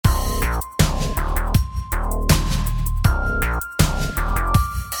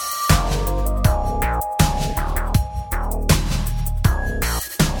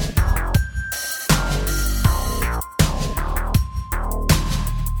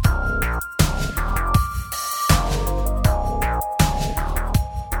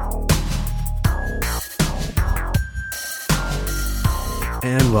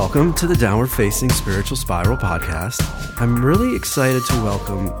welcome to the Downward Facing Spiritual Spiral podcast. I'm really excited to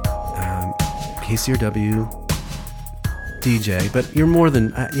welcome KCRW DJ, but you're more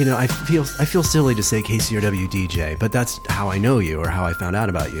than, I feel silly to say KCRW DJ, but that's how I know you or how I found out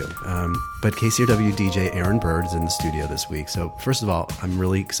about you. But KCRW DJ Aaron Byrd is in the studio this week. So first of all, I'm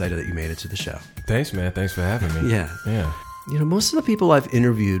really excited that you made it to the show. Thanks, man. Thanks for having me. Yeah. Most of the people I've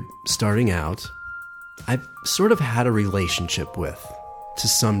interviewed starting out, I've sort of had a relationship with to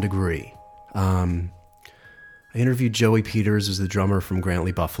some degree. I interviewed Joey Peters, who's the drummer from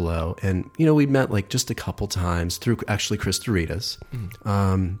Grantley Buffalo, and we'd met like just a couple times through actually Chris Doritas.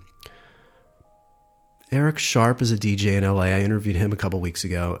 Eric Sharp is a DJ in LA. I interviewed him a couple weeks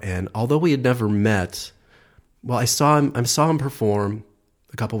ago, and although we had never met, I saw him perform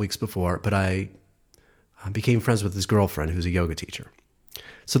a couple weeks before, but I became friends with his girlfriend, who's a yoga teacher.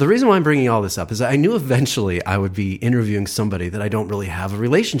 So the reason why I'm bringing all this up is I knew eventually I would be interviewing somebody that I don't really have a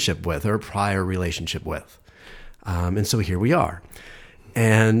relationship with or a prior relationship with. And so here we are.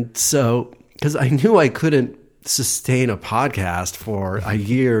 And so, because I knew I couldn't sustain a podcast for a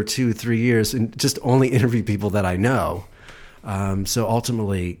year, 2, 3 years, and just only interview people that I know. So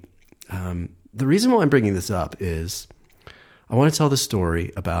ultimately, the reason why I'm bringing this up is I want to tell the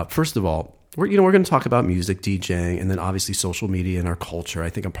story about, first of all, we're going to talk about music, DJing, and then obviously social media and our culture. I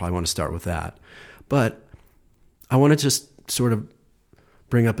think I probably want to start with that. But I want to just sort of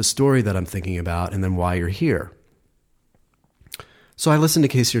bring up a story that I'm thinking about and then why you're here. So I listen to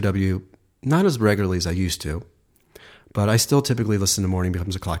KCRW, not as regularly as I used to, but I still typically listen to Morning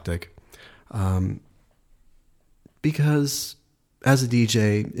Becomes Eclectic. Because as a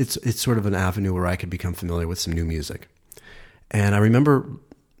DJ, it's sort of an avenue where I could become familiar with some new music. And I remember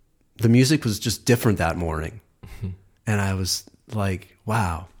the music was just different that morning. And I was like,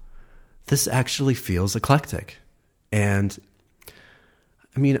 wow, this actually feels eclectic. And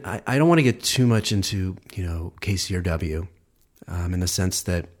I mean, I don't want to get too much into, KCRW in the sense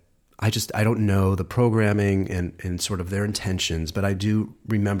that I don't know the programming and sort of their intentions, but I do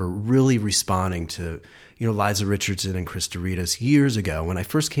remember really responding to, Liza Richardson and Chris Doritas years ago when I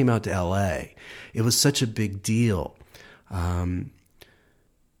first came out to LA. It was such a big deal.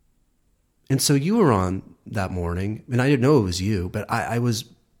 And so you were on that morning, and I didn't know it was you, but I was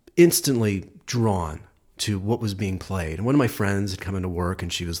instantly drawn to what was being played. And one of my friends had come into work,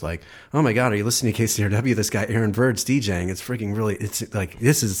 and she was like, "Oh my God, are you listening to KCRW? This guy Aaron Byrd's DJing. It's freaking really. It's like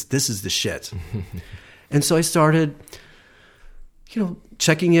this is the shit." And so I started,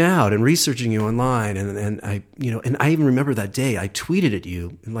 checking you out and researching you online, and I even remember that day I tweeted at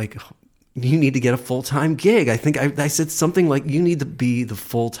you and like, you need to get a full-time gig. I think I said something like, you need to be the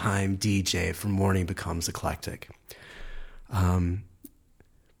full-time DJ for Morning Becomes Eclectic. And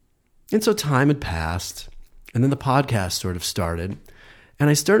so time had passed, and then the podcast sort of started, and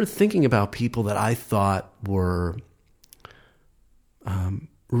I started thinking about people that I thought were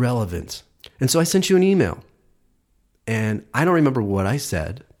relevant. And so I sent you an email, and I don't remember what I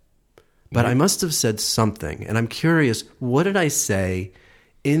said, but I must have said something, and I'm curious, what did I say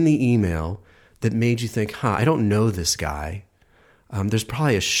in the email that made you think, I don't know this guy. There's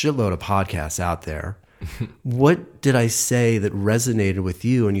probably a shitload of podcasts out there. What did I say that resonated with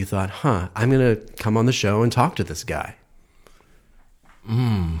you and you thought, I'm going to come on the show and talk to this guy?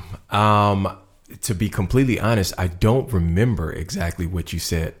 To be completely honest, I don't remember exactly what you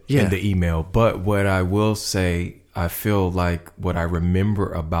said in the email, but what I will say, I feel like what I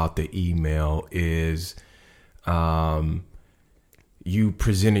remember about the email is, you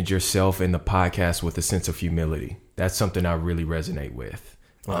presented yourself in the podcast with a sense of humility. That's something I really resonate with.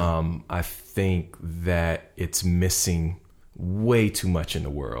 Wow. I think that it's missing way too much in the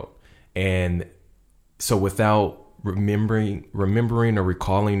world. And so without remembering or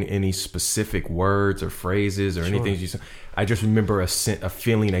recalling any specific words or phrases or anything you said, I just remember a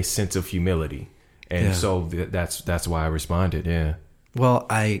feeling, a sense of humility. And so that's why I responded. Yeah. Well,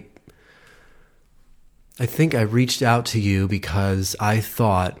 I think I reached out to you because I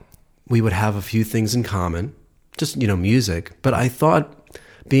thought we would have a few things in common, just, music. But I thought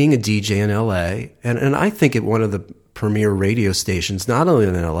being a DJ in LA, and I think at one of the premier radio stations, not only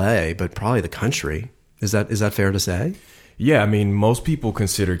in LA, but probably the country. Is that fair to say? Yeah, I mean, most people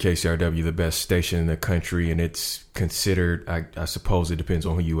consider KCRW the best station in the country, and it's considered, I suppose it depends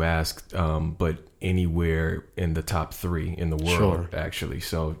on who you ask, but anywhere in the top 3 in the world, actually.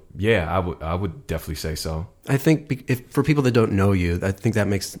 So, yeah, I would definitely say so. I think for people that don't know you, I think that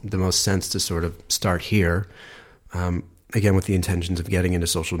makes the most sense to sort of start here, again, with the intentions of getting into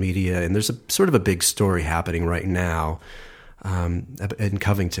social media. And there's a sort of a big story happening right now in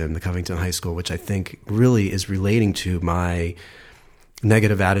Covington, the Covington High School, which I think really is relating to my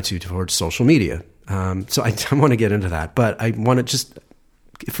negative attitude towards social media. So I want to get into that, but I want to just,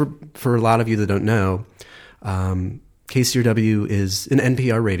 for a lot of you that don't know, KCRW is an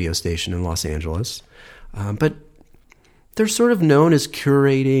NPR radio station in Los Angeles, but they're sort of known as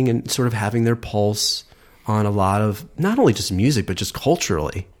curating and sort of having their pulse on a lot of not only just music, but just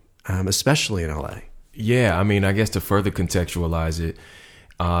culturally, especially in LA. Yeah, I mean, I guess to further contextualize it,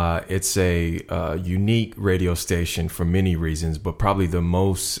 it's a unique radio station for many reasons, but probably the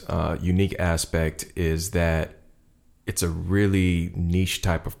most unique aspect is that it's a really niche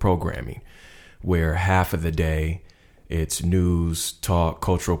type of programming where half of the day it's news, talk,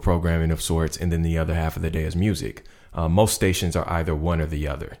 cultural programming of sorts, and then the other half of the day is music. Most stations are either one or the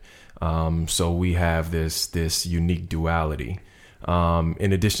other. So we have this unique duality.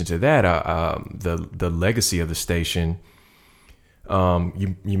 In addition to that, the legacy of the station,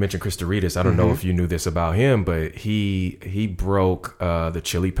 you mentioned Chris Doritas. I don't know if you knew this about him, but he broke the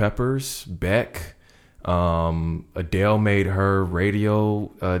Chili Peppers, Beck. Adele made her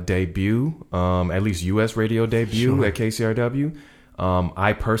radio debut, at least U.S. radio debut at KCRW.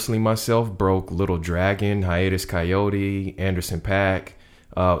 I personally myself broke Little Dragon, Hiatus Coyote, Anderson .Paak.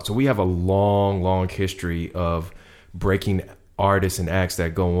 So we have a long history of breaking artists and acts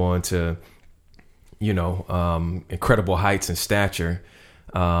that go on to, incredible heights and stature.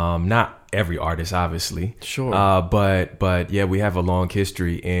 Not every artist, obviously. Sure. But yeah, we have a long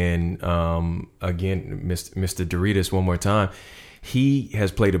history. And again, Mr. Doritas, one more time, he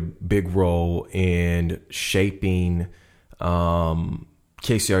has played a big role in shaping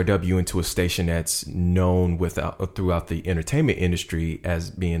KCRW into a station that's known throughout the entertainment industry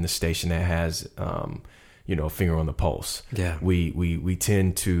as being the station that has, a finger on the pulse. Yeah. We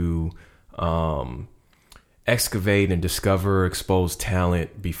tend to excavate and discover, expose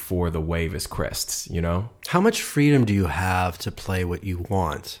talent before the wave is crests, How much freedom do you have to play what you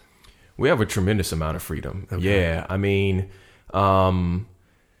want? We have a tremendous amount of freedom. Okay. Yeah. I mean,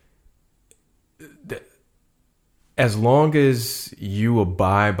 as long as you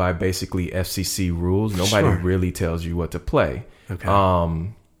abide by basically FCC rules, nobody really tells you what to play. Okay.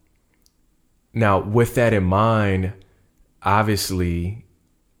 Now, with that in mind, obviously,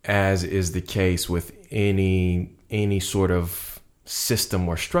 as is the case with any sort of system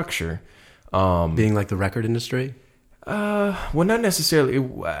or structure, being like the record industry? Well, not necessarily.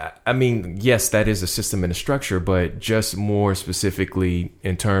 I mean, yes, that is a system and a structure, but just more specifically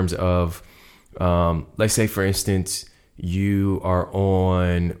in terms of, let's say, for instance, you are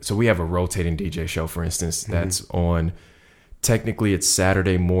on. So we have a rotating DJ show, for instance, that's on. Technically, it's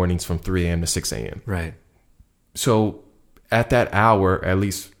Saturday mornings from 3 a.m. to 6 a.m. Right. So at that hour, at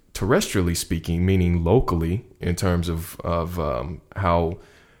least terrestrially speaking, meaning locally in terms of how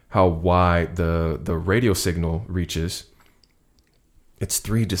wide the radio signal reaches, it's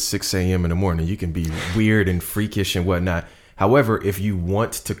 3 to 6 a.m. in the morning. You can be weird and freakish and whatnot. However, if you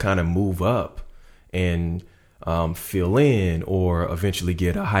want to kind of move up and fill in or eventually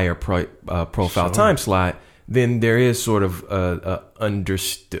get a higher profile time slot, then there is sort of a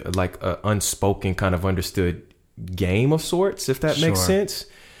unspoken kind of understood game of sorts, if that makes sense.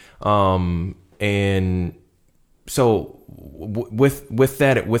 And so with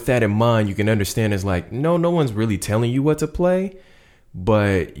that in mind, you can understand it's like, no one's really telling you what to play,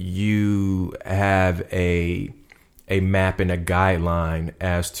 but you have a map and a guideline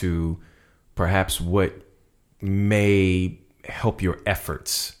as to perhaps what may help your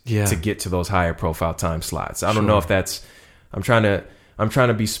efforts to get to those higher profile time slots. I don't know if that's, I'm trying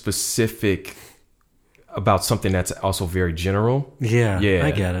to be specific about something that's also very general. Yeah,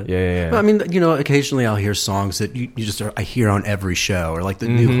 I get it. Yeah. Well, I mean, occasionally I'll hear songs that I hear on every show, or like the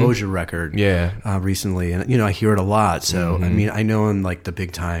new Hozier record recently. And, I hear it a lot. So, I mean, I know in like the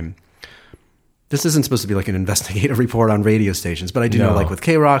big time, this isn't supposed to be like an investigative report on radio stations, but I do know like with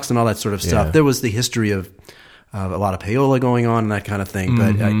K-Rocks and all that sort of stuff, there was the history of a lot of payola going on and that kind of thing.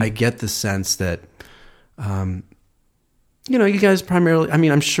 But I get the sense that, you guys primarily, I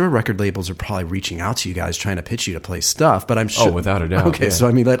mean, I'm sure record labels are probably reaching out to you guys trying to pitch you to play stuff, but I'm sure. Oh, without a doubt. Okay, so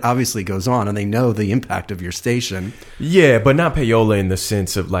I mean, that obviously goes on and they know the impact of your station. Yeah, but not payola in the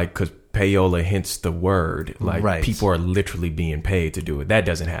sense of like, because payola hints the word. Like people are literally being paid to do it. That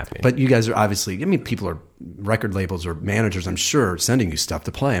doesn't happen. But you guys are obviously, I mean, record labels or managers, I'm sure, sending you stuff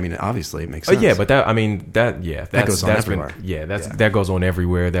to play. I mean, obviously it makes sense. Yeah, but that goes on everywhere. That goes on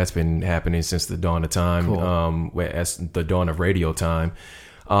everywhere. That's been happening since the dawn of time, cool. as the dawn of radio time.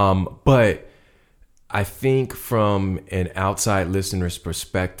 But I think from an outside listener's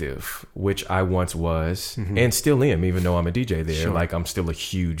perspective, which I once was and still am, even though I'm a DJ there, Sure. like I'm still a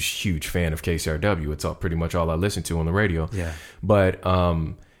huge fan of KCRW. It's all pretty much all I listen to on the radio. Yeah. But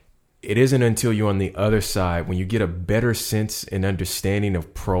it isn't until you're on the other side when you get a better sense and understanding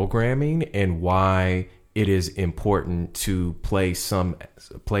of programming and why it is important to play some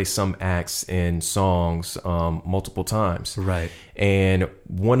acts and songs multiple times. Right. And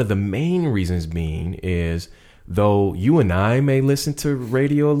one of the main reasons being is, though you and I may listen to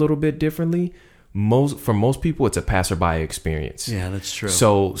radio a little bit differently, for most people it's a passerby experience. Yeah, that's true.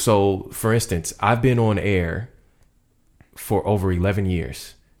 So for instance, I've been on air for over 11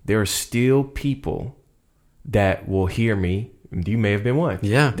 years. There are still people that will hear me. You may have been one.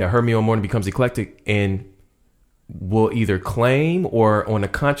 Yeah. That heard me on Morning Becomes Eclectic and will either claim or on a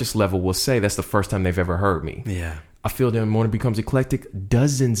conscious level will say that's the first time they've ever heard me. Yeah. I feel that Morning Becomes Eclectic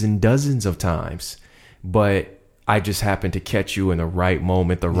dozens and dozens of times, but I just happen to catch you in the right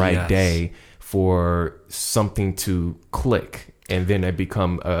moment, the right day for something to click, and then it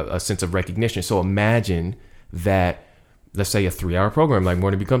become a sense of recognition. So imagine that, let's say a 3-hour program like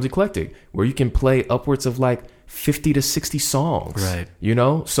Morning Becomes Eclectic, where you can play upwards of like 50 to 60 songs, right? You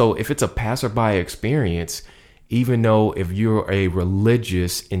know, so if it's a passerby experience, even though if you're a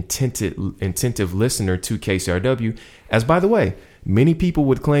religious, attentive listener to KCRW, as by the way, many people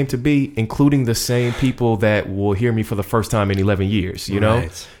would claim to be, including the same people that will hear me for the first time in 11 years, you know?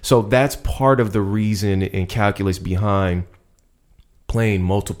 So that's part of the reason and calculus behind playing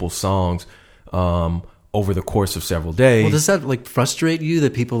multiple songs over the course of several days. Well, does that like frustrate you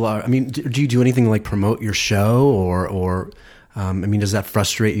that people are, I mean, do you do anything like promote your show or I mean, does that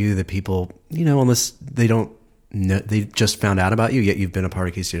frustrate you that people, you know, unless they don't, they just found out about you, yet you've been a part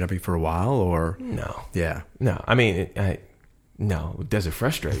of KCRW for a while, or no? Yeah, no. I mean, no. Does it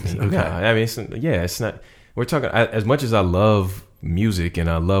frustrate me? Okay. No. I mean, it's not. We're talking as much as I love music and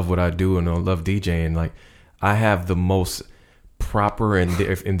I love what I do and I love DJing. Like, I have the most proper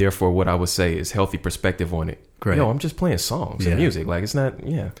and therefore what I would say is healthy perspective on it. Great. I'm just playing songs and music. Like, it's not.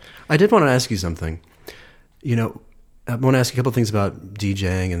 Yeah. I did want to ask you something. You know, I want to ask you a couple of things about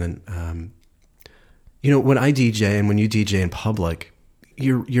DJing, and then. You know, when I DJ and when you DJ in public,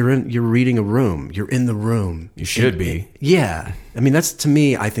 you're reading a room. You're in the room. You should be. Yeah. I mean, that's, to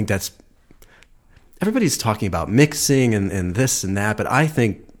me, I think that's, everybody's talking about mixing and this and that, but I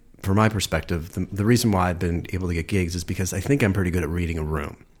think, from my perspective, the reason why I've been able to get gigs is because I think I'm pretty good at reading a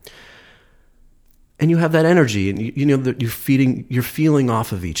room. And you have that energy, and you know that you're feeling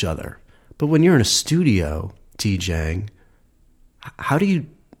off of each other. But when you're in a studio DJing, how do you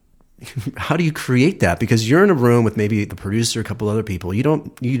create that? Because you're in a room with maybe the producer, a couple other people. You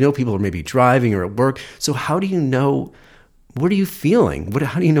know people are maybe driving or at work. So how do you know, what are you feeling?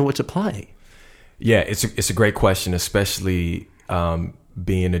 How do you know what to play? Yeah, it's a great question, especially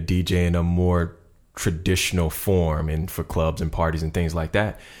being a DJ in a more traditional form and for clubs and parties and things like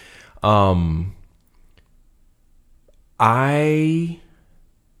that. I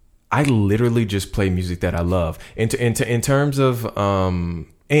literally just play music that I love. In terms of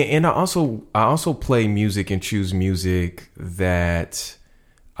and I also play music and choose music that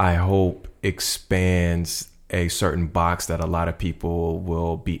I hope expands a certain box that a lot of people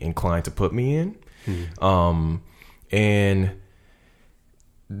will be inclined to put me in. And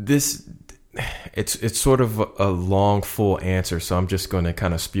this, it's sort of a long, full answer, so I'm just going to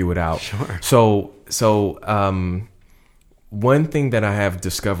kind of spew it out. Sure. So one thing that I have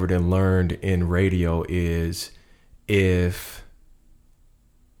discovered and learned in radio is, if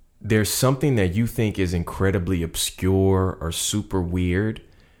there's something that you think is incredibly obscure or super weird,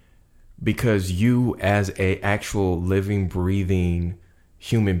 because you as a actual living, breathing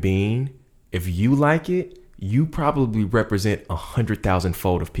human being, if you like it, you probably represent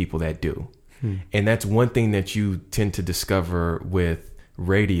 100,000-fold of people that do. And that's one thing that you tend to discover with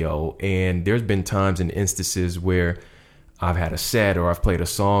radio. And there's been times and instances where I've had a set or I've played a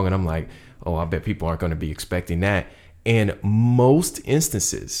song and I'm like, oh, I bet people aren't going to be expecting that. And most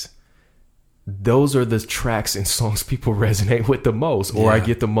instances, those are the tracks and songs people resonate with the most, or I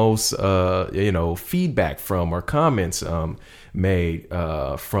get the most, feedback from or comments made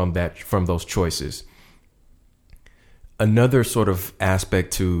from those choices. Another sort of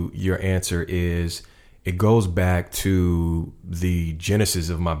aspect to your answer is it goes back to the genesis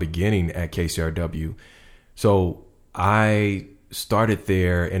of my beginning at KCRW. So I started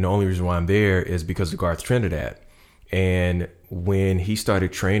there, and the only reason why I'm there is because of Garth Trinidad. And when he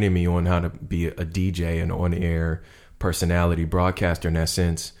started training me on how to be a DJ, an on-air personality, broadcaster in that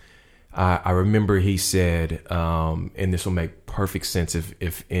sense, I remember he said, and this will make perfect sense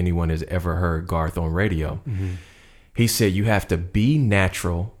if anyone has ever heard Garth on radio. Mm-hmm. He said, you have to be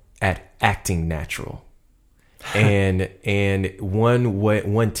natural at acting natural. and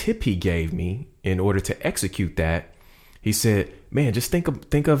one tip he gave me in order to execute that, he said, man, just think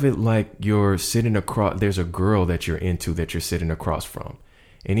of it like you're sitting across, there's a girl that you're into that you're sitting across from.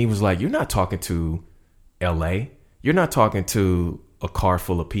 And he was like, you're not talking to LA. You're not talking to a car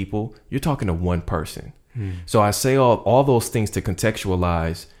full of people. You're talking to one person. So I say all those things to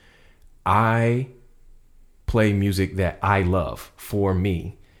contextualize. I play music that I love for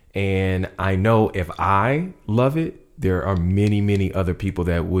me. And I know if I love it, there are many, many other people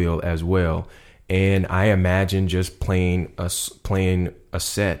that will as well. And I imagine just playing a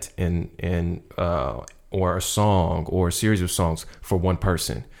set and or a song or a series of songs for one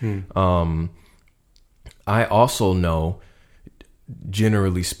person. I also know,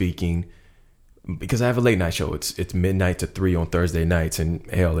 generally speaking, because I have a late night show, it's midnight to 3 on Thursday nights, and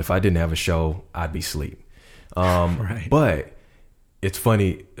hell, if I didn't have a show, I'd be asleep. Right. But it's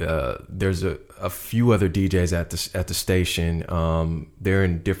funny. There's a few other DJs at the station. They're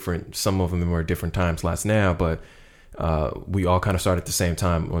in different. Some of them are at different time slots now, but we all kind of start at the same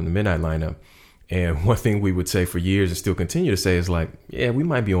time on the midnight lineup. And one thing we would say for years and still continue to say is like, yeah, we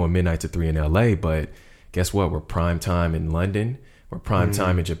might be on midnight to 3 in LA, but guess what? We're prime time in London. We're prime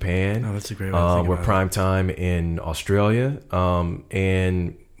time in Japan. Oh, that's a great way to think We're about prime time in Australia.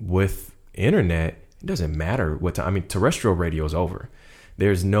 And with internet, it doesn't matter what time. I mean, terrestrial radio is over.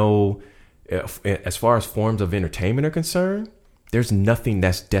 There's no, as far as forms of entertainment are concerned, there's nothing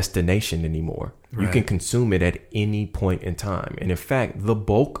that's destination anymore. Right. You can consume it at any point in time. And in fact, the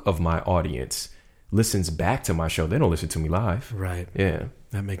bulk of my audience listens back to my show. They don't listen to me live. Right. Yeah.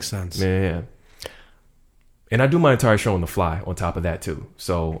 That makes sense. Yeah. And I do my entire show on the fly on top of that too.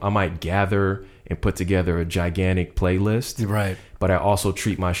 So I might gather and put together a gigantic playlist. Right. But I also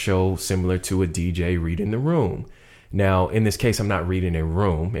treat my show similar to a DJ reading the room. Now, in this case, I'm not reading a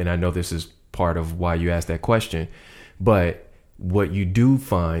room. And I know this is part of why you asked that question. But what you do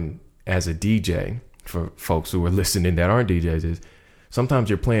find as a DJ, for folks who are listening that aren't DJs, is sometimes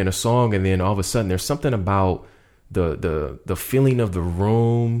you're playing a song and then all of a sudden there's something about the feeling of the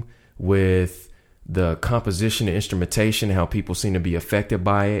room with the composition and instrumentation, how people seem to be affected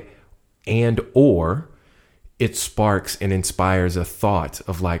by it, and or it sparks and inspires a thought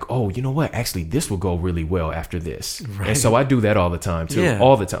of like, oh, you know what? Actually, this will go really well after this. Right. And so I do that all the time too. Yeah.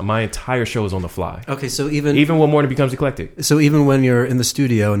 All the time. My entire show is on the fly. Okay, so even when Morning becomes eclectic. So even when you're in the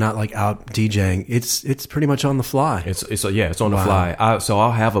studio, not like out DJing, it's pretty much on the fly. It's on the fly. So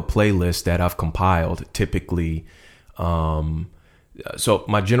I'll have a playlist that I've compiled typically. So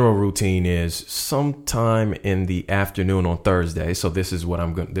my general routine is sometime in the afternoon on Thursday. So this is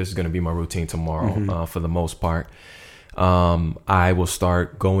going to be my routine tomorrow, for the most part. I will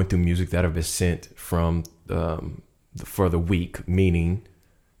start going through music that have been sent from for the week, meaning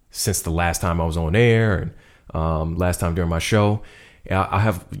since the last time I was on air and last time during my show. I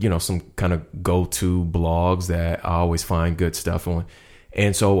have some kind of go-to blogs that I always find good stuff on.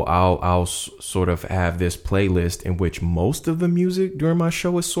 And so I'll sort of have this playlist in which most of the music during my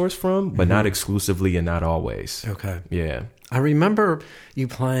show is sourced from, but not exclusively and not always. Okay. Yeah. I remember you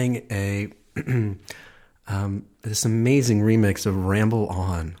playing this amazing remix of Ramble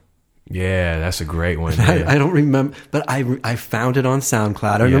On. Yeah, that's a great one. Yeah. I don't remember, but I found it on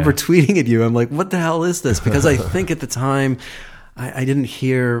SoundCloud. I remember tweeting at you. I'm like, what the hell is this? Because I think at the time I didn't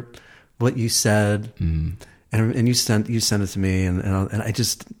hear what you said. And you sent it to me, and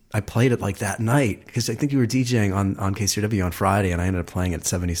I played it like that night because I think you were DJing on KCRW on Friday, and I ended up playing at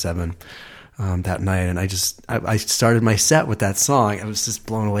 77 that night, and I started my set with that song. I was just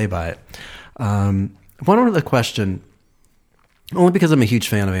blown away by it. One other question, only because I'm a huge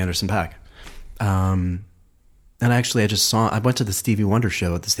fan of Anderson .Paak, and actually I went to the Stevie Wonder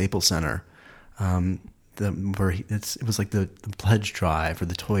show at the Staples Center. It was like the pledge drive or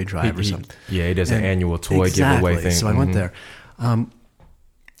the toy drive or something. Yeah, he does an annual toy giveaway thing. So I went there. I'm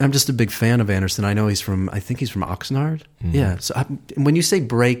just a big fan of Anderson. I know he's from Oxnard. Yeah. So when you say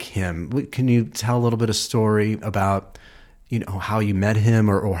break him, can you tell a little bit of story about how you met him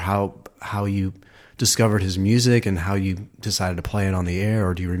or how you discovered his music and how you decided to play it on the air,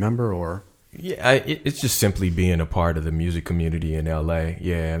 or do you remember? Or yeah, it's just simply being a part of the music community in LA.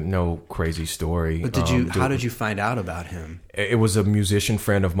 Yeah, no crazy story. But how did you find out about him? It was a musician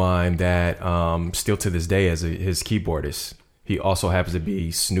friend of mine that still to this day is his keyboardist. He also happens to be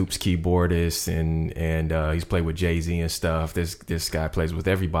Snoop's keyboardist, and he's played with Jay-Z and stuff. This guy plays with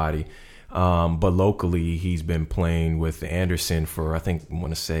everybody. But locally, he's been playing with Anderson for, I think, I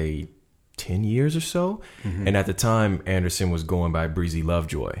want to say 10 years or so. And at the time, Anderson was going by Breezy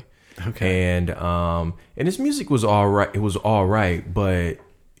Lovejoy. Okay. And his music was all right. It was all right, but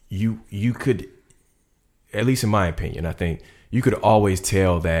you could, at least in my opinion, I think you could always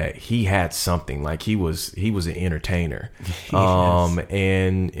tell that he had something. Like he was an entertainer. Yes.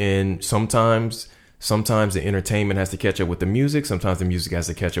 And sometimes the entertainment has to catch up with the music. Sometimes the music has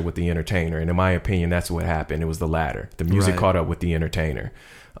to catch up with the entertainer. And in my opinion, that's what happened. It was the latter. The music caught up with the entertainer.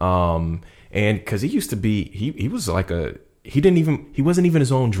 And because he used to be, he was like he wasn't even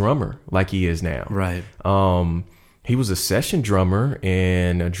his own drummer like he is now. Right. He was a session drummer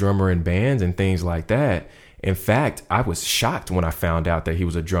and a drummer in bands and things like that. In fact, I was shocked when I found out that he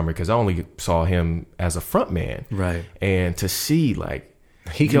was a drummer because I only saw him as a front man. Right. And to see like,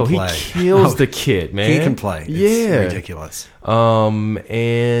 he can play. He kills the kid, man. He can play. It's ridiculous.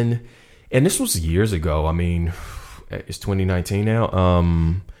 And this was years ago. I mean, it's 2019 now.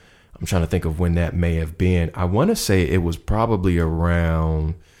 I'm trying to think of when that may have been. I want to say it was probably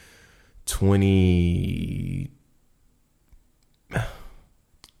around 2009,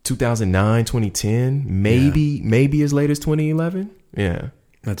 2010, maybe as late as 2011. Yeah.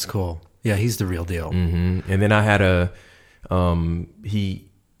 That's cool. Yeah, he's the real deal. And then I had he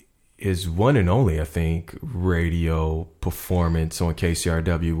is one and only, I think, radio performance on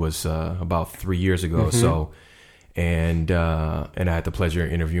KCRW was about 3 years ago. So, and I had the pleasure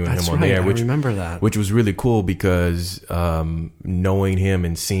of interviewing him on there, which I remember that, which was really cool because knowing him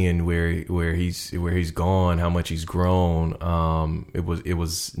and seeing where he's gone, how much he's grown, it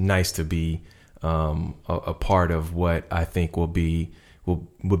was nice to be a part of what I think would be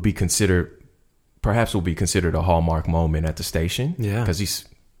considered a hallmark moment at the station. Yeah, because he's,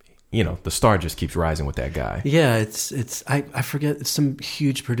 the star just keeps rising with that guy. Yeah, I forget, some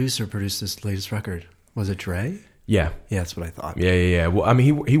huge producer produced this latest record. Was it Dre? Yeah, that's what I thought. Yeah. Well, I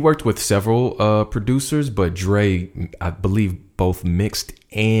mean, he worked with several producers, but Dre, I believe, both mixed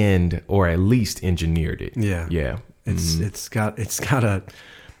or at least engineered it. Yeah. It's got a.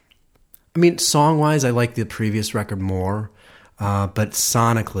 I mean, song wise, I like the previous record more, but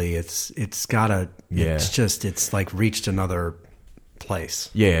sonically, it's like reached another place.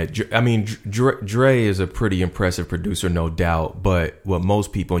 Yeah, I mean, Dre is a pretty impressive producer, no doubt. But what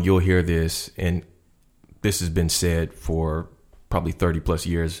most people, and you'll hear this, and this has been said for probably 30 plus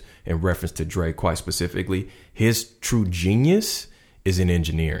years in reference to Dre quite specifically, his true genius is in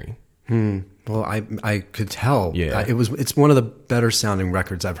engineering. Well, I could tell. Yeah. It's one of the better sounding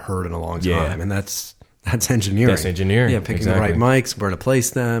records I've heard in a long time, and that's engineering. That's engineering. Yeah, picking the right mics, where to place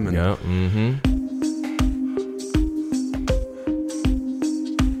them. And yeah.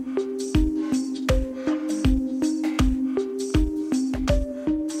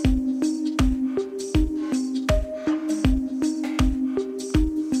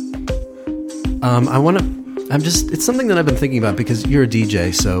 it's something that I've been thinking about because you're a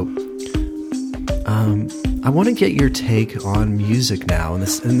DJ, so I want to get your take on music now, and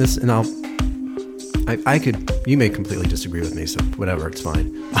you may completely disagree with me, so whatever, it's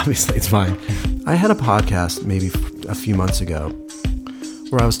fine. Obviously, it's fine. I had a podcast maybe a few months ago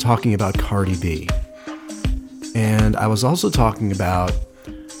where I was talking about Cardi B, and I was also talking about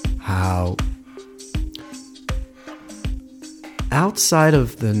how outside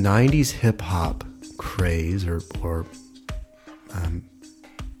of the 90s hip-hop craze or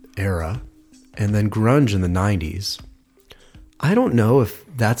era, and then grunge in the 90s, I don't know if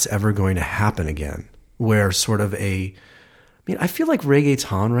that's ever going to happen again, where I feel like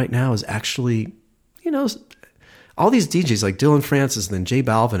reggaeton right now is actually, all these DJs like Dylan Francis and then J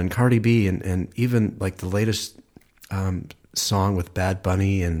Balvin and Cardi B and even like the latest song with Bad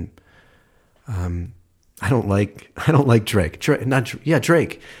Bunny and I don't like Drake.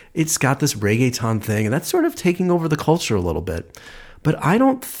 Drake. It's got this reggaeton thing, and that's sort of taking over the culture a little bit. But I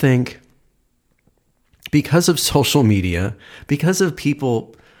don't think, because of social media, because of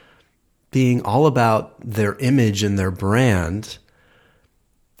people being all about their image and their brand,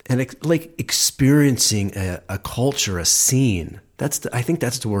 and like experiencing a culture, a scene. I think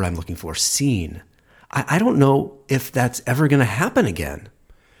that's the word I'm looking for. Scene. I don't know if that's ever going to happen again.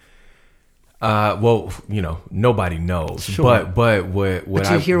 Well, nobody knows. Sure. But what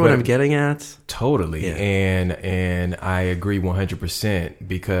you hear what I'm getting at? Totally. Yeah. And I agree 100%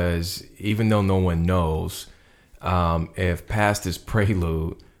 because even though no one knows, if past this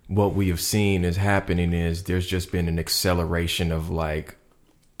prelude, what we have seen is happening is there's just been an acceleration of like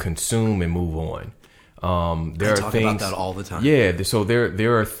consume and move on. There are things about that all the time. Yeah. So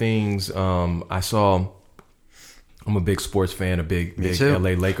there are things, I saw I'm a big sports fan, a big too.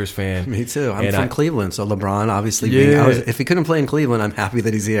 LA Lakers fan. Me too. I'm from Cleveland, so LeBron obviously. If he couldn't play in Cleveland, I'm happy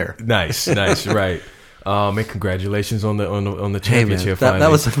that he's here. Nice, right. And congratulations on the championship. Hey man, that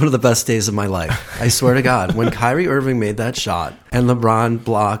was one of the best days of my life. I swear to God, when Kyrie Irving made that shot and LeBron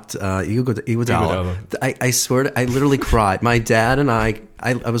blocked Iguodala, I swear I literally cried. My dad and I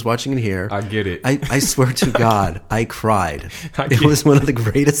was watching it here. I get it. I swear to God, I cried. It was one of the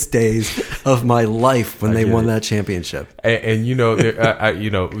greatest days of my life when they won that championship. And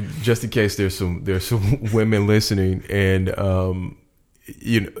just in case there's some women listening, and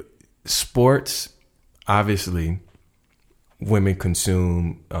sports. Obviously, women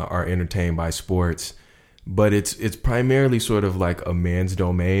consume are entertained by sports, but it's primarily sort of like a man's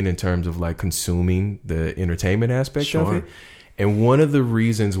domain in terms of like consuming the entertainment aspect of it. And one of the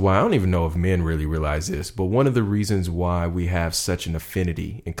reasons why, I don't even know if men really realize this, but one of the reasons why we have such an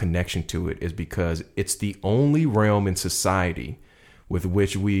affinity and connection to it is because it's the only realm in society with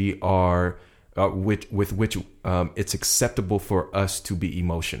which we are, with which it's acceptable for us to be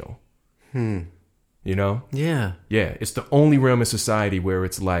emotional. You know? Yeah. Yeah. It's the only realm in society where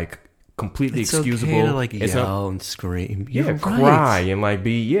it's like completely excusable. Okay to like yell and scream. Cry and like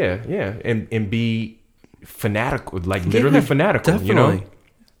be, and be fanatical, like literally fanatical, definitely. You know?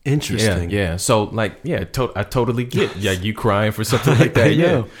 Interesting. Yeah. So like, I totally get you crying for something like that.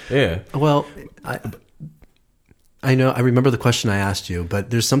 Yeah. Well, I know, I remember the question I asked you,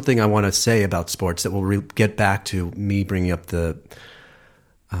 but there's something I want to say about sports that will get back to me bringing up the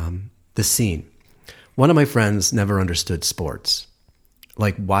scene. One of my friends never understood sports,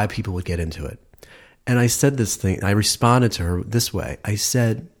 like why people would get into it. And I said this thing, I responded to her this way. I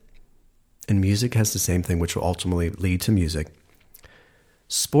said, and music has the same thing, which will ultimately lead to music.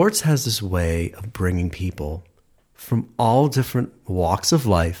 Sports has this way of bringing people from all different walks of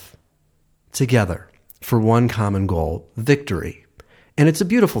life together for one common goal, victory. And it's a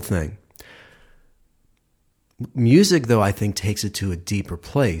beautiful thing. Music, though, I think takes it to a deeper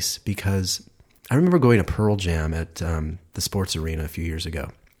place, because I remember going to Pearl Jam at the sports arena a few years ago,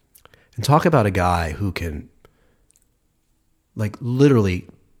 and talk about a guy who can like literally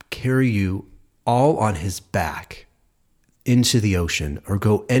carry you all on his back into the ocean or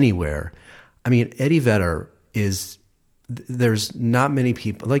go anywhere. I mean, Eddie Vedder there's not many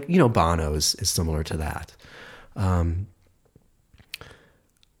people, like, Bono is similar to that. I'm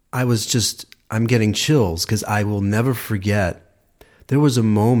getting chills because I will never forget, there was a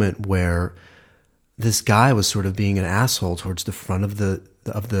moment where this guy was sort of being an asshole towards the front of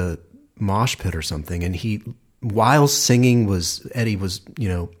the mosh pit or something. And while singing Eddie was,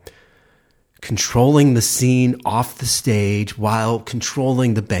 controlling the scene off the stage while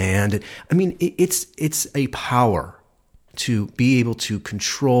controlling the band. I mean, it's a power to be able to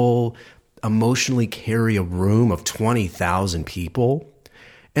emotionally carry a room of 20,000 people.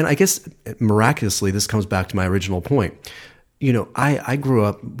 And I guess miraculously, this comes back to my original point. I grew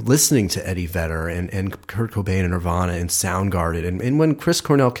up listening to Eddie Vedder and Kurt Cobain and Nirvana and Soundgarden. And when Chris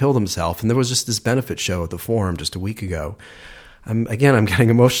Cornell killed himself, and there was just this benefit show at the Forum just a week ago, I'm getting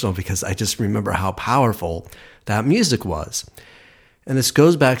emotional because I just remember how powerful that music was. And this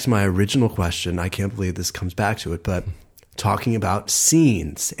goes back to my original question. I can't believe this comes back to it, but talking about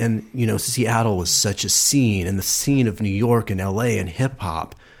scenes. And, Seattle was such a scene, and the scene of New York and LA and hip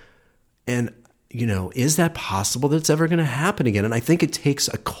hop. And is that possible that it's ever going to happen again? And I think it takes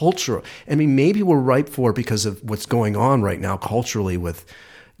a culture. I mean, maybe we're ripe for it because of what's going on right now culturally with,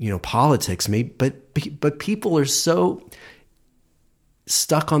 politics. But people are so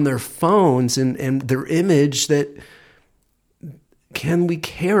stuck on their phones and their image that can we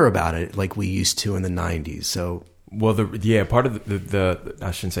care about it like we used to in the 90s? So. Well, part of the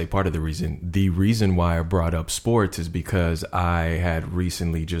I shouldn't say part of the reason. The reason why I brought up sports is because I had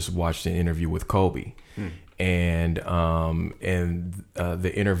recently just watched an interview with Kobe, and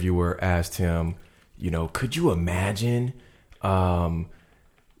the interviewer asked him, could you imagine, what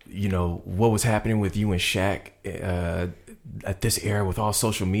was happening with you and Shaq at this era with all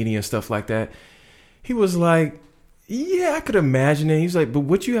social media and stuff like that? He was like, yeah, I could imagine it. He's like, but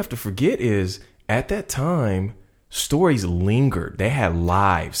what you have to forget is at that time, stories lingered. They had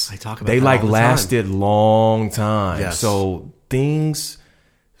lives. I talk about they that like all the lasted long time. Yes. So things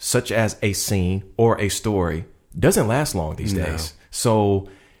such as a scene or a story doesn't last long these days. So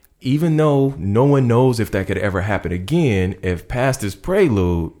even though no one knows if that could ever happen again, if past is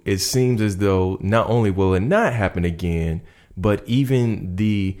prelude, it seems as though not only will it not happen again, but even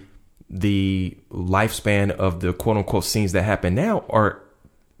the lifespan of the quote unquote scenes that happen now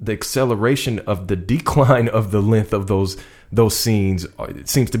the acceleration of the decline of the length of those scenes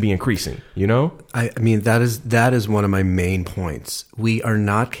seems to be increasing, you know? I mean, that is one of my main points. We are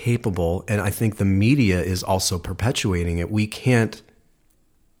not capable, and I think the media is also perpetuating it. We can't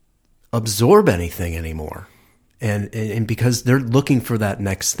absorb anything anymore. And because they're looking for that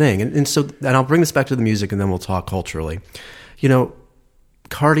next thing. And so, and I'll bring this back to the music and then we'll talk culturally. You know,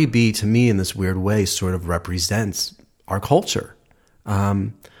 Cardi B, to me, in this weird way, sort of represents our culture.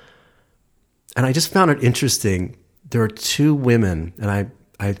 And I just found it interesting. There are two women, and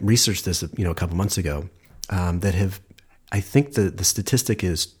I researched this, a couple months ago, that have, I think the statistic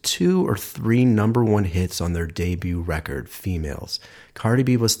is 2 or 3 number one hits on their debut record, females. Cardi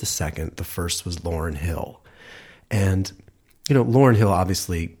B was the second. The first was Lauryn Hill. And, Lauryn Hill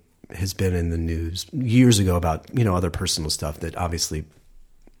obviously has been in the news years ago about, other personal stuff that obviously,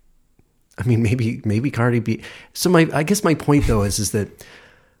 I mean, maybe Cardi B. So I guess my point though is that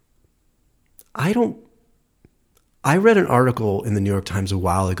I read an article in the New York Times a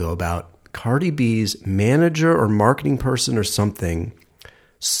while ago about Cardi B's manager or marketing person or something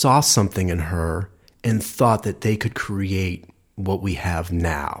saw something in her and thought that they could create what we have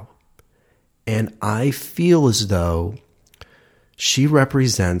now. And I feel as though she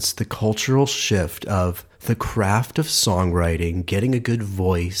represents the cultural shift of the craft of songwriting, getting a good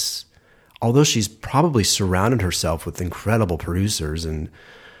voice, although she's probably surrounded herself with incredible producers. And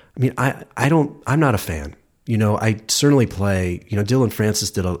I mean, I'm not a fan. I certainly play, Dylan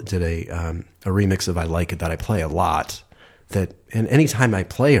Francis did a remix of I Like It that I play a lot, and anytime I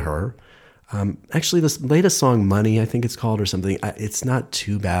play her, actually this latest song, Money, I think it's called or something, it's not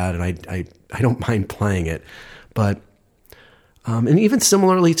too bad. And I don't mind playing it, but, and even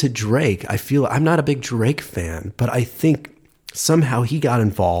similarly to Drake, I feel I'm not a big Drake fan, but I think somehow he got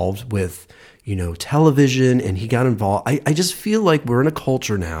involved with, television, and he got involved. I just feel like we're in a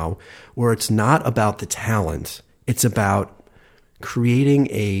culture now where it's not about the talent. It's about creating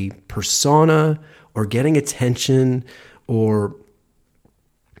a persona or getting attention or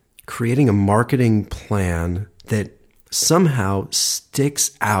creating a marketing plan that somehow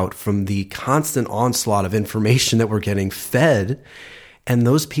sticks out from the constant onslaught of information that we're getting fed. And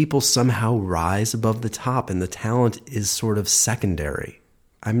those people somehow rise above the top and the talent is sort of secondary.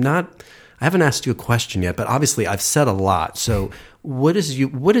 I haven't asked you a question yet, but obviously I've said a lot. So what is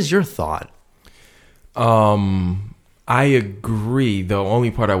your thought? I agree. The only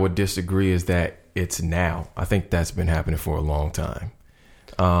part I would disagree is that it's now. I think that's been happening for a long time.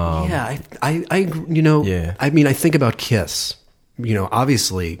 Yeah. I mean, I think about Kiss,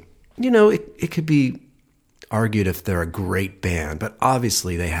 obviously, it could be argued if they're a great band, but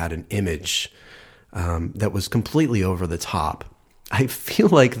obviously they had an image, that was completely over the top. I feel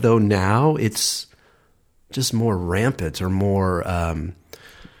like though now it's just more rampant or more.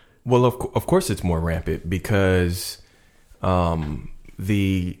 Well, of course it's more rampant because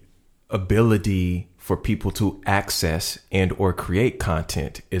the ability for people to access and or create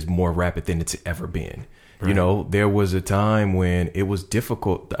content is more rapid than it's ever been. Right. There was a time when it was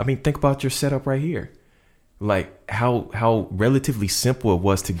difficult. I mean, think about your setup right here. Like how relatively simple it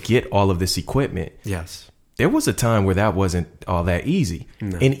was to get all of this equipment. Yes. There was a time where that wasn't all that easy.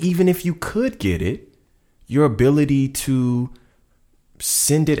 No. And even if you could get it, your ability to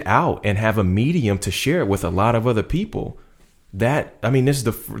send it out and have a medium to share it with a lot of other people, this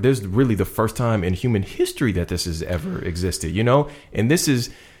is really the first time in human history that this has ever existed, And this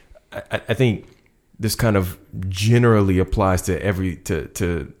is, I think this kind of generally applies to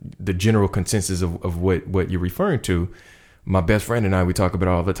to the general consensus of what you're referring to. My best friend and I, we talk about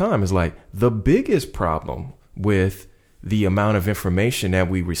it all the time, is like the biggest problem with the amount of information that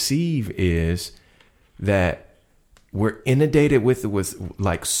we receive is that we're inundated with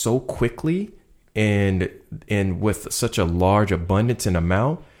like so quickly and with such a large abundance and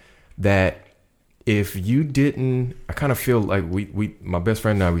amount that if you didn't, I kind of feel like we my best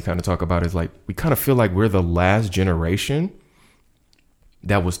friend and I, we kind of talk about it, is like we kind of feel like we're the last generation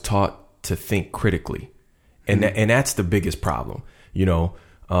that was taught to think critically. And and that's the biggest problem,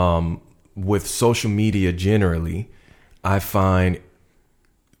 with social media generally. I find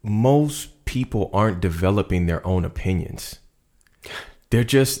most people aren't developing their own opinions. They're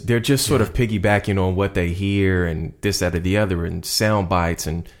just sort of piggybacking on what they hear and this, that, or the other, and sound bites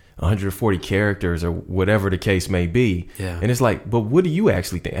and 140 characters or whatever the case may be. Yeah. And it's like, but what do you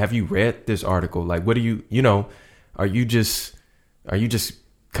actually think? Have you read this article? Like, what do you, are you just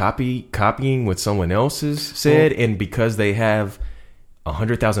copying what someone else has said? And because they have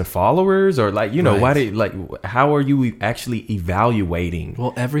 100,000 followers, or like, you know, Right. why do like, how are you actually evaluating?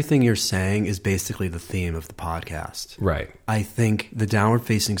 Well, everything you're saying is basically the theme of the podcast. Right. I think the downward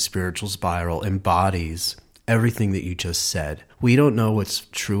facing spiritual spiral embodies everything that you just said. We don't know what's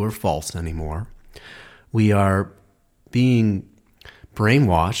true or false anymore. We are being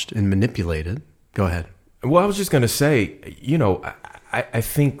brainwashed and manipulated. Go ahead. Well, I was just going to say, you know, I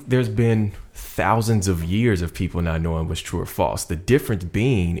think there's been thousands of years of people not knowing what's true or false. The difference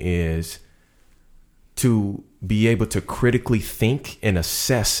being is to be able to critically think and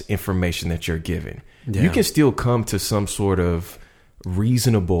assess information that you're given. Yeah. You can still come to some sort of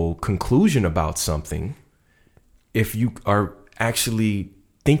reasonable conclusion about something if you are actually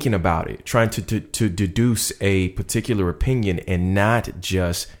thinking about it, trying to deduce a particular opinion and not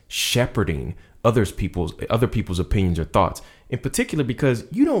just shepherding other people's opinions or thoughts. In particular, because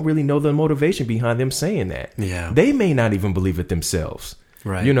you don't really know the motivation behind them saying that. Yeah. They may not even believe it themselves.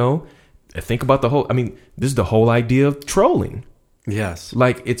 Right. You know, think about this is the whole idea of trolling. Yes.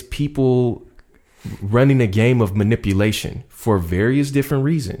 Like, it's people running a game of manipulation for various different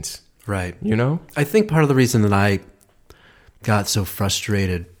reasons. Right. You know? I think part of the reason that I got so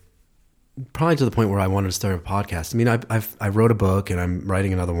frustrated, probably to the point where I wanted to start a podcast. I mean, I wrote a book and I'm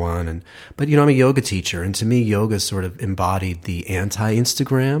writing another one, but you know, I'm a yoga teacher, and to me, yoga sort of embodied the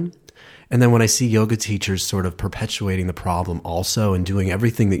anti-Instagram. And then when I see yoga teachers sort of perpetuating the problem also, and doing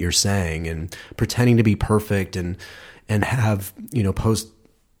everything that you're saying and pretending to be perfect and have, you know, post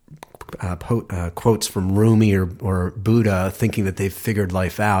quotes from Rumi or Buddha, thinking that they've figured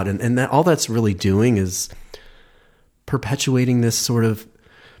life out, and that all that's really doing is perpetuating this sort of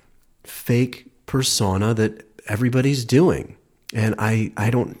fake persona that everybody's doing. And I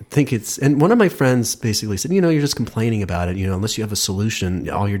don't think it's, and one of my friends basically said, you know, you're just complaining about it, you know, unless you have a solution,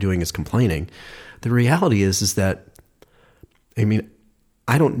 all you're doing is complaining. The reality is that, I mean,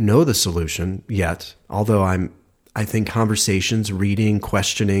 I don't know the solution yet, although I think conversations, reading,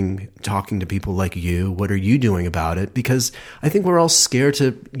 questioning, talking to people like you, what are you doing about it? Because I think we're all scared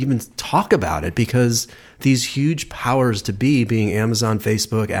to even talk about it, because these huge powers to be, being Amazon,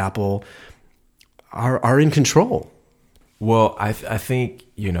 Facebook, Apple, are in control. Well, I think,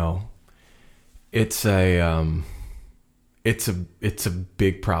 you know, it's a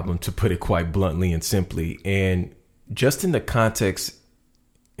big problem, to put it quite bluntly and simply. And just in the context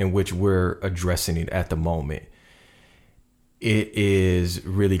in which we're addressing it at the moment, it is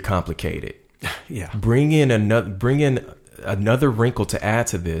really complicated. Yeah. Bring in another wrinkle to add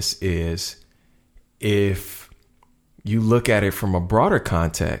to this is, if you look at it from a broader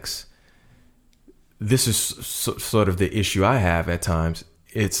context, this is sort of the issue I have at times.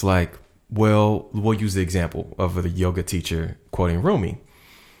 It's like, well, we'll use the example of the yoga teacher quoting Rumi.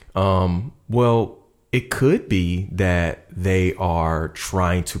 Well, it could be that they are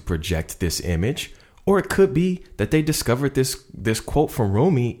trying to project this image, or it could be that they discovered this quote from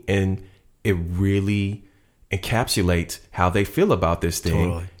Rumi and it really encapsulates how they feel about this thing.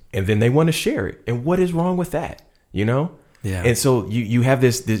 Totally. And then they want to share it. And what is wrong with that? You know? Yeah. And so you have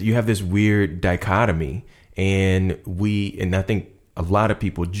this weird dichotomy, and I think a lot of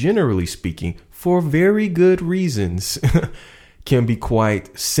people, generally speaking, for very good reasons, can be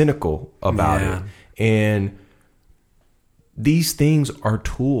quite cynical about it. And these things are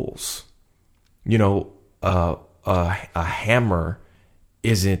tools. You know, a hammer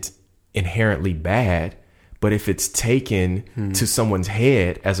isn't inherently bad, but if it's taken to someone's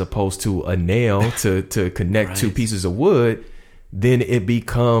head as opposed to a nail to connect Right. two pieces of wood, then it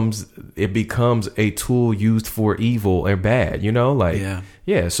becomes a tool used for evil or bad. You know, like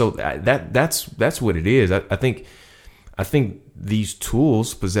yeah. So that's what it is. I think these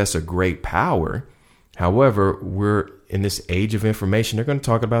tools possess a great power. However, we're in this age of information. They're going to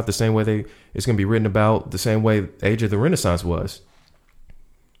talk about the same way it's going to be written about the same way the age of the Renaissance was.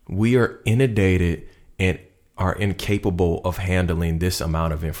 We are inundated and are incapable of handling this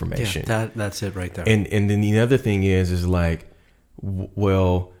amount of information. Yeah, that's it right there. And then the other thing is like,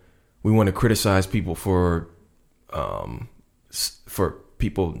 well, we want to criticize people for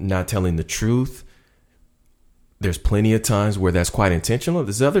people not telling the truth. There's plenty of times where that's quite intentional.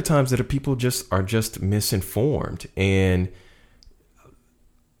 There's other times that people are just misinformed. And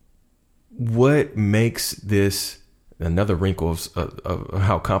what makes this another wrinkle of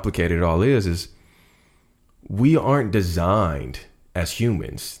how complicated it all is we aren't designed as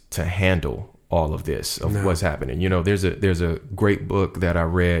humans to handle all of this, of what's happening. You know, there's a great book that I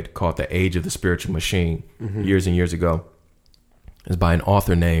read called The Age of the Spiritual Machine years and years ago. It's by an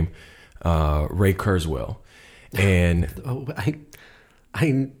author named Ray Kurzweil. And well,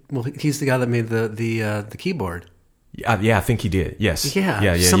 he's the guy that made the keyboard. Yeah, I think he did. Yes.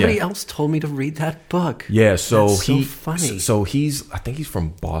 Yeah. Somebody else told me to read that book. Yeah, so That's so funny. So I think he's from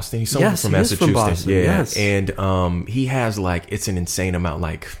Boston. He's someone from he is Massachusetts. from Boston. Yeah, Yes. and he has like it's an insane amount,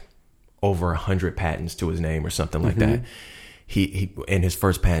 like over 100 patents to his name or something like that. He in his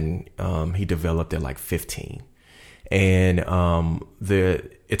first patent, he developed at like 15, and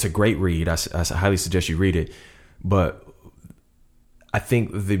it's a great read. I highly suggest you read it, but I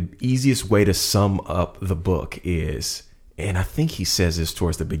think the easiest way to sum up the book is, and I think he says this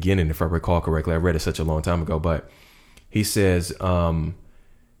towards the beginning, if I recall correctly. I read it such a long time ago, but he says, it's all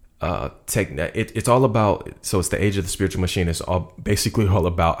about, so it's the age of the spiritual machine. It's basically all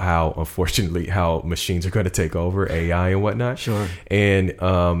about how, unfortunately, how machines are going to take over, AI and whatnot. Sure. And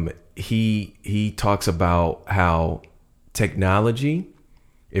he talks about how technology,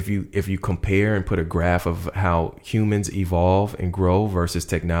 if you compare and put a graph of how humans evolve and grow versus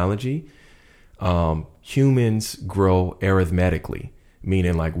technology, humans grow arithmetically,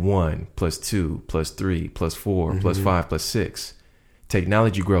 meaning like 1 + 2 + 3 + 4 + 5 + 6.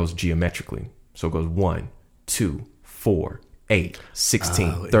 Technology grows geometrically. So it goes 1, 2, 4, 8,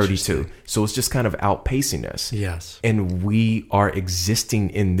 16, 32. So it's just kind of outpacing us. Yes. And we are existing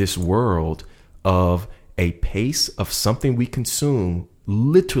in this world of a pace of something we consume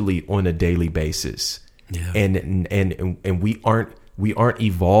literally on a daily basis. Yeah. And we aren't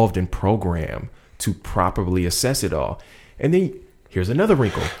evolved and programmed to properly assess it all. And then here's another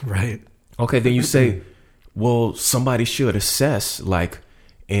wrinkle. Right. Okay, then you say, well, somebody should assess, like,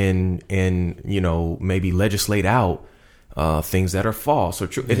 and maybe legislate out things that are false or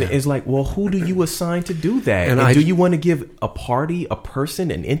true. Yeah. It's like, well, who do you assign to do that? And do you want to give a party, a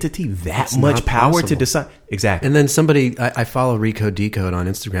person, an entity that much power to decide? Exactly. And then somebody, I follow Recode Decode on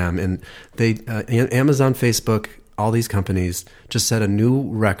Instagram, and they, Amazon, Facebook, all these companies just set a new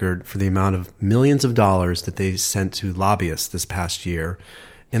record for the amount of millions of dollars that they sent to lobbyists this past year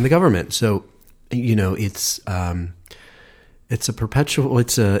in the government. So, it's a perpetual,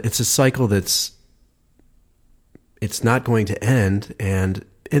 it's a cycle that's, it's not going to end. And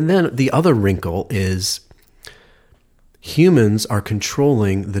then the other wrinkle is humans are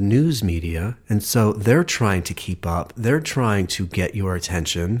controlling the news media. And so they're trying to keep up. They're trying to get your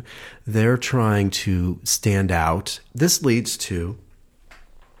attention. They're trying to stand out. This leads to,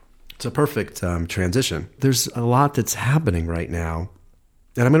 it's a perfect transition. There's a lot that's happening right now.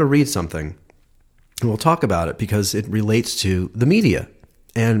 And I'm going to read something. And we'll talk about it because it relates to the media.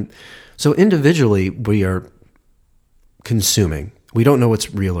 And so individually, we are consuming. We don't know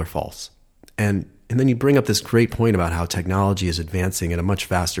what's real or false. And then you bring up this great point about how technology is advancing at a much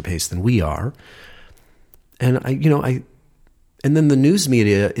faster pace than we are. And and then the news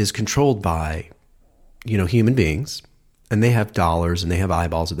media is controlled by, human beings, and they have dollars and they have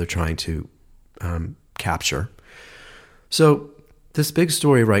eyeballs that they're trying to capture. So this big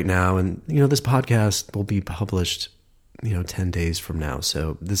story right now, and this podcast will be published 10 days from now.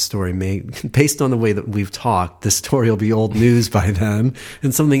 So this story may, based on the way that we've talked, this story will be old news by then,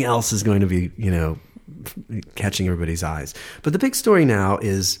 and something else is going to be, catching everybody's eyes. But the big story now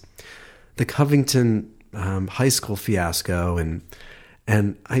is the Covington high school fiasco. And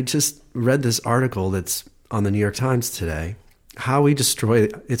I just read this article that's on the New York Times today,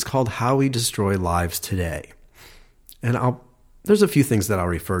 it's called How We Destroy Lives Today. And there's a few things that I'll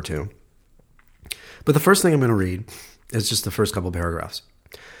refer to. But the first thing I'm going to read is just the first couple of paragraphs.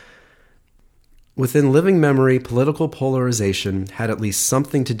 Within living memory, political polarization had at least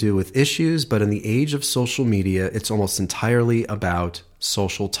something to do with issues, but in the age of social media, it's almost entirely about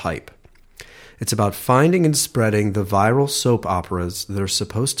social type. It's about finding and spreading the viral soap operas that are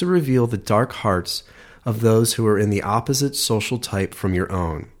supposed to reveal the dark hearts of those who are in the opposite social type from your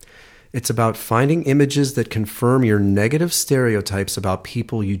own. It's about finding images that confirm your negative stereotypes about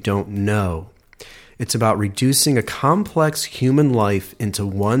people you don't know. It's about reducing a complex human life into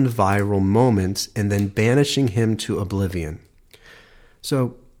one viral moment and then banishing him to oblivion.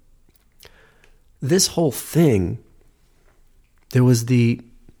 So, this whole thing, there was the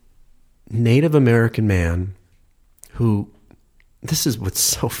Native American man who, this is what's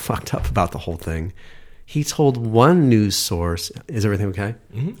so fucked up about the whole thing. He told one news source, is everything okay?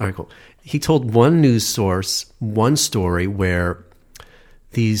 Mm-hmm. All right, cool. He told one news source one story where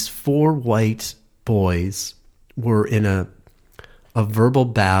these 4 white boys were in a verbal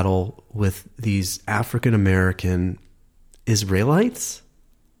battle with these African American Israelites.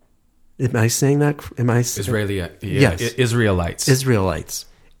 Am I saying that? Yes. Israelites.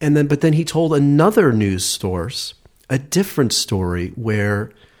 But then he told another news source a different story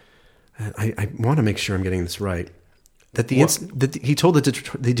where I want to make sure I'm getting this right. he told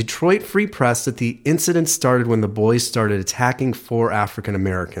the Detroit Free Press that the incident started when the boys started attacking 4 African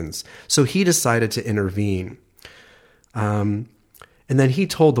Americans. So he decided to intervene. And then he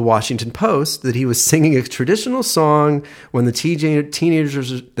told the Washington Post that he was singing a traditional song when the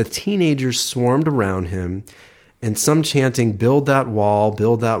teenagers swarmed around him, and some chanting, "Build that wall,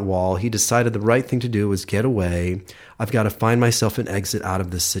 build that wall." He decided the right thing to do was get away. I've got to find myself an exit out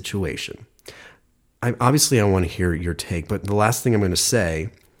of this situation. I want to hear your take, but the last thing I'm going to say,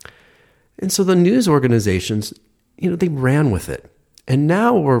 and so the news organizations, they ran with it. And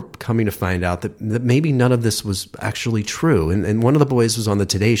now we're coming to find out that maybe none of this was actually true. And one of the boys was on the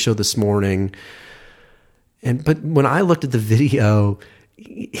Today Show this morning. But when I looked at the video,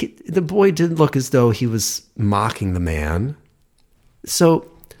 the boy did look as though he was mocking the man. So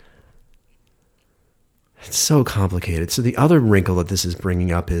it's so complicated. So the other wrinkle that this is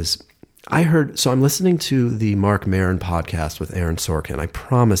bringing up is I'm listening to the Mark Maron podcast with Aaron Sorkin. I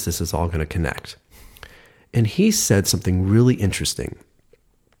promise this is all going to connect. And he said something really interesting.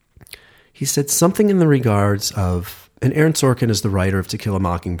 He said something in the regards of, and Aaron Sorkin is the writer of To Kill a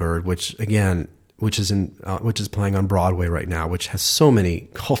Mockingbird, which is playing on Broadway right now, which has so many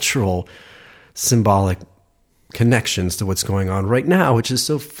cultural, symbolic connections to what's going on right now, which is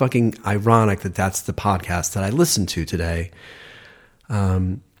so fucking ironic that that's the podcast that I listened to today.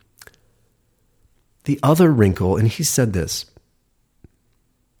 The other wrinkle, and he said this,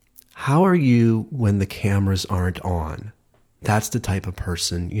 how are you when the cameras aren't on? That's the type of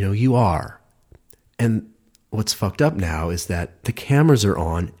person, you are. And what's fucked up now is that the cameras are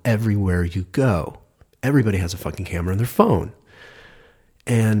on everywhere you go. Everybody has a fucking camera on their phone.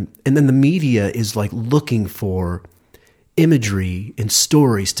 And then the media is like looking for imagery and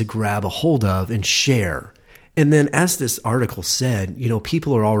stories to grab a hold of and share. And then as this article said,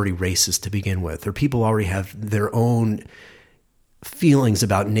 people are already racist to begin with, or people already have their own feelings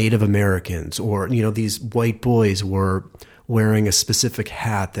about Native Americans, or, these white boys were wearing a specific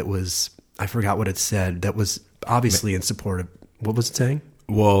hat that was, I forgot what it said, that was obviously in support of, what was it saying?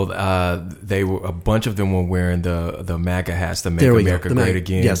 Well, a bunch of them were wearing the MAGA hats, the Make America Great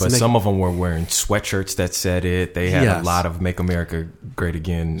Again, yes, but some of them were wearing sweatshirts that said it. They had a lot of Make America Great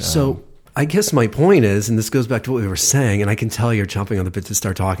Again. So I guess my point is, and this goes back to what we were saying, and I can tell you're chomping on the bit to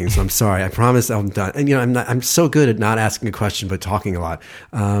start talking, so I'm sorry. I promise I'm done. And I'm so good at not asking a question but talking a lot.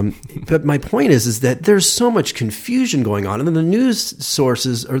 But my point is that there's so much confusion going on, and then the news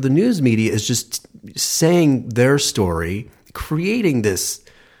sources or the news media is just saying their story, creating this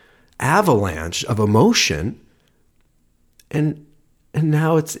avalanche of emotion, and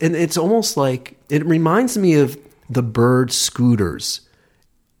now it's almost like, it reminds me of the Byrd scooters,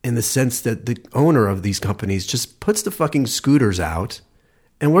 in the sense that the owner of these companies just puts the fucking scooters out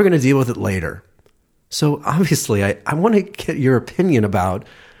and we're going to deal with it later. So obviously I want to get your opinion about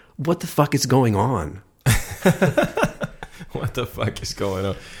what the fuck is going on. What the fuck is going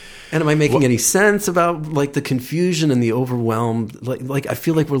on? And am I making any sense about like the confusion and the overwhelmed? Like I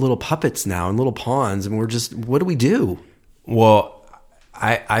feel like we're little puppets now and little pawns, and we're just, what do we do? Well,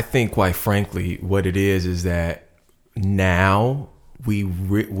 I think quite frankly, what it is that now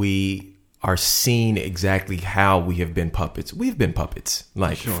we are seeing exactly how we have been puppets. We've been puppets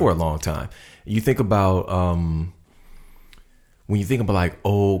for a long time. You think about when you think about like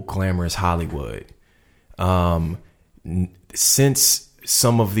old glamorous Hollywood, since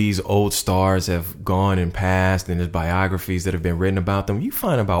some of these old stars have gone and passed, and there's biographies that have been written about them, you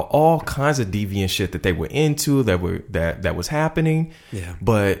find about all kinds of deviant shit that they were into, that was happening. Yeah.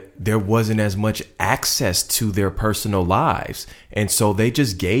 But there wasn't as much access to their personal lives. And so they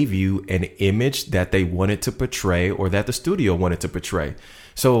just gave you an image that they wanted to portray, or that the studio wanted to portray.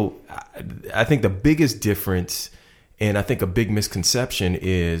 So I think the biggest difference, and I think a big misconception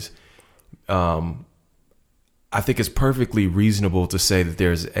is, I think it's perfectly reasonable to say that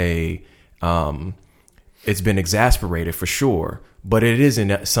there's it's been exasperated for sure, but it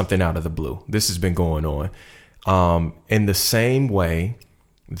isn't something out of the blue. This has been going on in the same way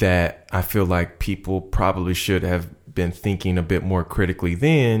that I feel like people probably should have been thinking a bit more critically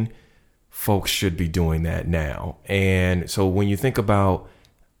then. Folks should be doing that now. And so when you think about,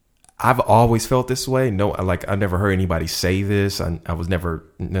 I've always felt this way. No, like I never heard anybody say this. I was never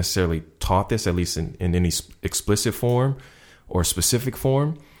necessarily taught this, at least in any explicit form or specific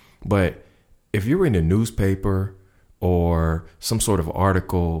form. But if you're in a newspaper or some sort of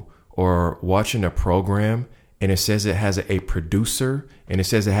article or watching a program and it says it has a producer and it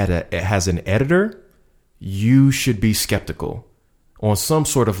says it has an editor, you should be skeptical on some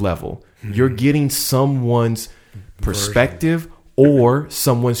sort of level. Mm-hmm. You're getting someone's perspective or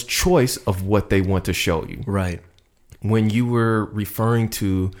someone's choice of what they want to show you. Right. when you were referring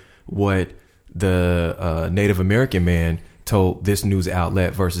to what the Native American man told this news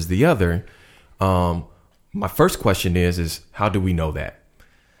outlet versus the other, my first question is how do we know that?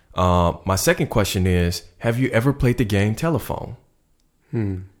 My second question is, have you ever played the game telephone?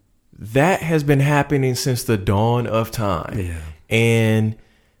 That has been happening since the dawn of time. Yeah. And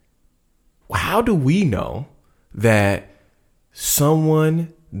how do we know that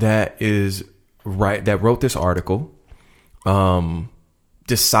someone that wrote this article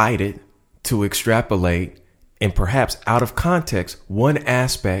decided to extrapolate and perhaps out of context one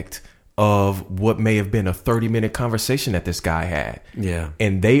aspect of what may have been a 30-minute conversation that this guy had. Yeah.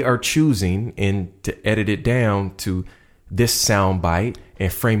 And they are choosing to edit it down to this soundbite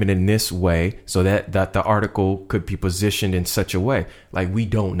and frame it in this way so that the article could be positioned in such a way. Like, we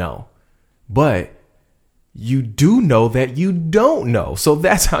don't know. But you do know that you don't know. So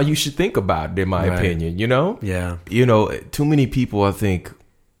that's how you should think about it, in my opinion, you know? Yeah. You know, too many people, I think,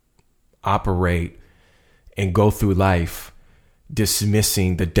 operate and go through life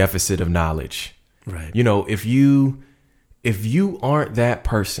dismissing the deficit of knowledge. Right. You know, if you aren't that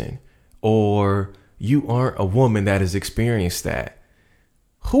person, or you aren't a woman that has experienced that,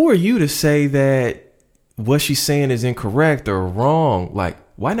 who are you to say that what she's saying is incorrect or wrong? Like,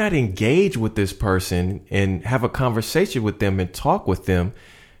 why not engage with this person and have a conversation with them and talk with them?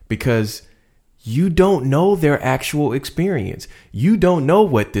 Because you don't know their actual experience. You don't know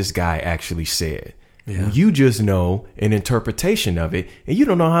what this guy actually said. Yeah. You just know an interpretation of it, and you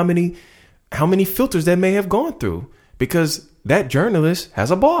don't know how many filters that may have gone through, because that journalist has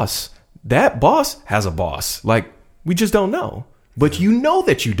a boss. That boss has a boss. Like, we just don't know. But you know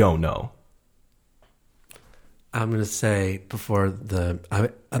that you don't know. I'm going to say before the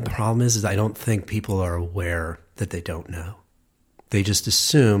problem is I don't think people are aware that they don't know. They just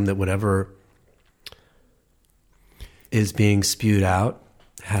assume that whatever is being spewed out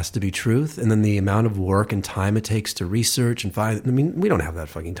has to be truth. And then the amount of work and time it takes to research and find, I mean, we don't have that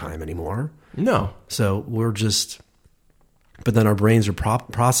fucking time anymore. No. So but then our brains are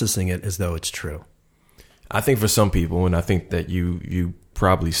processing it as though it's true. I think for some people, and I think that you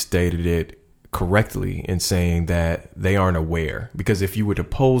probably stated it correctly in saying that they aren't aware, because if you were to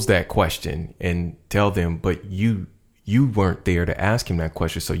pose that question and tell them, but you weren't there to ask him that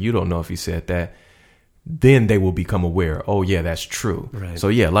question, so you don't know if he said that, then they will become aware. Oh yeah, that's true. Right. So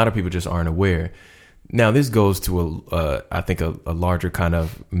yeah, a lot of people just aren't aware. Now this goes to I think a larger kind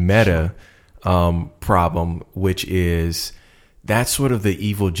of meta problem, which is that's sort of the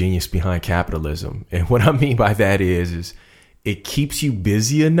evil genius behind capitalism. And what I mean by that is it keeps you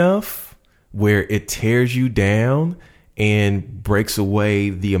busy enough where it tears you down and breaks away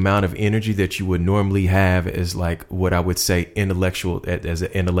the amount of energy that you would normally have as, like, what I would say as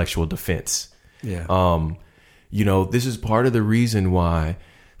an intellectual defense. Yeah. You know, this is part of the reason why,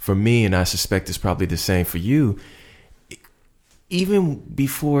 for me, and I suspect it's probably the same for you, even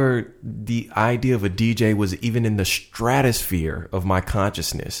before the idea of a DJ was even in the stratosphere of my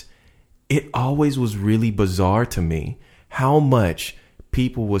consciousness, it always was really bizarre to me how much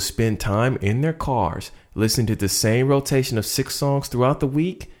people would spend time in their cars listening to the same rotation of 6 songs throughout the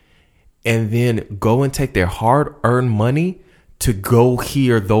week, and then go and take their hard-earned money to go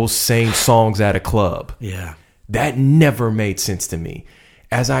hear those same songs at a club. Yeah. That never made sense to me.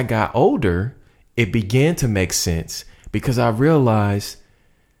 As I got older, it began to make sense, because I realized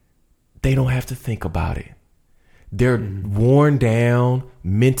they don't have to think about it. They're worn down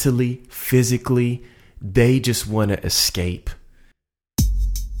mentally, physically. They just want to escape.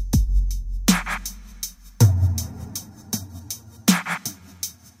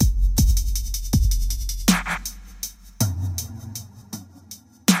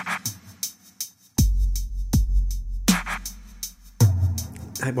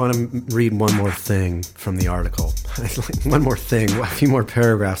 I want to read one more thing from the article. One more thing, a few more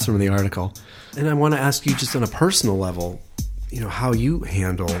paragraphs from the article. And I want to ask you, just on a personal level, you know, how you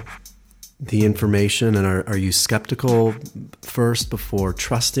handle the information, and are you skeptical first before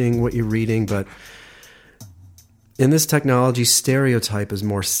trusting what you're reading? But in this technology, stereotype is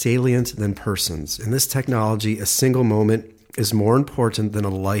more salient than persons. In this technology, a single moment is more important than a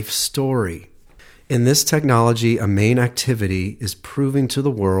life story. In this technology, a main activity is proving to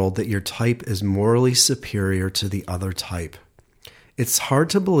the world that your type is morally superior to the other type. It's hard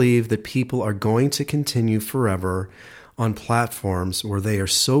to believe that people are going to continue forever on platforms where they are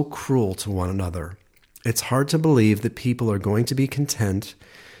so cruel to one another. It's hard to believe that people are going to be content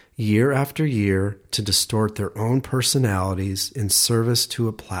year after year to distort their own personalities in service to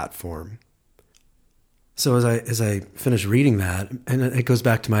a platform. So as I finish reading that, and it goes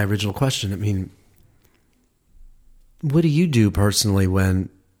back to my original question, I mean, what do you do personally when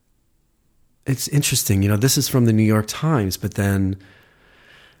it's interesting? This is from the New York Times, but then,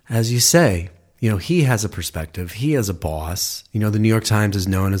 as you say, he has a perspective. He has a boss. The New York Times is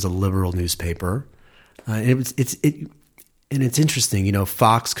known as a liberal newspaper. And it's interesting.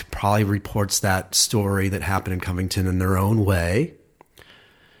 Fox probably reports that story that happened in Covington in their own way.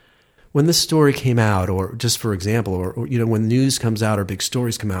 When this story came out, or just for example, or when news comes out or big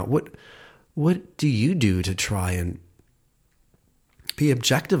stories come out, what do you do to try and be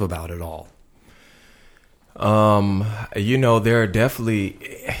objective about it all? There are definitely,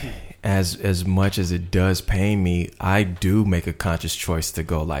 as much as it does pain me, I do make a conscious choice to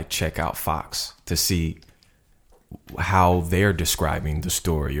go check out Fox to see how they're describing the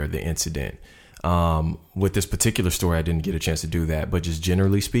story or the incident. With this particular story, I didn't get a chance to do that, but just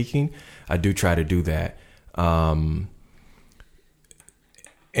generally speaking, I do try to do that. And,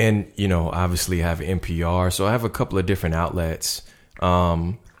 obviously I have NPR, so I have a couple of different outlets.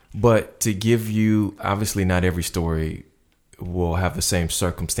 But to give you, obviously not every story will have the same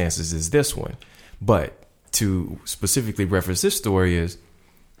circumstances as this one. But to specifically reference this story is,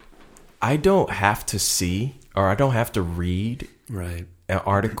 I don't have to see, or I don't have to read an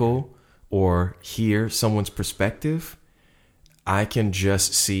article or hear someone's perspective. I can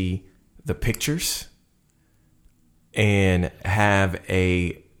just see the pictures and have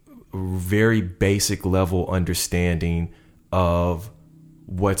a very basic level understanding of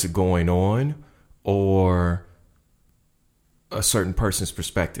what's going on or a certain person's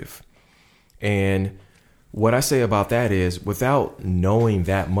perspective. And what I say about that is, without knowing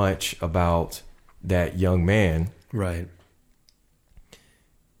that much about that young man, right,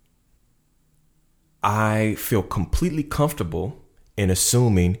 I feel completely comfortable in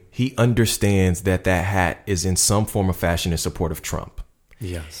assuming he understands that hat is in some form or fashion in support of Trump.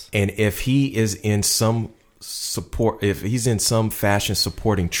 Yes. And if he is in some fashion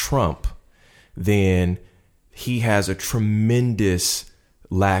supporting Trump, then he has a tremendous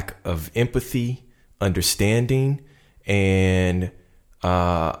lack of empathy, understanding, and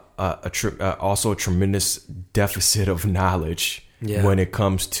also a tremendous deficit of knowledge when it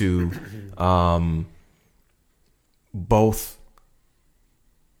comes to both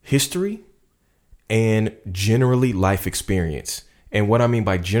history and generally life experience. And what I mean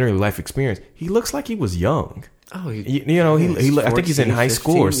by generally life experience, he looks like he was young. Oh, I think he's in high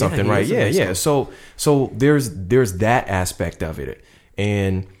school or something, right? Yeah. So there's that aspect of it,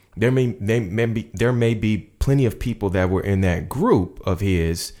 and there may be plenty of people that were in that group of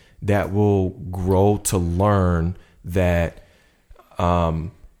his that will grow to learn that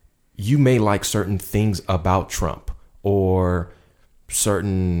you may like certain things about Trump or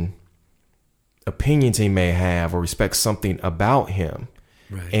certain opinions he may have or respect something about him,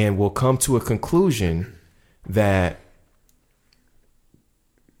 right, and will come to a conclusion that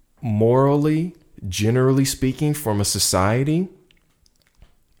morally, generally speaking, from a society,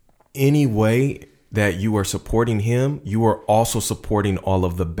 any way that you are supporting him, you are also supporting all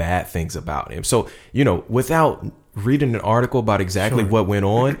of the bad things about him. So, without reading an article about exactly what went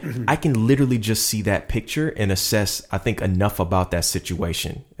on, I can literally just see that picture and assess, I think, enough about that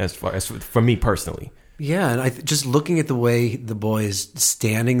situation as far as for me personally. Yeah, and just looking at the way the boy is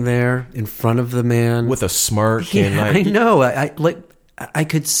standing there in front of the man with a smirk, I know. I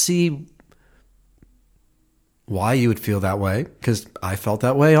could see why you would feel that way, because I felt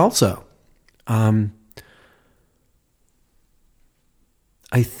that way also. I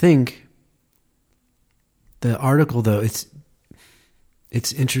think the article, though, it's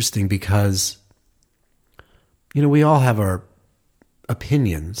interesting because we all have our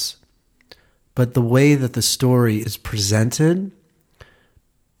opinions. But the way that the story is presented,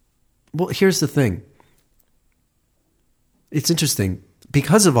 well, here's the thing. It's interesting.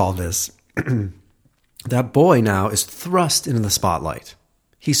 Because of all this, that boy now is thrust into the spotlight.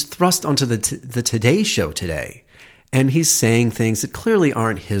 He's thrust onto the Today Show today. And he's saying things that clearly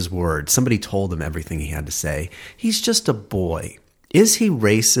aren't his words. Somebody told him everything he had to say. He's just a boy. Is he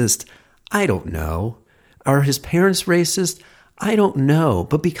racist? I don't know. Are his parents racist? I don't know,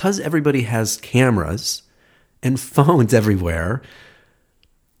 but because everybody has cameras and phones everywhere,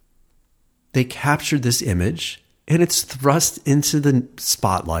 they captured this image and it's thrust into the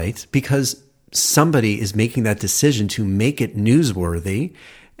spotlight because somebody is making that decision to make it newsworthy.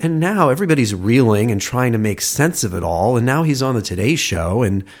 And now everybody's reeling and trying to make sense of it all. And now he's on the Today Show,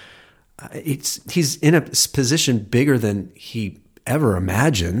 and he's in a position bigger than he ever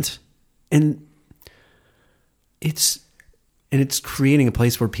imagined. And it's creating a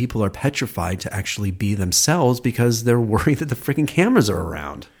place where people are petrified to actually be themselves because they're worried that the freaking cameras are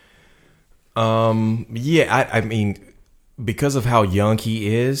around. I mean, because of how young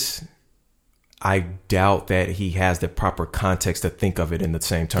he is, I doubt that he has the proper context to think of it in the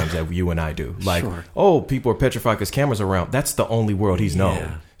same terms that you and I do. Like, Sure. oh, people are petrified because cameras are around. That's the only world he's known.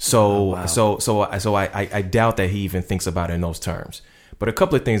 Yeah. So, Wow. so I doubt that he even thinks about it in those terms. But a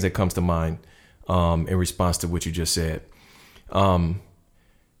couple of things that comes to mind in response to what you just said.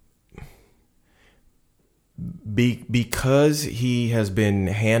 Because he has been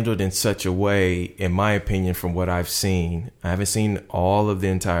handled in such a way, in my opinion, from what I've seen, I haven't seen all of the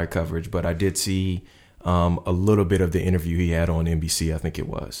entire coverage, but I did see a little bit of the interview he had on NBC, I think it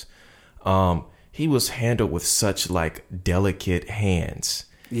was. He was handled with such like delicate hands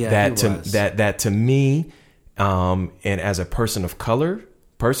that to me, and as a person of color,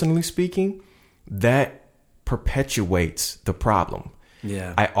 personally speaking, that perpetuates the problem.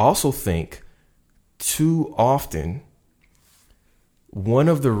 Yeah. I also think too often, one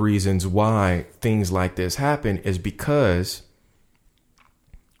of the reasons why things like this happen is because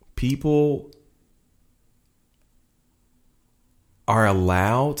people are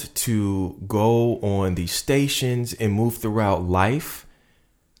allowed to go on these stations and move throughout life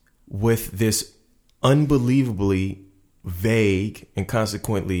with this unbelievably vague and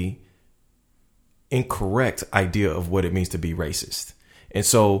consequently incorrect idea of what it means to be racist. And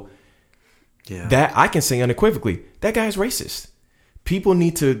so that I can say unequivocally, that guy's racist. People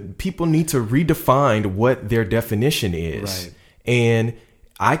need to redefine what their definition is. Right. And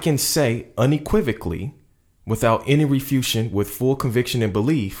I can say unequivocally, without any refutation, with full conviction and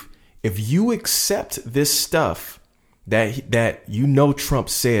belief, if you accept this stuff that you know Trump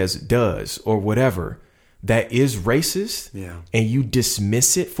says does or whatever that is racist, and you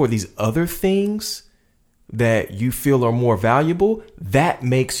dismiss it for these other things that you feel are more valuable, that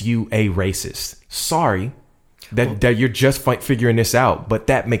makes you a racist. Sorry that you're just figuring this out, but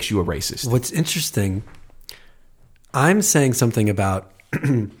that makes you a racist. What's interesting, I'm saying something about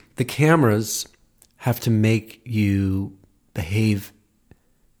the cameras have to make you behave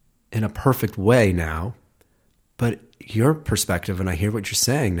in a perfect way now, but your perspective, and I hear what you're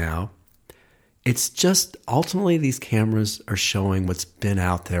saying now, it's just ultimately these cameras are showing what's been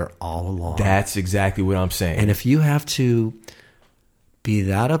out there all along. That's exactly what I'm saying. And if you have to be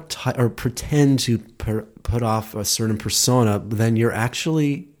that uptight or pretend to put off a certain persona, then you're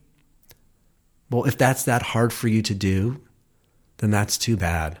actually, well, if that's that hard for you to do, then that's too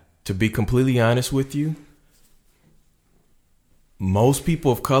bad. To be completely honest with you, most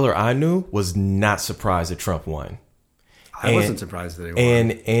people of color I knew was not surprised that Trump won. I wasn't surprised that he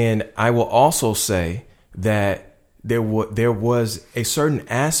won. And I will also say that there was a certain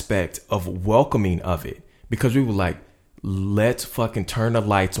aspect of welcoming of it, because we were like, let's fucking turn the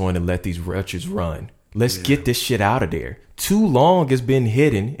lights on and let these wretches run. Let's get this shit out of there. Too long it's been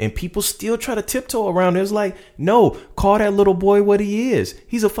hidden and people still try to tiptoe around it. It's like, no, call that little boy what he is.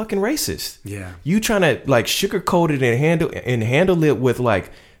 He's a fucking racist. Yeah. You trying to like sugarcoat it and handle it with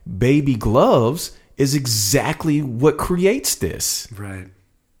like baby gloves is exactly what creates this. Right.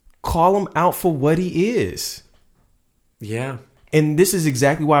 Call him out for what he is. Yeah. And this is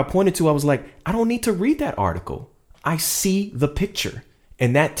exactly why I pointed to, I was like, I don't need to read that article. I see the picture.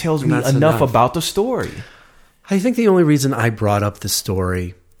 And that tells me enough about the story. I think the only reason I brought up the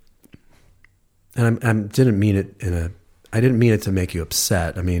story, and I didn't mean it to make you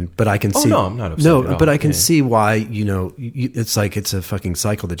upset. I mean, but I can see. No, I'm not upset. No, but I can see why. It's like it's a fucking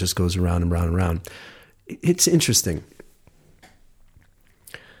cycle that just goes around and round and round. It's interesting.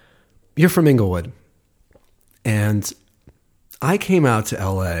 You're from Inglewood, and I came out to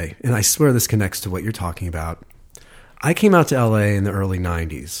LA, and I swear this connects to what you're talking about. I came out to LA in the early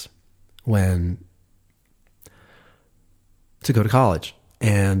 90s to go to college.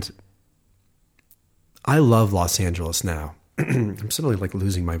 And I love Los Angeles now. I'm suddenly like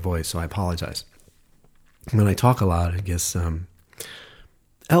losing my voice, so I apologize. When I talk a lot, I guess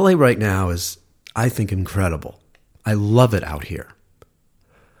LA right now is, I think, incredible. I love it out here.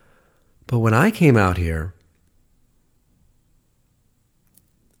 But when I came out here,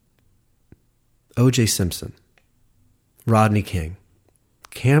 O.J. Simpson, Rodney King,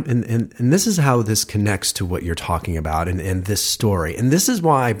 and this is how this connects to what you're talking about and this story. And this is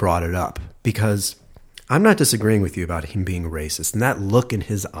why I brought it up, because I'm not disagreeing with you about him being racist. And that look in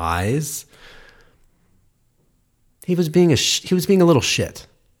his eyes, he was being a little shit.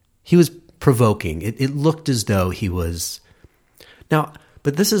 He was provoking. It looked as though he was. Now,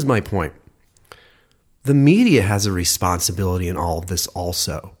 but this is my point. The media has a responsibility in all of this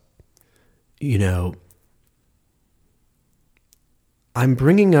also. I'm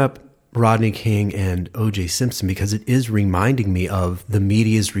bringing up Rodney King and O.J. Simpson because it is reminding me of the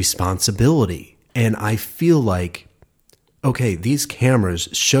media's responsibility. And I feel like okay, these cameras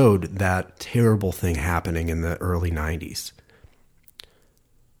showed that terrible thing happening in the early 90s.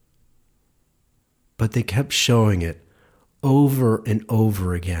 But they kept showing it over and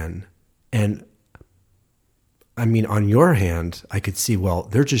over again. And I mean, on your hand, I could see, well,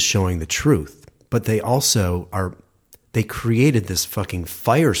 they're just showing the truth. But they also they created this fucking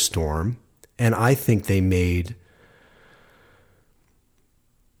firestorm. And I think they made,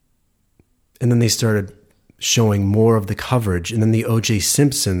 and then they started showing more of the coverage. And then the O.J.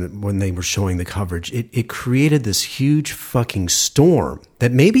 Simpson, when they were showing the coverage, it created this huge fucking storm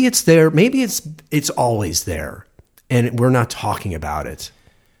that maybe it's there, maybe it's always there, and we're not talking about it.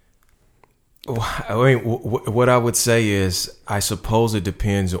 I mean, what I would say is, I suppose it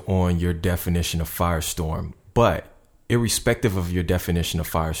depends on your definition of firestorm, but irrespective of your definition of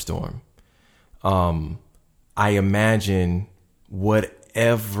firestorm, I imagine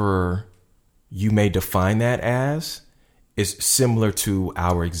whatever you may define that as is similar to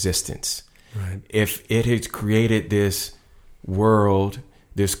our existence. Right. If it has created this world,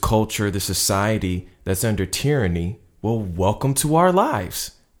 this culture, this society that's under tyranny, well, welcome to our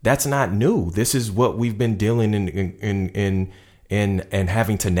lives. That's not new. This is what we've been dealing in and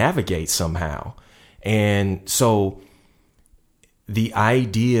having to navigate somehow. And so the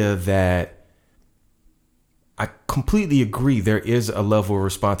idea that, I completely agree, there is a level of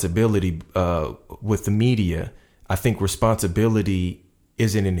responsibility with the media. I think responsibility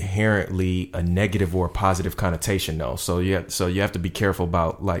isn't inherently a negative or a positive connotation, though. So you have to be careful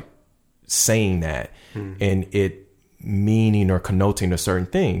about like saying that and it meaning or connoting a certain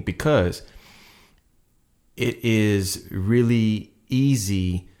thing, because it is really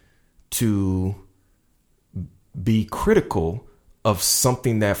easy to be critical of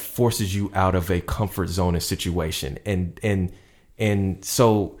something that forces you out of a comfort zone and situation. And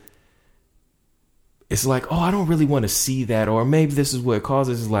so it's like, oh, I don't really want to see that. Or maybe this is what it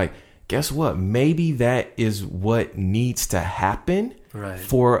causes. It's like, guess what? Maybe that is what needs to happen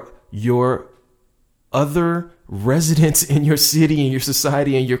for your other residents in your city and your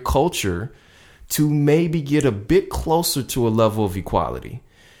society and your culture to maybe get a bit closer to a level of equality.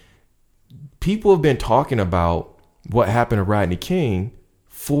 People have been talking about what happened to Rodney King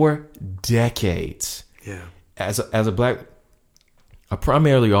for decades. Yeah. As a black, I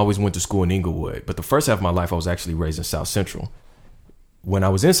primarily always went to school in Inglewood, but the first half of my life I was actually raised in South Central. When I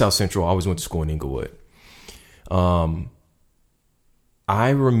was in South Central, I always went to school in Inglewood. I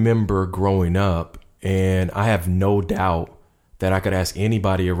remember growing up, and I have no doubt that I could ask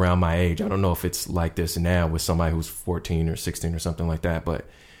anybody around my age. I don't know if it's like this now with somebody who's 14 or 16 or something like that, but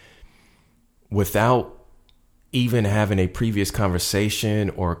without even having a previous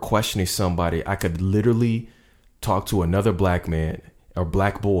conversation or questioning somebody, I could literally talk to another black man or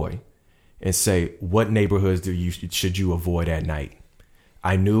black boy and say, what neighborhoods should you avoid at night?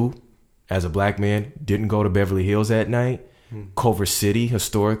 I knew as a black man, didn't go to Beverly Hills at night. Culver City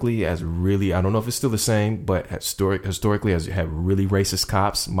historically has really, I don't know if it's still the same, but historically has had really racist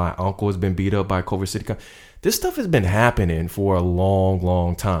cops. My uncle has been beat up by Culver City cops. This stuff has been happening for a long,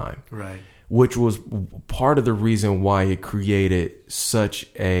 long time. Right. Which was part of the reason why it created such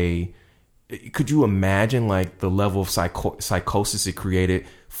a, could you imagine like the level of psychosis it created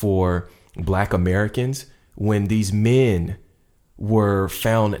for black Americans when these men were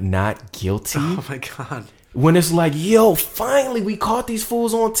found not guilty? Oh my God. When it's like, yo, finally we caught these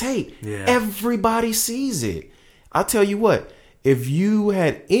fools on tape. Yeah. Everybody sees it. I'll tell you what, if you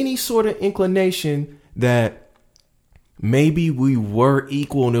had any sort of inclination that maybe we were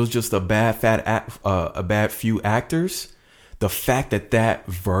equal and it was just a bad few actors, the fact that that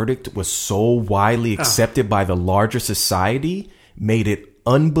verdict was so widely accepted by the larger society made it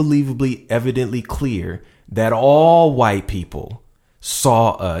unbelievably evidently clear that all white people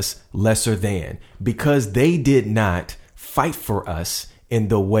saw us lesser than, because they did not fight for us in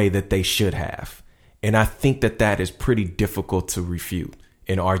the way that they should have. And I think that that is pretty difficult to refute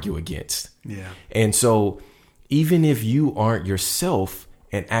and argue against. Yeah. And so even if you aren't yourself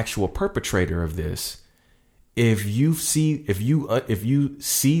an actual perpetrator of this, if you see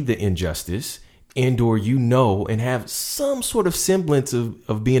the injustice and or and have some sort of semblance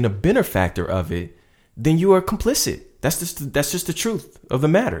of being a benefactor of it, then you are complicit. That's just the truth of the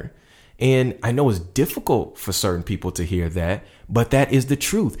matter. And I know it's difficult for certain people to hear that, but that is the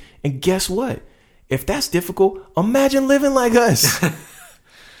truth. And guess what? If that's difficult, imagine living like us.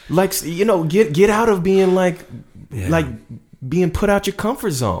 Like, get out of being like being put out your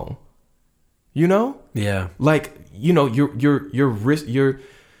comfort zone. Yeah. Like, you're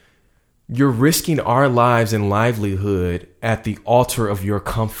risking our lives and livelihood at the altar of your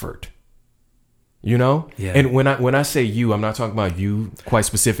comfort. You know? Yeah. And when I say you, I'm not talking about you quite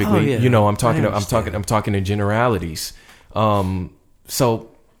specifically. Oh, yeah. You know, I'm talking in generalities.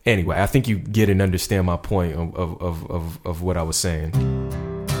 So anyway, I think you get and understand my point of what I was saying.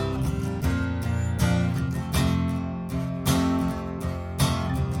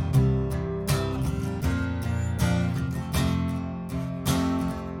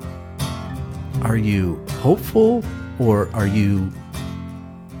 Are you hopeful or are you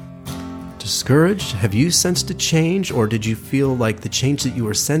discouraged? Have you sensed a change, or did you feel like the change that you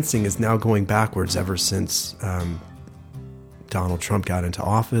were sensing is now going backwards ever since Donald Trump got into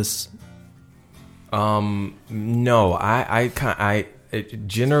office? No, I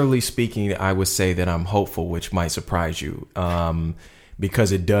generally speaking, I would say that I'm hopeful, which might surprise you,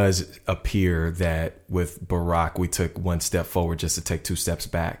 because it does appear that with Barack, we took one step forward just to take two steps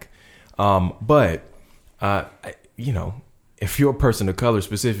back. But you know, if you're a person of color,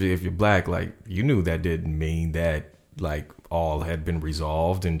 specifically if you're black, like, you knew that didn't mean that like all had been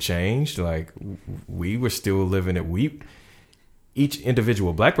resolved and changed. Like, we were still living it. Each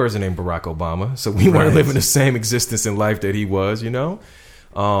individual black person named Barack Obama, so we weren't living the same existence in life that he was, you know,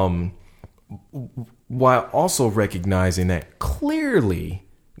 while also recognizing that clearly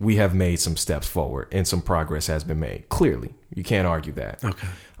we have made some steps forward and some progress has been made. Clearly, you can't argue that. Okay.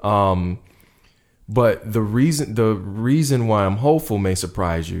 But the reason why I'm hopeful may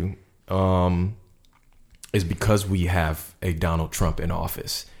surprise you, is because we have a Donald Trump in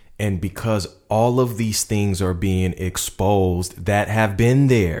office, and because all of these things are being exposed that have been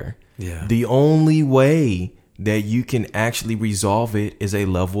there. Yeah. The only way that you can actually resolve it is a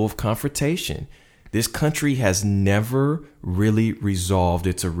level of confrontation. This country has never really resolved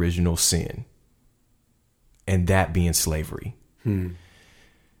its original sin, and that being slavery.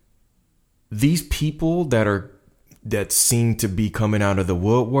 These people that seem to be coming out of the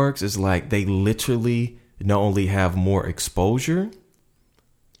woodworks is like they literally not only have more exposure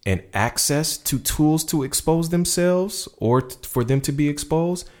and access to tools to expose themselves or for them to be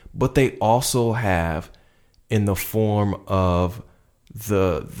exposed, but they also have, in the form of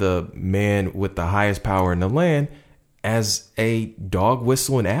the man with the highest power in the land, as a dog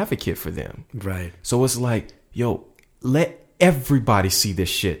whistle and advocate for them. Right. So it's like, yo, let everybody see this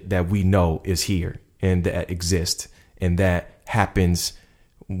shit that we know is here and that exists and that happens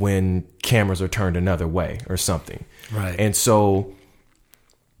when cameras are turned another way or something. Right. And so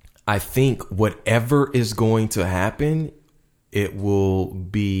I think whatever is going to happen, it will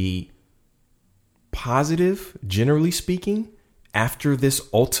be positive, generally speaking, after this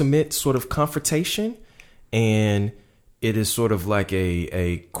ultimate sort of confrontation. And it is sort of like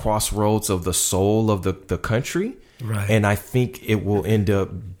a crossroads of the soul of the country. Right. And I think it will end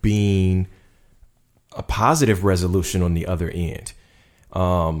up being a positive resolution on the other end.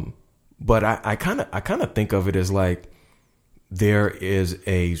 But I kind of think of it as like there is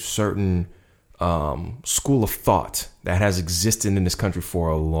a certain school of thought that has existed in this country for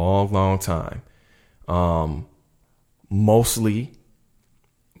a long, long time. Mostly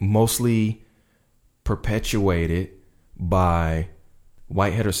perpetuated by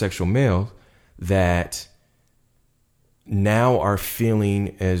white heterosexual males that now are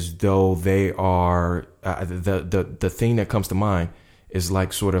feeling as though they are the thing that comes to mind is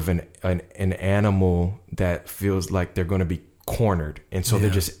like sort of an animal that feels like they're going to be cornered, and so they're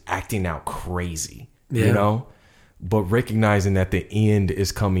just acting out crazy, you know, but recognizing that the end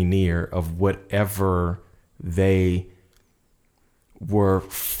is coming near of whatever they were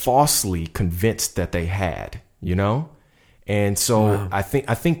falsely convinced that they had, you know. And so I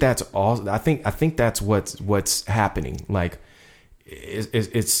think that's all. I think that's what's happening. Like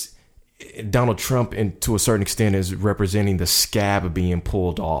it's Donald Trump, and to a certain extent, is representing the scab being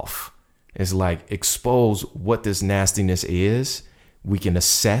pulled off. It's like, expose what this nastiness is. We can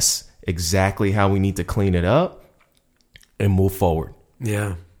assess exactly how we need to clean it up and move forward.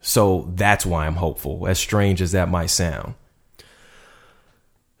 Yeah. So that's why I'm hopeful, as strange as that might sound.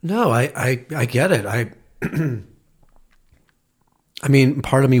 No, I get it. I mean,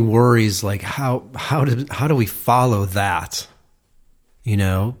 part of me worries, like, how do we follow that? You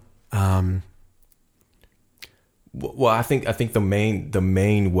know? Well, I think the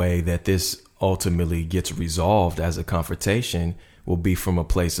main way that this ultimately gets resolved as a confrontation will be from a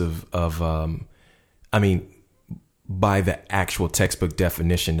place of I mean, by the actual textbook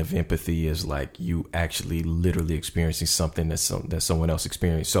definition of empathy is like you actually literally experiencing something that someone else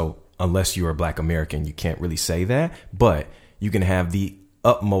experienced. So unless you're a Black American, you can't really say that, but you can have the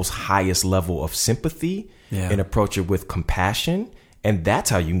utmost highest level of sympathy and approach it with compassion. And that's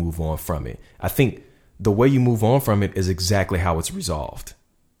how you move on from it. I think the way you move on from it is exactly how it's resolved.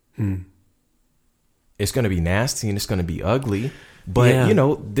 it's going to be nasty and it's going to be ugly. But, Yeah. you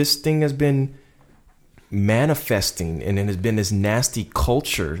know, this thing has been manifesting, and it has been this nasty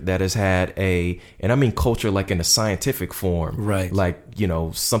culture that has had and I mean culture like in a scientific form, Right? Like, you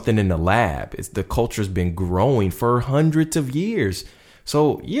know, something in the lab. The culture's been growing for hundreds of years.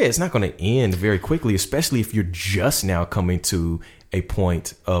 So yeah, it's not going to end very quickly, especially if you're just now coming to a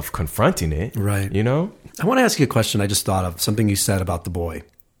point of confronting it. Right. You know? I want to ask you a question. I just thought of something you said about the boy.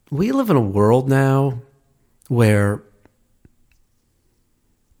 We live in a world now where,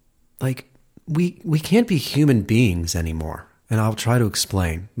 like, we can't be human beings anymore. And I'll try to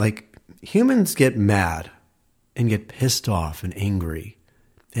explain. Like, humans get mad and get pissed off and angry.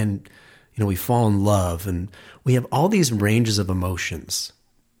 And, you know, we fall in love and we have all these ranges of emotions.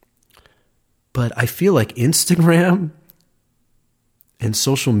 But I feel like Instagram and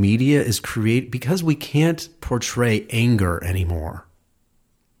social media is because we can't portray anger anymore.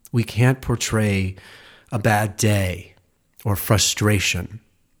 We can't portray a bad day or frustration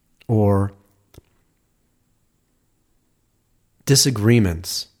or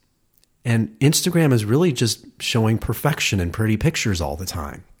disagreements. And Instagram is really just showing perfection and pretty pictures all the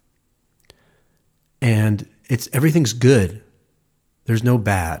time. And everything's good. There's no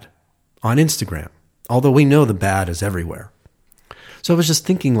bad on Instagram, although we know the bad is everywhere. So I was just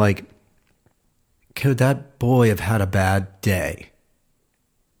thinking, like, could that boy have had a bad day?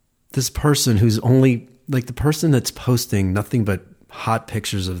 This person who's only, like, the person that's posting nothing but hot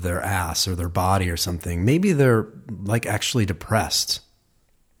pictures of their ass or their body or something, maybe they're, like, actually depressed.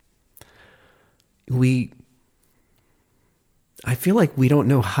 I feel like we don't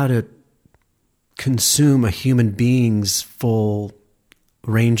know how to consume a human being's full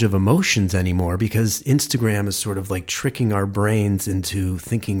range of emotions anymore, because Instagram is sort of like tricking our brains into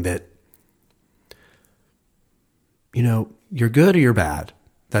thinking that, you know, you're good or you're bad.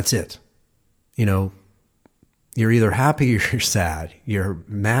 That's it. You know, you're either happy or you're sad. You're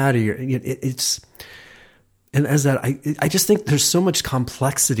mad or it's, and as that, I just think there's so much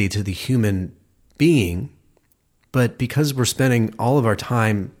complexity to the human being, but because we're spending all of our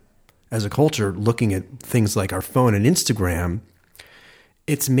time as a culture looking at things like our phone and Instagram,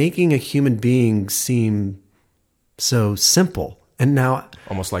 it's making a human being seem so simple. And now,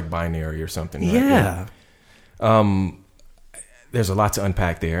 Almost like binary or something. Right? Yeah. There's a lot to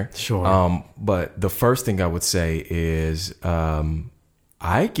unpack there. Sure. But the first thing I would say is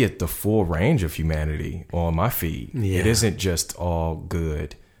I get the full range of humanity on my feed. Yeah. It isn't just all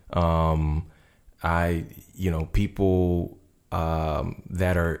good. People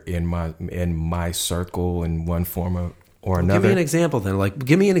that are in my circle in one form or another. Give me an example then. Like,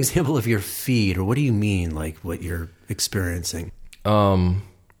 give me an example of your feed, or what do you mean, like, what you're experiencing? People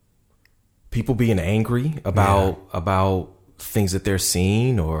being angry about things that they're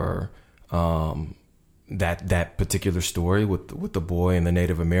seeing, or that particular story with the boy and the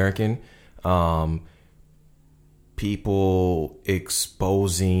Native American. People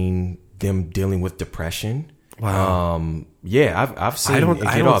exposing them dealing with depression. Wow. I've seen. I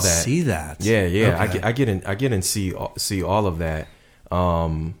don't all that. see that. Yeah. Okay. I get in see all of that.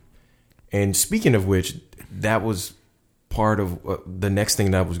 And speaking of which, that was part of the next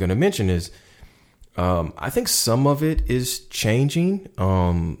thing that I was going to mention is, I think some of it is changing.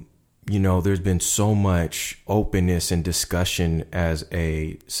 There's been so much openness and discussion as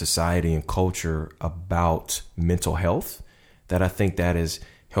a society and culture about mental health that I think that is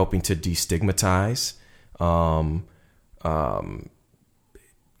helping to destigmatize,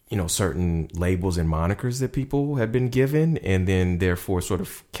 certain labels and monikers that people have been given and then therefore sort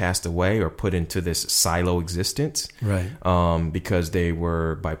of cast away or put into this silo existence. Right. Because they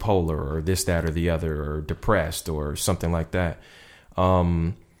were bipolar or this, that, or the other, or depressed or something like that.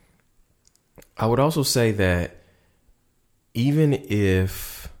 I would also say that even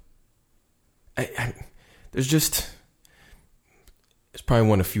if it's probably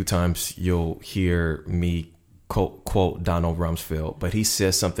one of the few times you'll hear me quote Donald Rumsfeld, but he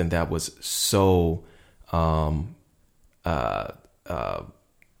says something that was so,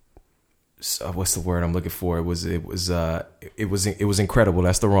 what's the word I'm looking for? It was incredible.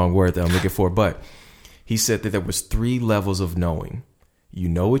 That's the wrong word that I'm looking for. But he said that there was 3 levels of knowing. You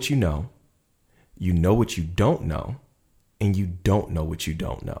know what you know what you don't know, and you don't know what you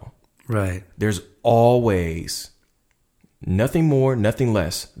don't know. Right. There's always nothing more, nothing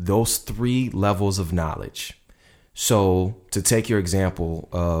less. Those 3 levels of knowledge. So to take your example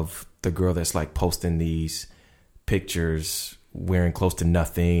of the girl that's like posting these pictures wearing close to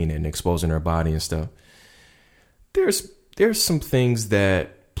nothing and exposing her body and stuff, there's some things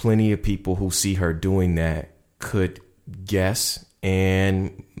that plenty of people who see her doing that could guess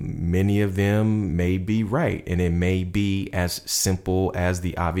And many of them may be right. And it may be as simple as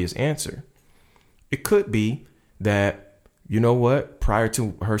the obvious answer. It could be that, you know what, prior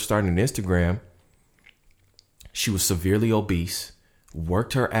to her starting Instagram, she was severely obese,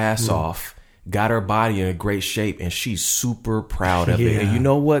 worked her ass off, got her body in a great shape, and she's super proud of it. And you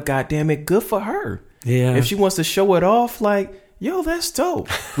know what? God damn it, good for her. Yeah. If she wants to show it off, like, yo, that's dope.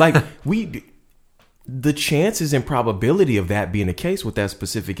 Like, the chances and probability of that being the case with that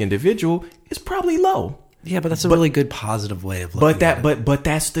specific individual is probably low. Yeah, but that's a really good positive way of looking at it. But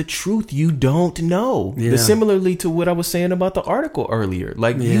that's the truth. You don't know. Yeah. Similarly to what I was saying about the article earlier.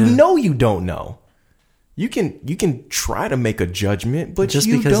 Like, you don't know. You can try to make a judgment, but just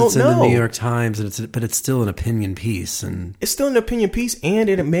you because don't it's in know. the New York Times, and it's still an opinion piece, and It's still an opinion piece, and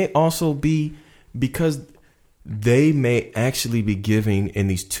it may also be because they may actually be giving, in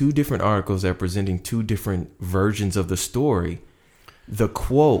these two different articles that are presenting two different versions of the story, the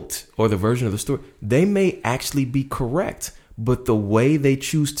quote or the version of the story, they may actually be correct. But the way they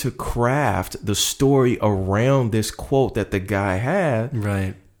choose to craft the story around this quote that the guy had,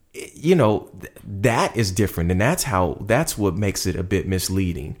 right, you know, that is different. And that's what makes it a bit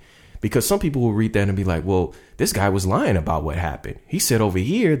misleading, because some people will read that and be like, well, this guy was lying about what happened. He said over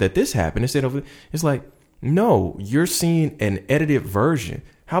here that this happened. It's like, no, you're seeing an edited version.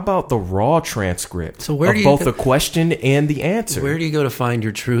 How about the raw transcript of both the question and the answer? Where do you go to find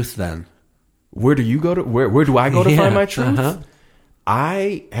your truth then? Where do you go to? Where do I go to find my truth?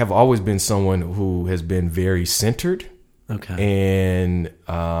 I have always been someone who has been very centered, and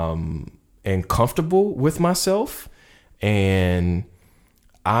comfortable with myself, and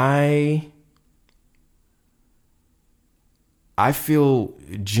I feel,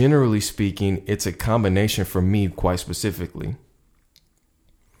 generally speaking, it's a combination for me, quite specifically,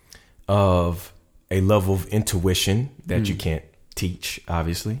 of a level of intuition that you can't teach,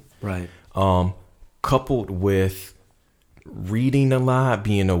 obviously. Right. Coupled with reading a lot,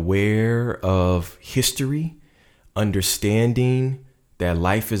 being aware of history, understanding that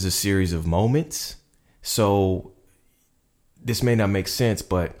life is a series of moments. So this may not make sense,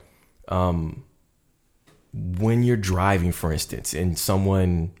 but when you're driving, for instance, and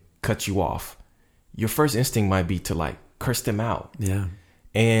someone cuts you off, your first instinct might be to like curse them out. Yeah.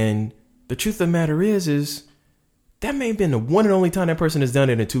 And the truth of the matter is that may have been the one and only time that person has done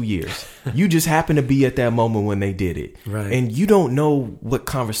it in 2 years. You just happen to be at that moment when they did it. Right. And you don't know what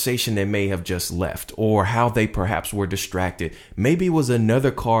conversation they may have just left, or how they perhaps were distracted. Maybe it was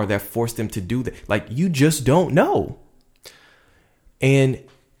another car that forced them to do that. Like, you just don't know. And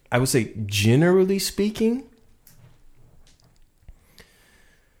I would say, generally speaking,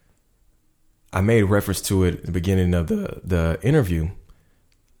 I made reference to it at the beginning of the interview.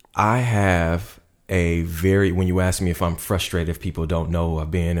 I have a very, when you ask me if I'm frustrated if people don't know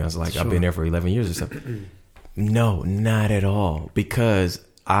I've been, I was like, I've been there for 11 years or something. No, not at all. Because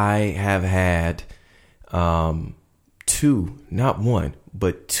I have had two, not one,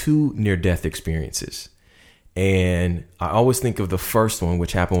 but two near-death experiences. And I always think of the first one,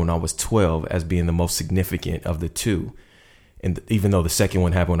 which happened when I was 12, as being the most significant of the two. And even though the second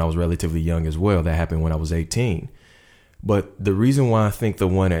one happened when I was relatively young as well, that happened when I was 18. But the reason why I think the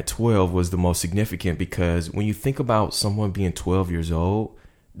one at 12 was the most significant, because when you think about someone being 12 years old,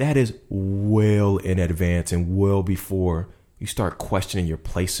 that is well in advance and well before you start questioning your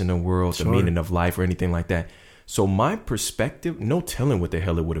place in the world, the meaning of life, or anything like that. So my perspective, no telling what the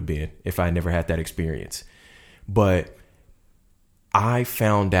hell it would have been if I never had that experience. But I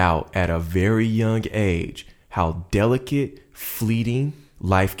found out at a very young age how delicate, fleeting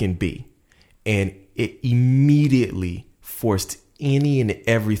life can be. And it immediately forced any and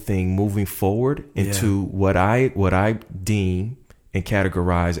everything moving forward into what I deem and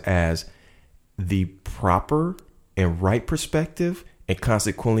categorize as the proper and right perspective, and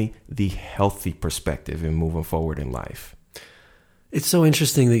consequently the healthy perspective in moving forward in life. It's so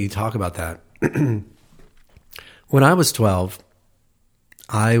interesting that you talk about that. When I was 12,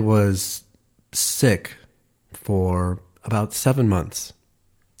 I was sick for about 7 months,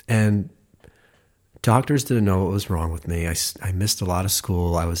 and doctors didn't know what was wrong with me. I missed a lot of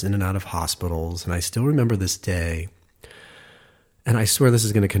school. I was in and out of hospitals, and I still remember this day. And I swear this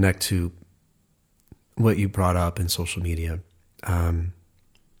is going to connect to what you brought up in social media. I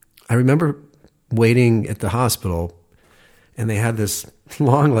remember waiting at the hospital, and they had this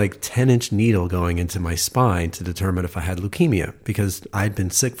long, like 10-inch needle going into my spine to determine if I had leukemia, because I'd been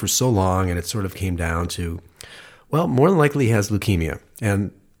sick for so long, and it sort of came down to, well, more than likely he has leukemia.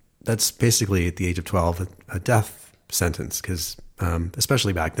 And that's basically, at the age of 12, a death sentence, because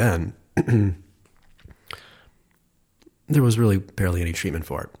especially back then, there was really barely any treatment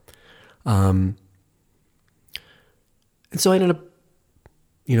for it. And so I ended up,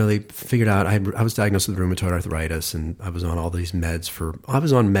 they figured out I was diagnosed with rheumatoid arthritis, and I was on all these meds I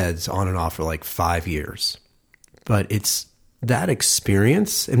was on meds on and off for like 5 years. But it's that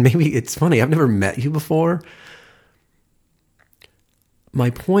experience, and maybe it's funny, I've never met you before. My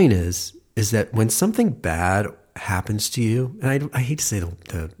point is that when something bad happens to you, and I hate to say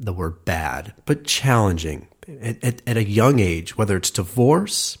the word bad, but challenging at a young age, whether it's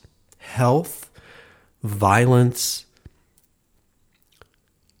divorce, health, violence,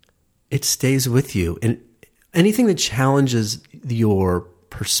 it stays with you. And anything that challenges your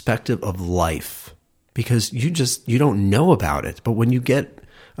perspective of life, because you don't know about it. But when you get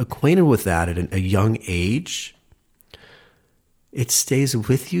acquainted with that at a young age, it stays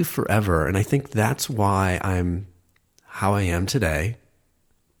with you forever. And I think that's why I'm how I am today.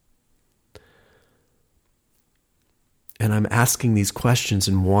 And I'm asking these questions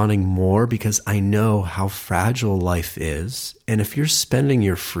and wanting more because I know how fragile life is. And if you're spending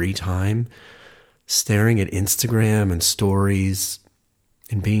your free time staring at Instagram and stories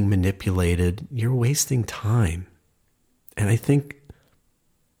and being manipulated, you're wasting time. And I think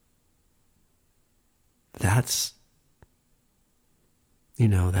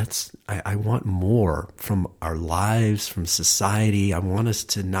I want more from our lives, from society. I want us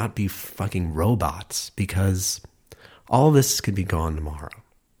to not be fucking robots, because all this could be gone tomorrow.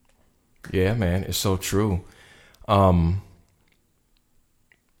 Yeah, man, it's so true.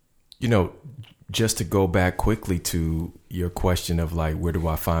 Just to go back quickly to your question of like, where do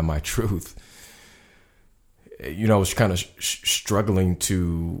I find my truth? I was kind of struggling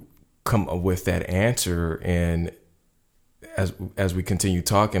to come up with that answer, and as we continue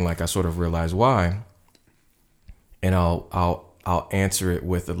talking, like I sort of realized why, and I'll answer it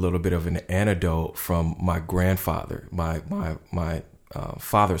with a little bit of an anecdote from my grandfather, my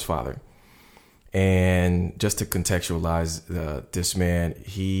father's father. And just to contextualize this man,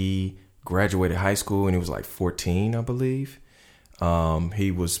 he graduated high school and he was like 14, I believe.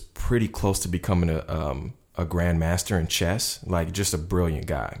 He was pretty close to becoming a grandmaster in chess, like just a brilliant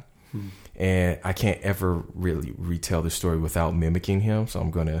guy. And I can't ever really retell the story without mimicking him, so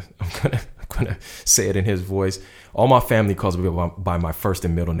I'm gonna say it in his voice. All my family calls me by my first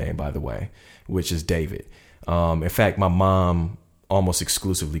and middle name, by the way, which is David. In fact, my mom almost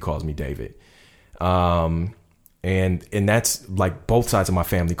exclusively calls me David. And that's like both sides of my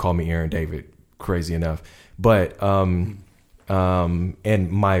family call me Aaron David, crazy enough. But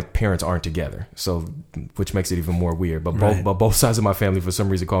and my parents aren't together, so which makes it even more weird. But both sides of my family for some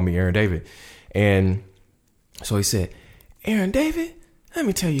reason call me Aaron David. And so he said, "Aaron David, let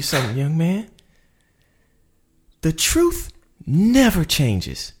me tell you something, young man. The truth never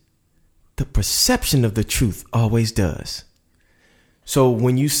changes. The perception of the truth always does." So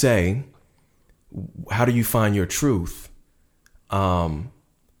when you say, how do you find your truth? What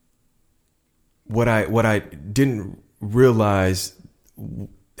I didn't realize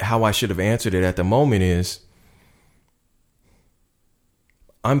how I should have answered it at the moment is,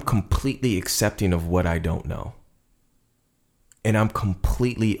 I'm completely accepting of what I don't know. And I'm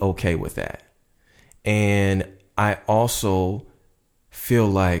completely okay with that. And I also feel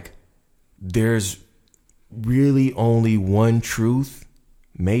like there's really only one truth,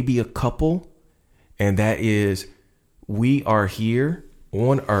 maybe a couple, and that is we are here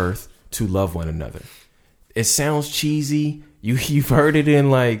on earth to love one another. It sounds cheesy. You've heard it in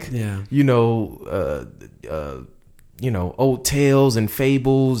like, old tales and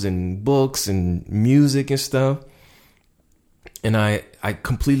fables and books and music and stuff. And I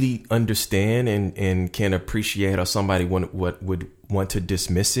completely understand and can appreciate how somebody would want to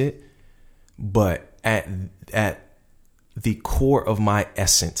dismiss it. But at the core of my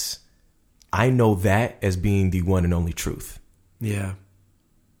essence, I know that as being the one and only truth. Yeah.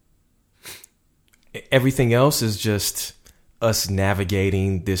 Everything else is just us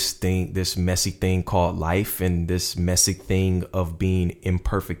navigating this messy thing called life, and this messy thing of being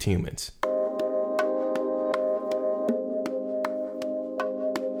imperfect humans.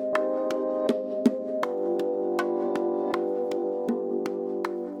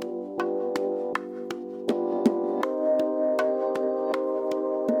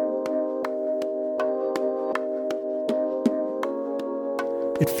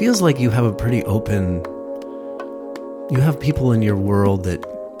 It feels like you have a pretty open, you have people in your world that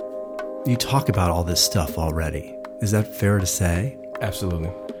you talk about all this stuff already. Is that fair to say?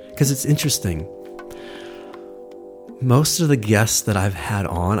 Absolutely. Because it's interesting. Most of the guests that I've had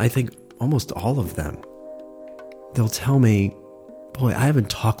on, I think almost all of them, they'll tell me, boy, I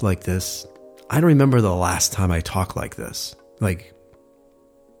haven't talked like this. I don't remember the last time I talked like this, like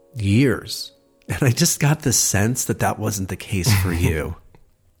years. And I just got the sense that that wasn't the case for you.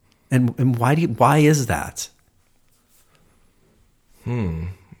 And why is that?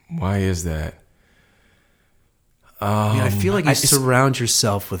 Why is that? I feel like you surround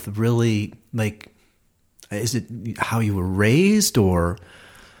yourself with really, like, is it how you were raised, or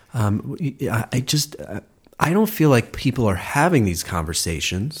I don't feel like people are having these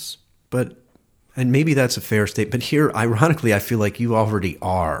conversations, and maybe that's a fair statement. But here, ironically, I feel like you already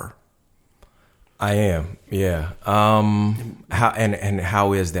are. I am, yeah.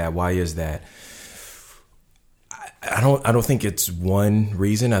 How is that? Why is that? I don't think it's one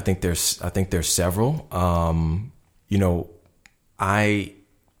reason. I think there's several.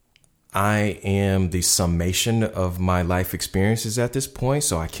 I am the summation of my life experiences at this point,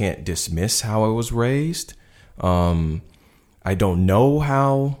 so I can't dismiss how I was raised. I don't know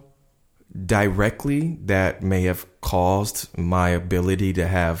how directly that may have caused my ability to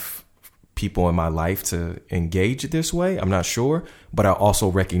have people in my life to engage this way. I'm not sure, but I also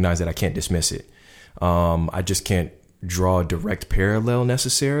recognize that I can't dismiss it. I just can't draw a direct parallel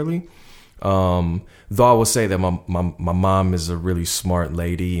necessarily. Though I will say that my mom is a really smart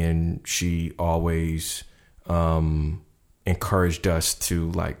lady, and she always encouraged us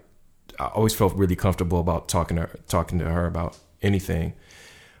to, like, I always felt really comfortable about talking to her about anything.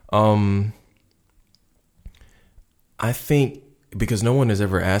 I think because no one has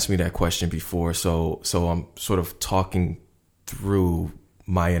ever asked me that question before, so I'm sort of talking through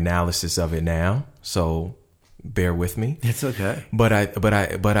my analysis of it now. So bear with me. It's okay. But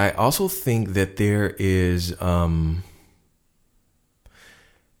I also think that there is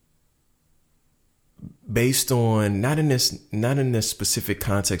based on not in this specific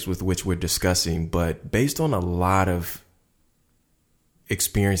context with which we're discussing, but based on a lot of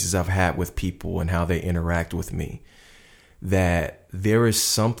experiences I've had with people and how they interact with me, that there is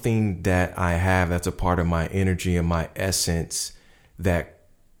something that I have that's a part of my energy and my essence that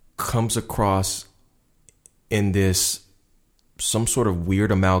comes across in this some sort of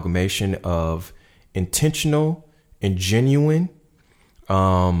weird amalgamation of intentional and genuine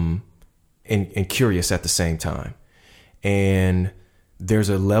and curious at the same time. And there's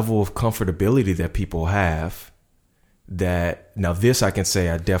a level of comfortability that people have that, now this I can say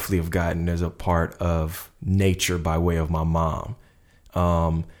I definitely have gotten as a part of nature by way of my mom.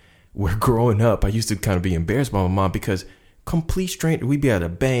 Where growing up, I used to kind of be embarrassed by my mom because complete stranger, we'd be at a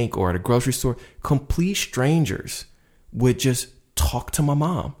bank or at a grocery store, complete strangers would just talk to my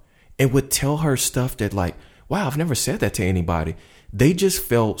mom and would tell her stuff that, like, wow, I've never said that to anybody. They just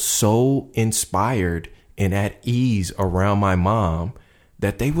felt so inspired and at ease around my mom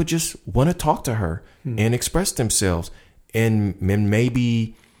that they would just want to talk to her and express themselves and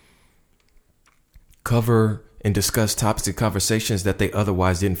maybe cover and discuss topics of conversations that they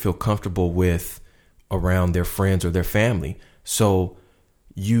otherwise didn't feel comfortable with around their friends or their family. So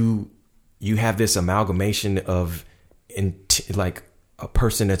you have this amalgamation of like a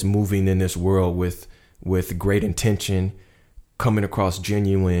person that's moving in this world with great intention, coming across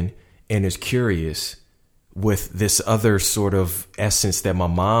genuine and is curious, with this other sort of essence that my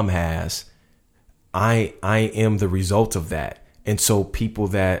mom has. I am the result of that. And so people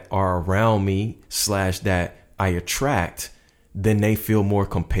that are around me / that I attract, then they feel more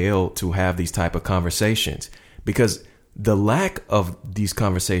compelled to have these type of conversations, because the lack of these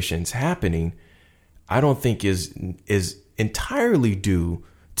conversations happening, I don't think is entirely due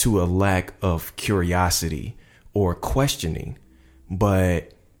to a lack of curiosity or questioning,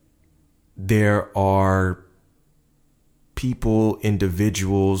 but there are people,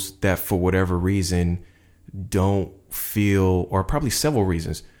 individuals that for whatever reason don't feel, or probably several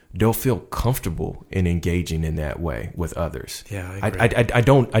reasons, don't feel comfortable in engaging in that way with others. Yeah, I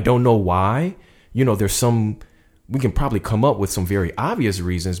agree. I don't know why. There's some, we can probably come up with some very obvious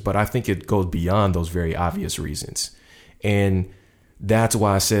reasons, but I think it goes beyond those very obvious reasons. And that's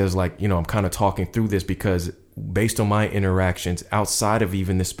why I says, like, I'm kind of talking through this because based on my interactions outside of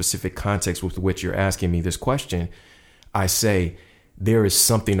even the specific context with which you're asking me this question, I say there is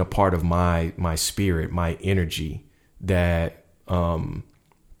something a part of my spirit, my energy that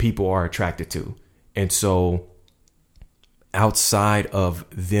people are attracted to. And so outside of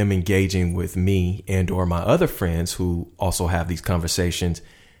them engaging with me and or my other friends who also have these conversations,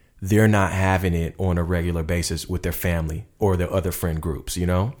 they're not having it on a regular basis with their family or their other friend groups,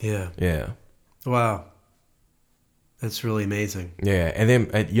 Yeah. Yeah. Wow. That's really amazing. Yeah. And then,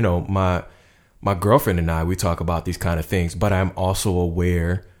 my girlfriend and I, we talk about these kind of things, but I'm also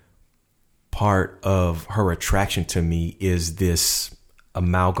aware part of her attraction to me is this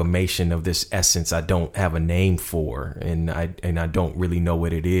amalgamation of this essence I don't have a name for, and I don't really know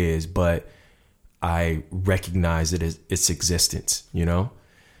what it is, but I recognize it as its existence, you know?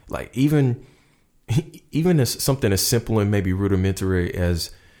 Like even as something as simple and maybe rudimentary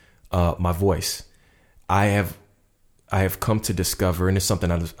as my voice. I have come to discover, and it's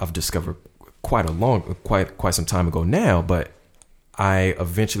something I've discovered quite some time ago now, but I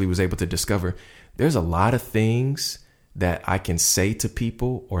eventually was able to discover there's a lot of things that I can say to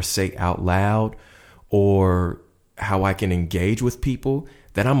people or say out loud, or how I can engage with people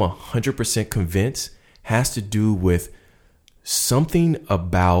that I'm 100% convinced has to do with something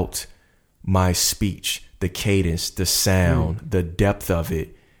about my speech, the cadence, the sound, the depth of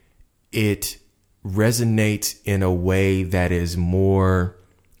it. It resonates in a way that is more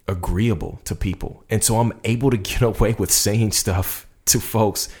agreeable to people. And so I'm able to get away with saying stuff to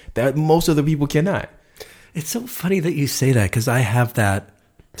folks that most other people cannot. It's so funny that you say that, because I have that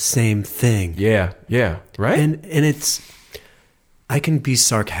same thing. Yeah, right? And it's, I can be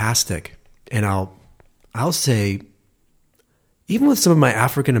sarcastic, and I'll say, even with some of my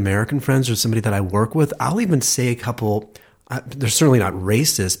African American friends or somebody that I work with, I'll even say a couple, they're certainly not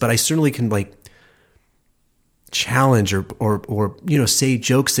racist, but I certainly can like challenge or say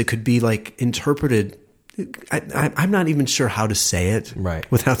jokes that could be like interpreted. I'm not even sure how to say it right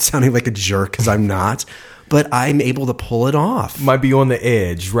without sounding like a jerk, because I'm not, but I'm able to pull it off. Might be on the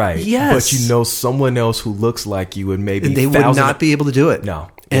edge, right? Yes. But someone else who looks like you and maybe they would not be able to do it. No.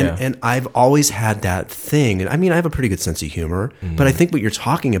 And I've always had that thing. And I mean, I have a pretty good sense of humor, but I think what you're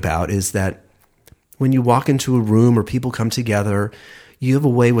talking about is that when you walk into a room or people come together, you have a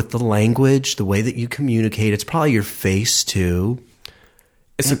way with the language, the way that you communicate. It's probably your face too.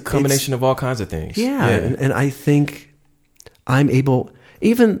 It's a combination of all kinds of things. Yeah. And I think I'm able,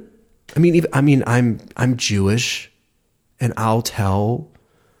 I'm Jewish, and I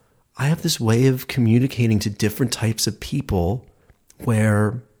have this way of communicating to different types of people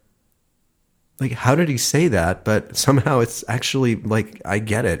where, like, how did he say that? But somehow it's actually like, I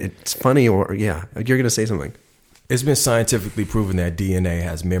get it. It's funny, or yeah, you're going to say something. It's been scientifically proven that DNA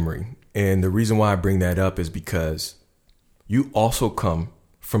has memory. And the reason why I bring that up is because you also come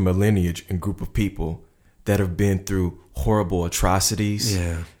from a lineage and group of people that have been through horrible atrocities,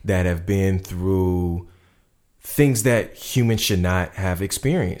 that have been through things that humans should not have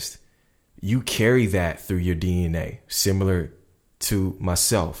experienced. You carry that through your DNA, similar to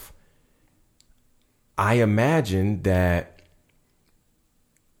myself. I imagine that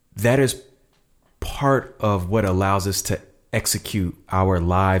is part of what allows us to execute our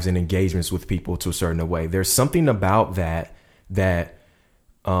lives and engagements with people to a certain way. There's something about that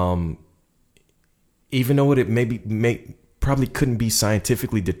even though it probably couldn't be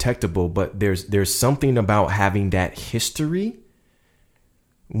scientifically detectable, but there's something about having that history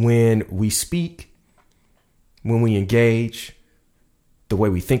when we speak, when we engage, the way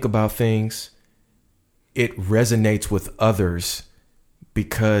we think about things. It resonates with others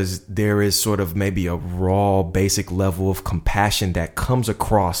because there is sort of maybe a raw, basic level of compassion that comes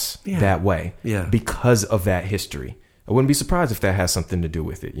across that way because of that history. I wouldn't be surprised if that has something to do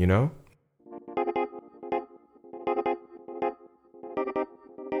with it, you know?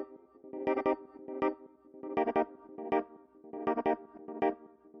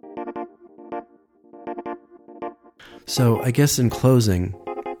 So I guess in closing,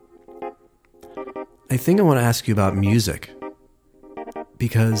 I think I want to ask you about music,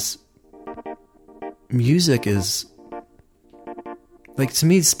 because music is, like, to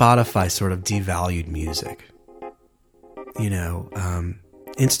me, Spotify sort of devalued music.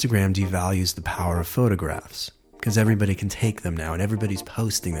 Instagram devalues the power of photographs because everybody can take them now and everybody's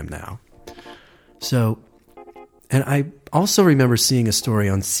posting them now. So, and I also remember seeing a story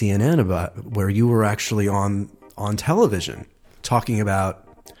on CNN about where you were actually on television talking about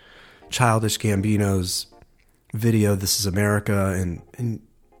Childish Gambino's video, This Is America, and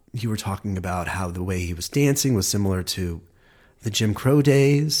you were talking about how the way he was dancing was similar to the Jim Crow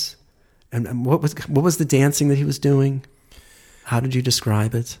days. And what was the dancing that he was doing? How did you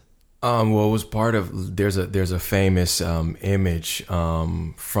describe it? Well, it was part of, there's a famous image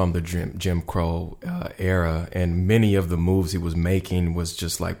from the Jim Crow era, and many of the moves he was making was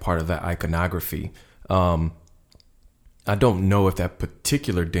just like part of that iconography. I don't know if that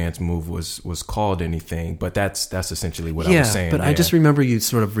particular dance move was called anything, but that's essentially what I was saying. But there. I just remember you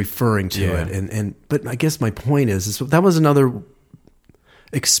sort of referring to it, but I guess my point is that was another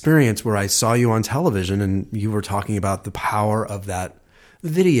experience where I saw you on television and you were talking about the power of that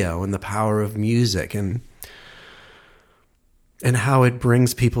video and the power of music and how it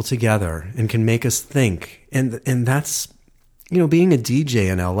brings people together and can make us think. And that's being a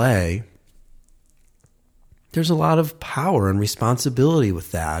DJ in LA, there's a lot of power and responsibility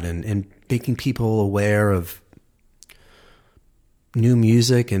with that, and making people aware of new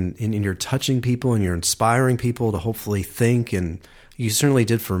music, and you're touching people and you're inspiring people to hopefully think, and you certainly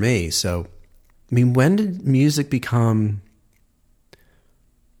did for me. So, I mean, when did music become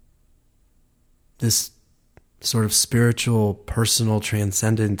this sort of spiritual, personal,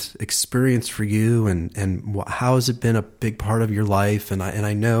 transcendent experience for you, and how has it been a big part of your life? And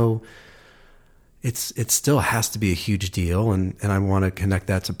I know it still has to be a huge deal, and I want to connect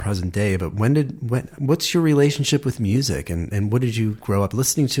that to present day. But what's your relationship with music, and what did you grow up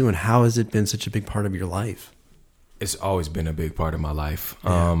listening to, and how has it been such a big part of your life? It's always been a big part of my life.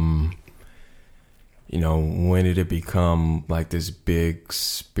 Yeah. When did it become like this big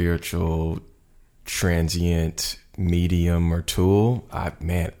spiritual transient medium or tool? I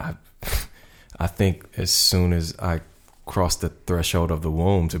think as soon as I crossed the threshold of the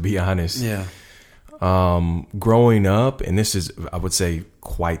womb, to be honest. Yeah. Growing up, and this is, I would say,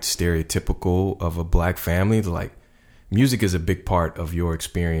 quite stereotypical of a black family, like music is a big part of your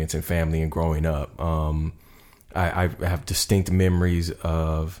experience and family and growing up. I have distinct memories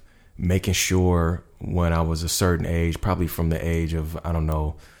of making sure when I was a certain age, probably from the age of,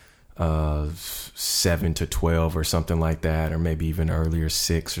 7 to 12 or something like that, or maybe even earlier,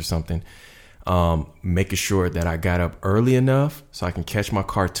 6 or something. Making sure that I got up early enough so I can catch my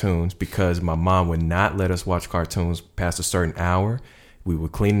cartoons, because my mom would not let us watch cartoons past a certain hour. We were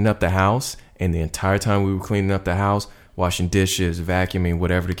cleaning up the house, and the entire time we were cleaning up the house, washing dishes, vacuuming,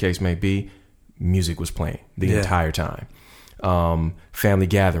 whatever the case may be, music was playing the entire time. Family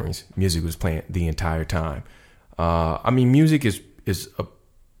gatherings, music was playing the entire time. Music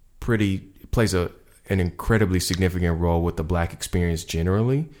plays an incredibly significant role with the black experience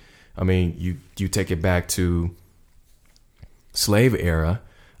generally. I mean, you take it back to slave era,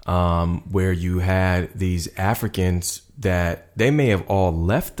 where you had these Africans that they may have all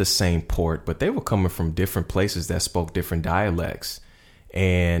left the same port, but they were coming from different places that spoke different dialects.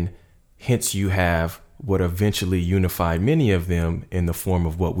 And hence you have what eventually unified many of them in the form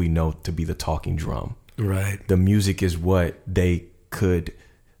of what we know to be the talking drum. Right. The music is what they could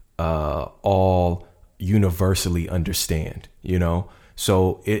all universally understand,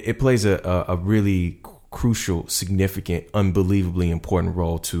 So it plays a really crucial, significant, unbelievably important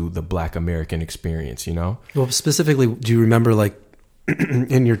role to the Black American experience, Well, specifically, do you remember, like,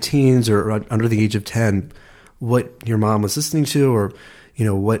 in your teens or under the age of 10, what your mom was listening to, or,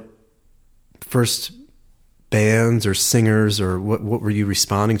 what first bands or singers, or what were you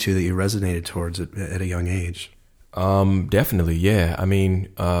responding to that you resonated towards at a young age? Definitely. Yeah. I mean,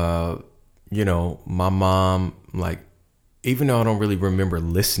 my mom, like, even though I don't really remember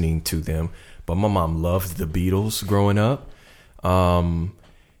listening to them, but my mom loved the Beatles growing up.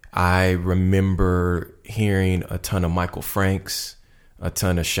 I remember hearing a ton of Michael Franks, a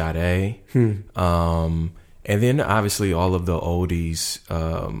ton of Sade, and then obviously all of the oldies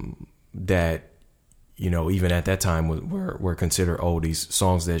that, even at that time were considered oldies,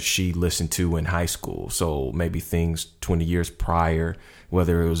 songs that she listened to in high school. So maybe things 20 years prior,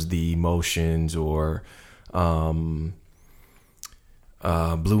 whether it was The Emotions or Blue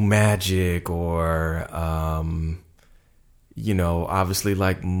Magic, or obviously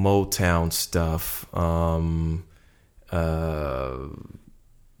like Motown stuff, all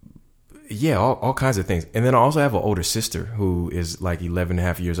kinds of things. And then I also have an older sister who is like 11 and a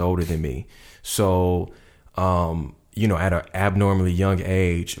half years older than me, so at an abnormally young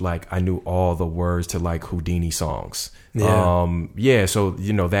age, like I knew all the words to like Houdini songs. So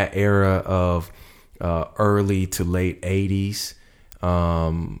that era of early to late 80s,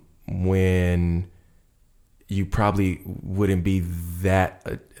 when you probably wouldn't be that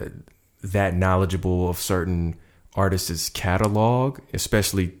knowledgeable of certain artists' catalog,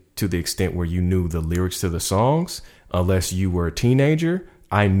 especially to the extent where you knew the lyrics to the songs, unless you were a teenager.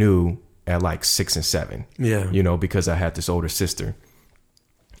 I knew at like 6 and 7, because I had this older sister.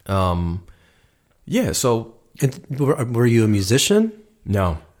 So. And were you a musician?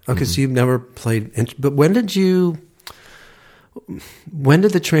 No. Okay. So you've never played, but when did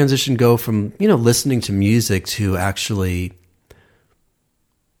the transition go from, listening to music to actually,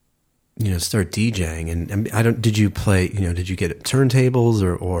 start DJing? And did you play, did you get turntables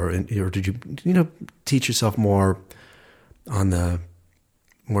or did you, teach yourself more on the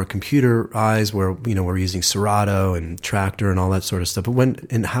more computerized, where, we're using Serato and Tractor and all that sort of stuff?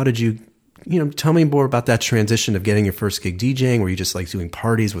 But how did you, tell me more about that transition of getting your first gig DJing? Were you just like doing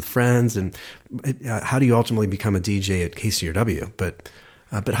parties with friends? And how do you ultimately become a DJ at KCRW? But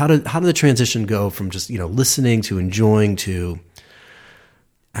But how did the transition go from just, listening to enjoying to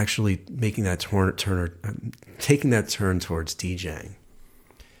actually making that taking that turn towards DJing?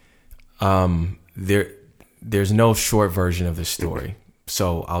 There's no short version of the story,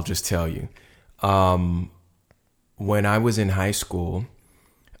 so I'll just tell you. When I was in high school,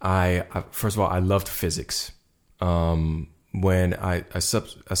 I first of all, I loved physics. When I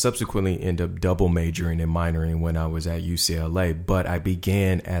subsequently ended up double majoring and minoring when I was at UCLA, but I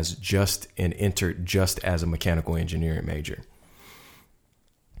began as entered just as a mechanical engineering major.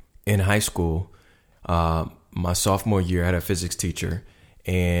 In high school, my sophomore year, I had a physics teacher,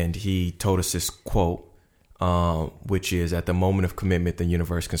 and he told us this quote, which is, "At the moment of commitment, the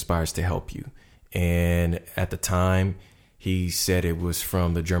universe conspires to help you." And at the time, he said it was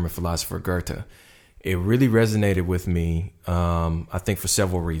from the German philosopher Goethe. It really resonated with me, I think, for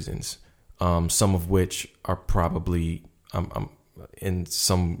several reasons, some of which are probably in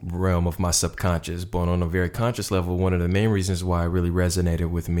some realm of my subconscious. But on a very conscious level, one of the main reasons why it really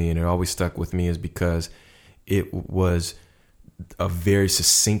resonated with me and it always stuck with me is because it was a very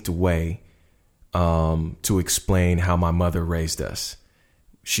succinct way to explain how my mother raised us.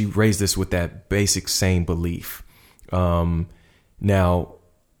 She raised us with that basic same belief. Now,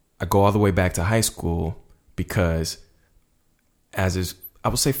 I go all the way back to high school because, as is, I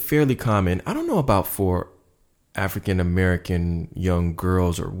would say, fairly common, I don't know about for African American young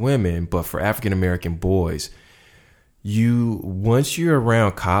girls or women, but for African American boys, once you're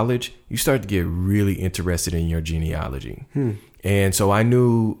around college, you start to get really interested in your genealogy. And so I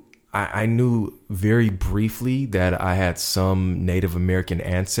knew very briefly that I had some Native American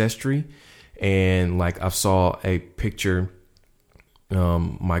ancestry, and like I saw a picture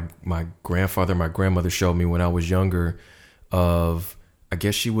my grandfather, my grandmother showed me when I was younger of, I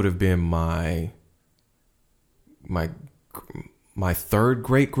guess she would have been my third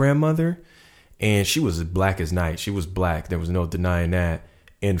great grandmother, and she was as black as night. She was black. There was no denying that,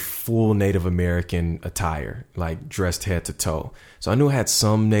 in full Native American attire, like dressed head to toe. So I knew I had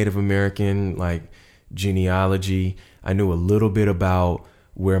some Native American like genealogy. I knew a little bit about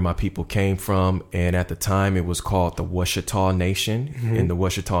where my people came from. And at the time it was called the Wichita Nation. Mm-hmm. And the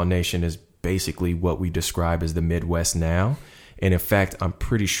Wichita Nation is basically what we describe as the Midwest now. And in fact, I'm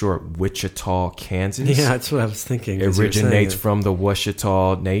pretty sure Wichita, Kansas. Yeah, that's what I was thinking. It originates from the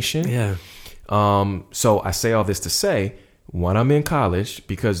Wichita Nation. Yeah. So I say all this to say, when I'm in college,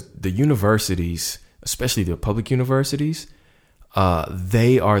 because the universities, especially the public universities,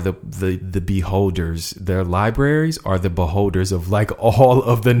 they are the beholders. Their libraries are the beholders of like all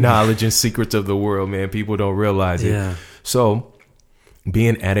of the knowledge and secrets of the world, man. People don't realize it. Yeah. So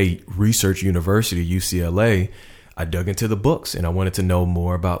being at a research university, UCLA, I dug into the books and I wanted to know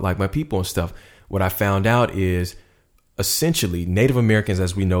more about like my people and stuff. What I found out is essentially Native Americans,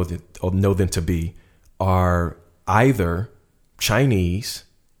 as we know them to be, are either Chinese,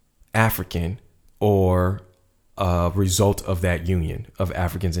 African, or a result of that union of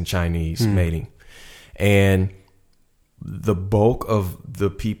Africans and Chinese mating. And the bulk of the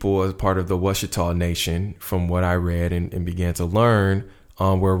people as part of the Wichita Nation, from what I read and began to learn,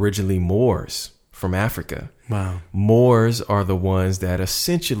 were originally Moors from Africa. Wow. Moors are the ones that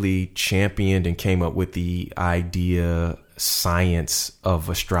essentially championed and came up with the science of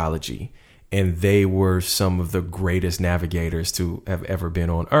astrology. And they were some of the greatest navigators to have ever been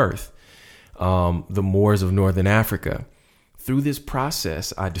on Earth. The Moors of Northern Africa. Through this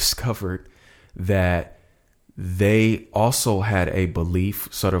process, I discovered that they also had a belief,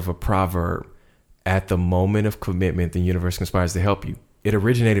 sort of a proverb, at the moment of commitment, the universe conspires to help you. It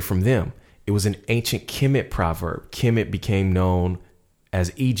originated from them. It was an ancient Kemet proverb. Kemet became known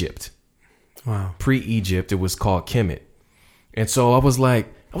as Egypt. Wow. Pre-Egypt, it was called Kemet. And so I was like,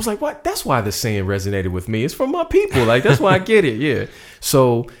 what? That's why the saying resonated with me. It's from my people. Like, that's why I get it. Yeah.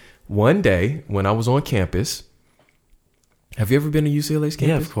 So one day when I was on campus, have you ever been to UCLA's campus?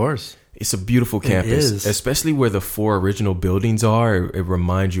 Yeah, of course. It's a beautiful campus, it is. Especially where the 4 original buildings are. It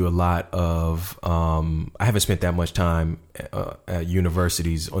reminds you a lot of, I haven't spent that much time at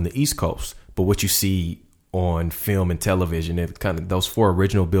universities on the East Coast, but what you see on film and television, it kind of, those 4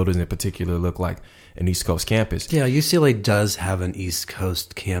 original buildings in particular look like an East Coast campus. Yeah, UCLA does have an East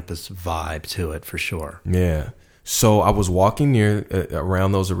Coast campus vibe to it for sure. Yeah. So I was walking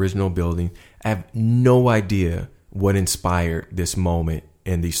around those original buildings. I have no idea what inspired this moment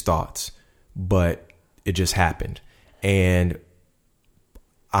and these thoughts, but it just happened. And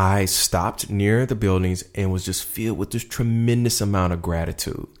I stopped near the buildings and was just filled with this tremendous amount of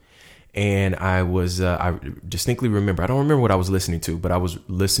gratitude. And I was, I distinctly remember, I don't remember what I was listening to, but I was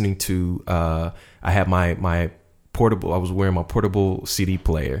listening to, I had my portable. I was wearing my portable CD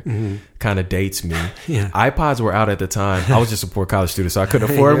player. Kind of dates me. Yeah. iPods were out at the time. I was just a poor college student, so I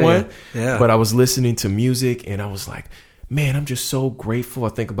couldn't afford one. Yeah. But I was listening to music, and I was like, man, I'm just so grateful. I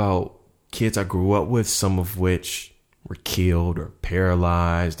think about kids I grew up with, some of which were killed or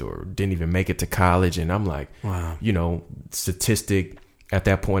paralyzed or didn't even make it to college. And I'm like, wow. you know, statistic at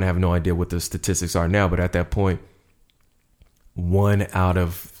that point, I have no idea what the statistics are now, but at that point, 1 out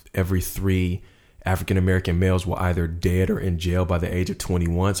of every 3 African-American males were either dead or in jail by the age of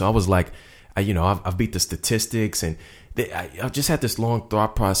 21. So I was like, I've beat the statistics, and I just had this long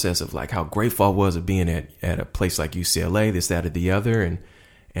thought process of like how grateful I was of being at a place like UCLA, this, that, or the other.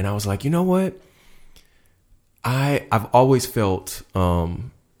 And I was like, you know what? I've always felt,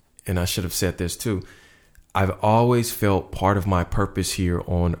 and I should have said this too, I've always felt part of my purpose here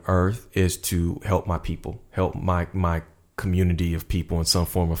on earth is to help my people, help my community of people in some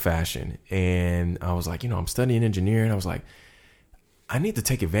form or fashion. And I was like, I'm studying engineering. I was like, I need to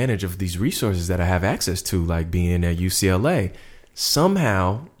take advantage of these resources that I have access to, like being at UCLA.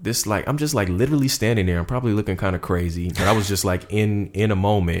 Somehow I'm just like literally standing there. I'm probably looking kind of crazy, but I was just like in a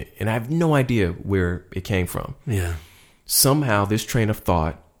moment, and I have no idea where it came from. Yeah. Somehow this train of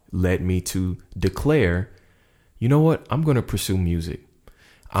thought led me to declare, you know what? I'm going to pursue music.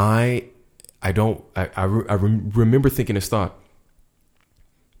 I remember thinking this thought.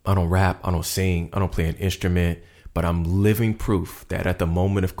 I don't rap. I don't sing. I don't play an instrument, but I'm living proof that at the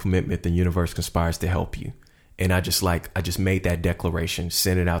moment of commitment, the universe conspires to help you. And I just made that declaration,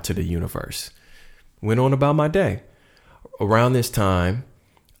 sent it out to the universe, went on about my day. Around this time,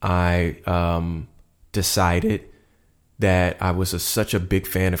 I decided that I was such a big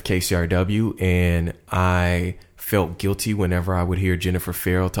fan of KCRW, and I felt guilty whenever I would hear Jennifer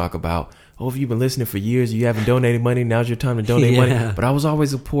Farrell talk about, oh, if you've been listening for years, you haven't donated money, now's your time to donate money. But I was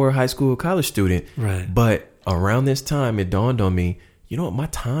always a poor high school, college student. Right. But around this time, it dawned on me, you know what, my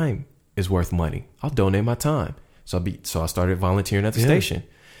time is worth money. I'll donate my time. So I started volunteering at the station.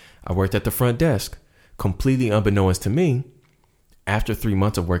 I worked at the front desk. Completely unbeknownst to me, after 3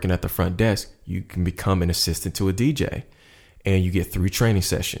 months of working at the front desk, you can become an assistant to a DJ, and you get 3 training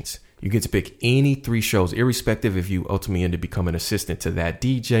sessions. You get to pick any 3 shows, irrespective if you ultimately end up becoming an assistant to that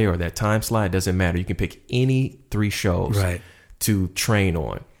DJ or that time slot. It doesn't matter. You can pick any 3 shows to train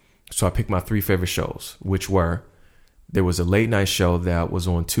on. So I picked my 3 favorite shows, which were, there was a late night show that was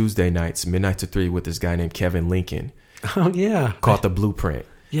on Tuesday nights, midnight to 3, with this guy named Kevin Lincoln. Oh, yeah. Called The Blueprint.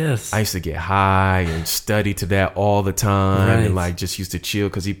 Yes. I used to get high and study to that all the time, and like just used to chill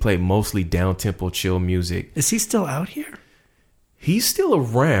because he played mostly down-tempo chill music. Is he still out here? He's still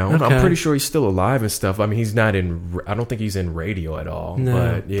around. Okay. I'm pretty sure he's still alive and stuff. I mean, he's not in, I don't think he's in radio at all. No,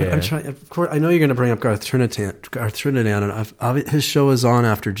 but yeah. But I'm trying, of course, I know you're going to bring up Garth Trinidad, and his show is on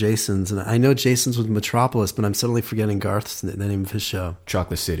after Jason's, and I know Jason's with Metropolis, but I'm suddenly forgetting Garth's, the name of his show.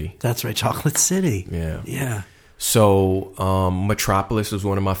 Chocolate City. That's right, Chocolate City. Yeah. Yeah. So Metropolis was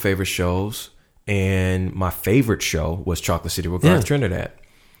one of my favorite shows, and my favorite show was Chocolate City with Garth Trinidad.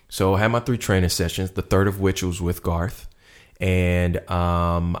 So I had my 3 training sessions, the third of which was with Garth. And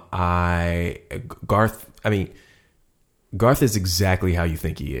Garth is exactly how you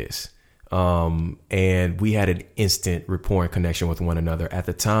think he is. And we had an instant rapport and connection with one another at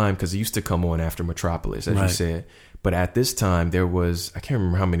the time, because he used to come on after Metropolis, as you said. But at this time, there was, I can't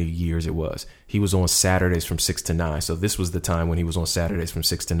remember how many years it was. He was on Saturdays from 6 to 9. So this was the time when he was on Saturdays from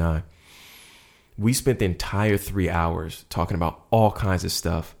 6 to 9. We spent the entire 3 hours talking about all kinds of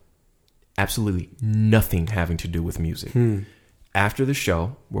stuff. Absolutely nothing having to do with music. After the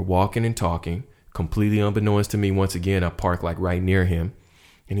show, we're walking and talking, completely unbeknownst to me. Once again, I parked like right near him,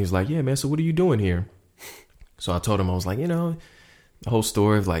 and he was like, yeah, man, so what are you doing here? So I told him, I was like, the whole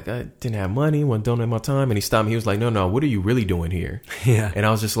story of like, I didn't have money, want to donate my time. And he stopped me. He was like, no, what are you really doing here? Yeah. And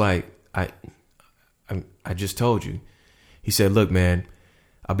I was just like, I just told you. He said, look, man,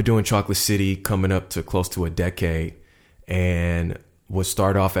 I've been doing Chocolate City coming up to close to a decade, and what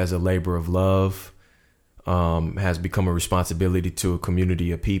started off as a labor of love has become a responsibility to a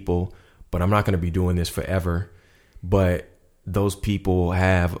community of people. But I'm not going to be doing this forever. But those people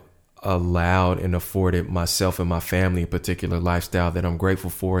have allowed and afforded myself and my family a particular lifestyle that I'm grateful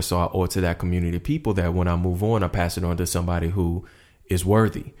for. So I owe it to that community of people that when I move on, I pass it on to somebody who is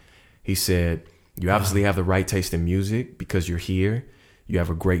worthy. He said, you obviously have the right taste in music because you're here. You have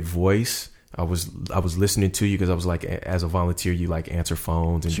a great voice. I was listening to you because I was like, as a volunteer, you like answer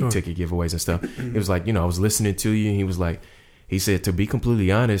phones and do ticket giveaways and stuff. It was like, I was listening to you, and he said, to be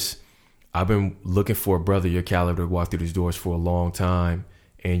completely honest, I've been looking for a brother your caliber to walk through these doors for a long time,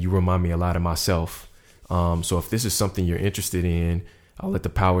 and you remind me a lot of myself. So if this is something you're interested in, I'll let the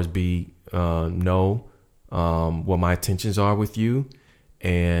powers be know. what my intentions are with you,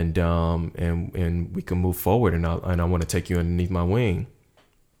 and we can move forward. And I want to take you underneath my wing.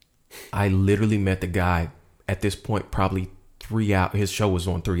 I literally met the guy at this point, probably 3 hours. His show was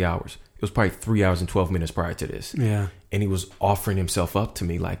on 3 hours. It was probably 3 hours and 12 minutes prior to this. Yeah. And he was offering himself up to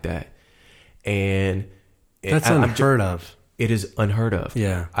me like that. And that's unheard of. It is unheard of.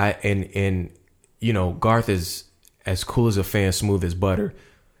 Yeah. Garth is as cool as a fan, smooth as butter.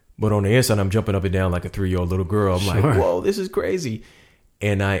 But on the inside, I'm jumping up and down like a 3-year-old little girl. I'm like, whoa, this is crazy.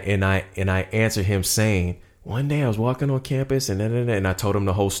 And I answered him saying, one day I was walking on campus and I told him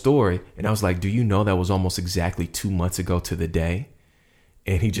the whole story. And I was like, do you know that was almost exactly 2 months ago to the day?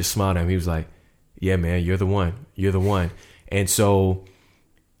 And he just smiled at me. He was like, yeah, man, you're the one. You're the one. And so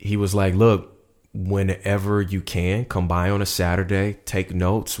he was like, look, whenever you can, come by on a Saturday, take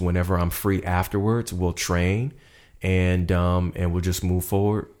notes. Whenever I'm free afterwards, we'll train and we'll just move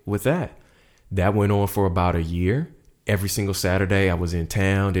forward with that. That went on for about a year. Every single Saturday I was in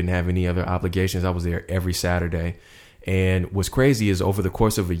town, didn't have any other obligations. I was there every Saturday. And what's crazy is over the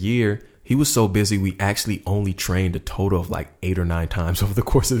course of a year, he was so busy, we actually only trained a total of like 8 or 9 times over the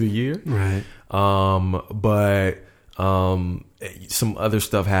course of the year. Right. But some other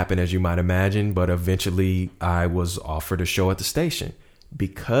stuff happened, as you might imagine. But eventually I was offered a show at the station.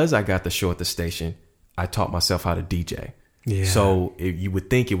 Because I got the show at the station, I taught myself how to DJ. Yeah. So you would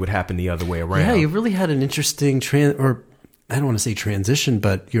think it would happen the other way around. Yeah, you really had an interesting I don't want to say transition,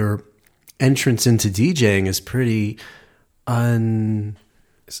 but your entrance into DJing is pretty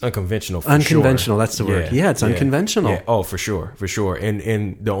it's unconventional. Unconventional, that's the word. Yeah, it's unconventional. Yeah. Oh, for sure.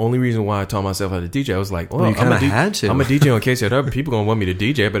 And the only reason why I taught myself how to DJ, I was like, well, you kind of had to. I'm a DJ on KCRW. People gonna want me to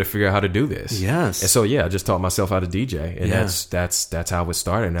DJ, I better figure out how to do this. Yes. And so I just taught myself how to DJ, and that's how it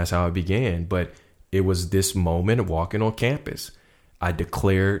started, and that's how it began. But it was this moment of walking on campus. I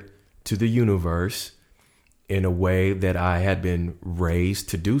declared to the universe in a way that I had been raised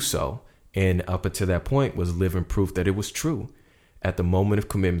to do so. And up until that point was living proof that it was true. At the moment of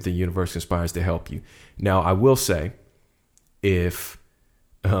commitment, the universe conspires to help you. Now, I will say, if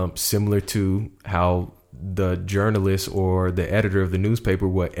similar to how the journalist or the editor of the newspaper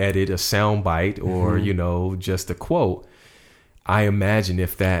would edit a soundbite or, just a quote, I imagine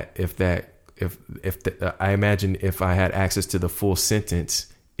if I had access to the full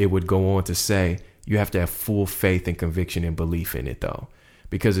sentence, it would go on to say, you have to have full faith and conviction and belief in it, though.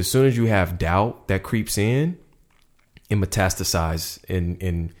 Because as soon as you have doubt that creeps in, it metastasizes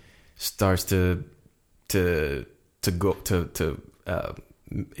and starts to go to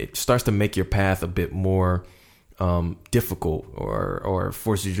it starts to make your path a bit more difficult or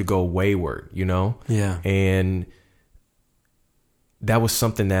forces you to go wayward, Yeah. And that was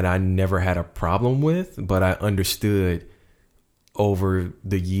something that I never had a problem with, but I understood over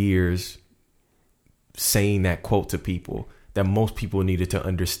the years saying that quote to people that most people needed to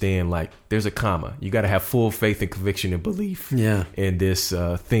understand, like, there's a comma. You got to have full faith and conviction and belief in this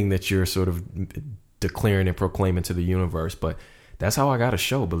thing that you're sort of declaring and proclaiming to the universe. But that's how I got a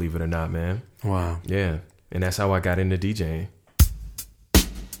show, believe it or not, man. Wow. Yeah. And that's how I got into DJing.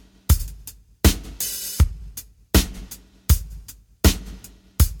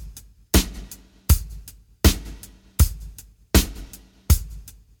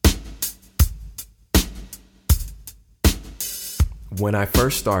 When I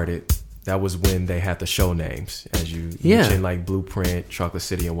first started, that was when they had the show names, as you mentioned, like Blueprint, Chocolate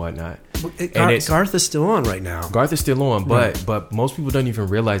City, and whatnot. Garth is still on right now. Garth is still on, but most people don't even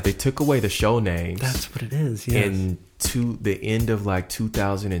realize they took away the show names. That's what it is. Yes. To the end of like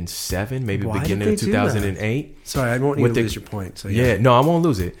 2007, maybe Why beginning did of they do 2008. That? Sorry, I won't need to lose your point. So no, I won't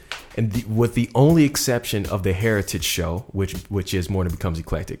lose it. And with the only exception of the Heritage Show, which is Morning Becomes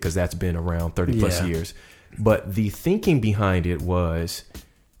Eclectic, because that's been around 30 plus years. But the thinking behind it was,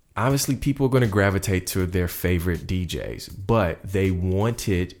 obviously people are going to gravitate to their favorite DJs, but they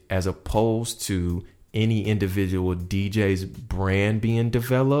wanted, as opposed to any individual DJ's brand being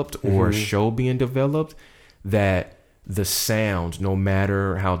developed or show being developed, that the sound, no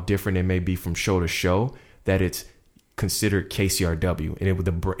matter how different it may be from show to show, that it's considered KCRW, and it would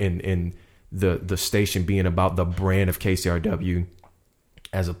the station being about the brand of KCRW,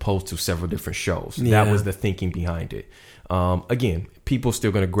 as opposed to several different shows. Yeah. That was the thinking behind it. Again, people still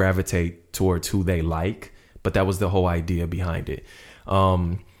going to gravitate towards who they like, but that was the whole idea behind it.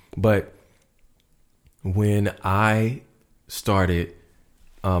 But when I started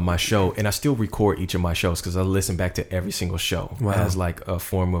my show, and I still record each of my shows because I listen back to every single show as like a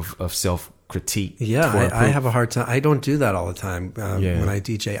form of self-critique. Yeah, I have a hard time. I don't do that all the time when I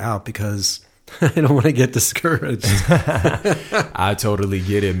DJ out, because I don't want to get discouraged. I totally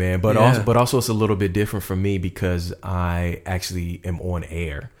get it, man. But also it's a little bit different for me because I actually am on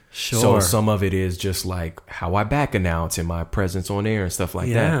air. Sure. So some of it is just like how I back announce and my presence on air and stuff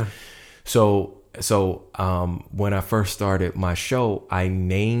like that. So when I first started my show, I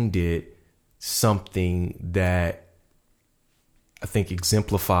named it something that I think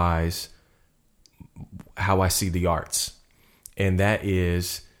exemplifies how I see the arts. And that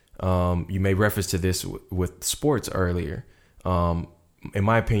is, you made reference to this with sports earlier. In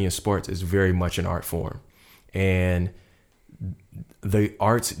my opinion, sports is very much an art form. And the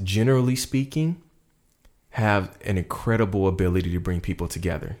arts, generally speaking, have an incredible ability to bring people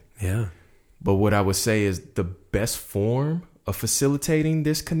together. Yeah. But what I would say is the best form of facilitating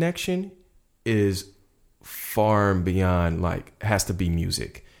this connection is far and beyond, like, has to be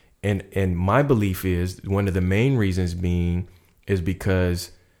music. And my belief is one of the main reasons being is because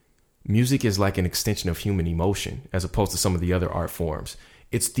music is like an extension of human emotion as opposed to some of the other art forms.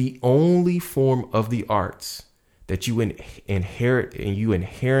 It's the only form of the arts that you inherit and you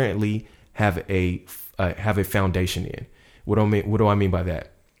inherently have a foundation in. What do I mean by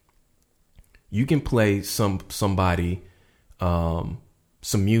that? You can play somebody some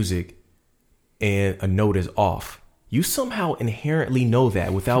music and a note is off. You somehow inherently know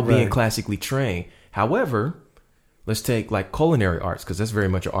that without being classically trained. However, let's take like culinary arts, because that's very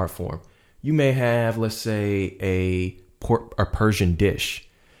much an art form. You may have, let's say, a Persian dish,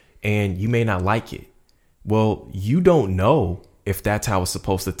 and you may not like it. Well, you don't know if that's how it's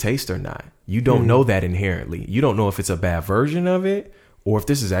supposed to taste or not. You don't know that inherently. You don't know if it's a bad version of it or if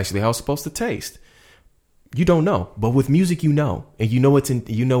this is actually how it's supposed to taste. You don't know. But with music, you know, and you know it's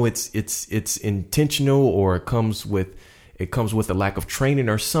intentional, or it comes with a lack of training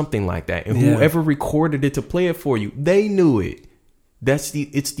or something like that. And whoever recorded it to play it for you, they knew it. It's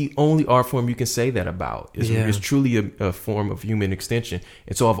the only art form you can say that about. It's truly a form of human extension.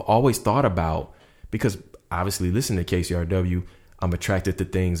 And so I've always thought about, because obviously listening to KCRW, I'm attracted to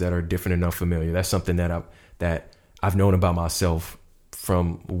things that are different and unfamiliar. That's something that I've known about myself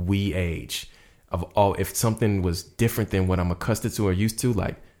from wee age. If something was different than what I'm accustomed to or used to,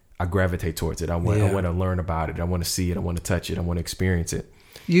 like, I gravitate towards it. I want to learn about it. I want to see it. I want to touch it. I want to experience it.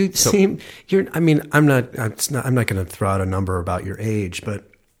 I'm not going to throw out a number about your age, but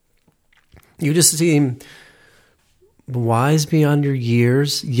you just seem wise beyond your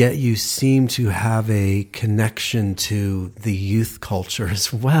years, yet you seem to have a connection to the youth culture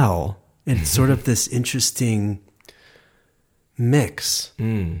as well. It's sort of this interesting mix.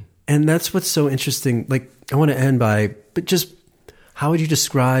 And that's what's so interesting. Like, I want to end but just how would you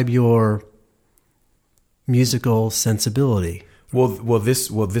describe your musical sensibility? Well, this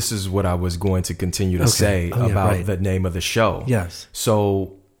is what I was going to continue to say about the name of the show. Yes.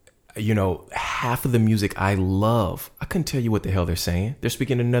 So, half of the music I love, I couldn't tell you what the hell they're saying. They're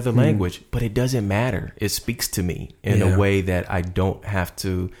speaking another language, but it doesn't matter. It speaks to me in a way that I don't have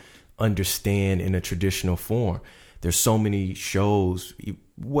to understand in a traditional form. There's so many shows,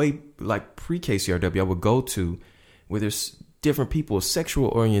 way like pre-KCRW, I would go to where there's different people's sexual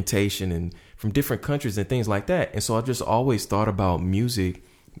orientation and from different countries and things like that. And so I just always thought about music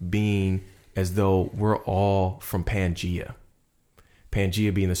being as though we're all from Pangea.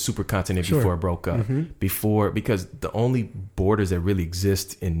 Pangea being the supercontinent before it broke up. Because the only borders that really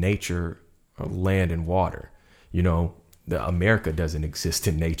exist in nature are land and water. America doesn't exist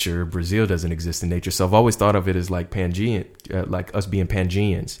in nature. Brazil doesn't exist in nature. So I've always thought of it as like Pangean, like us being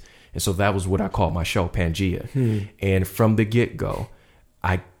Pangeans. And so that was what I called my show, Pangea. And from the get-go,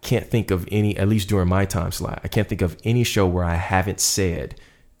 I can't think of any, at least during my time slot, I can't think of any show where I haven't said,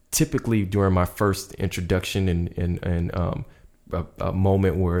 typically during my first introduction and a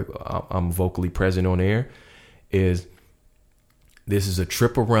moment where I'm vocally present on air, is this is a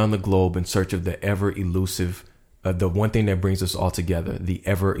trip around the globe in search of the ever elusive, the one thing that brings us all together, the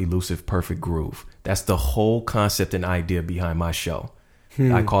ever elusive perfect groove. That's the whole concept and idea behind my show.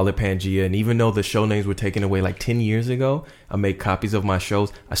 I call it Pangea. And even though the show names were taken away like 10 years ago, I make copies of my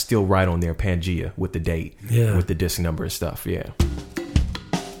shows. I still write on there Pangea with the date, with the disc number and stuff. Yeah.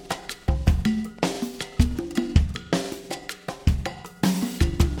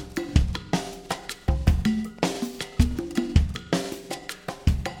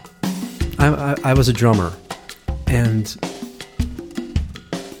 I was a drummer, and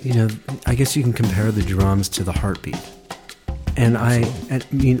I guess you can compare the drums to the heartbeat. And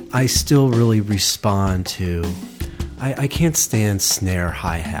I still really respond to, I can't stand snare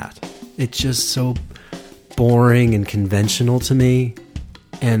hi-hat. It's just so boring and conventional to me.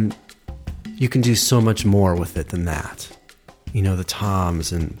 And you can do so much more with it than that. The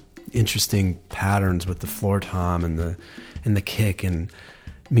toms and interesting patterns with the floor tom and the kick. And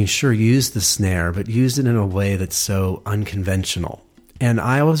I mean, sure, use the snare, but use it in a way that's so unconventional. And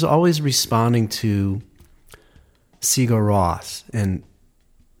I was always responding to Sigur Rós, and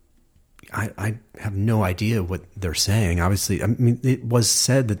I have no idea what they're saying. Obviously, I mean, it was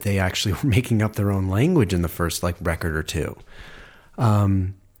said that they actually were making up their own language in the first record or two.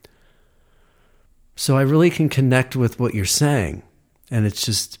 So I really can connect with what you're saying. And it's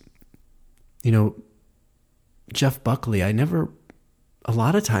just, Jeff Buckley, a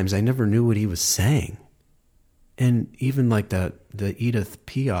lot of times I never knew what he was saying. And even like the Edith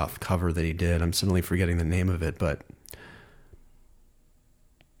Piaf cover that he did, I'm suddenly forgetting the name of it, but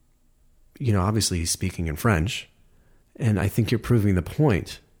obviously he's speaking in French. And I think you're proving the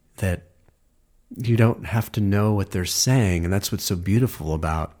point that you don't have to know what they're saying. And that's what's so beautiful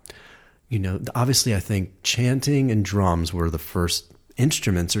about, obviously I think chanting and drums were the first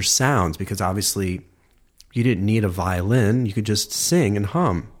instruments or sounds, because obviously you didn't need a violin. You could just sing and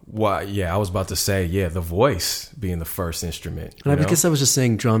hum. Well, yeah, I was about to say, the voice being the first instrument. And I guess I was just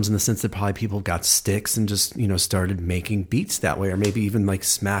saying drums in the sense that probably people got sticks and just, started making beats that way, or maybe even like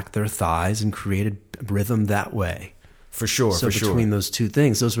smacked their thighs and created rhythm that way. For sure, so between those two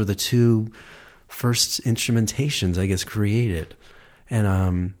things, those were the two first instrumentations, I guess, created.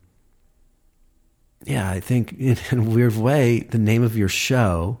 And I think in a weird way, the name of your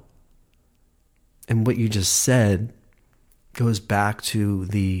show and what you just said goes back to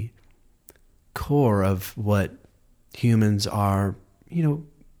the core of what humans are,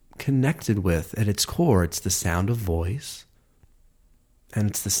 connected with. At its core, it's the sound of voice, and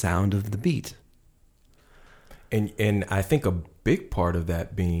it's the sound of the beat. And I think a big part of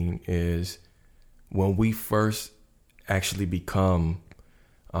that being is when we first actually become,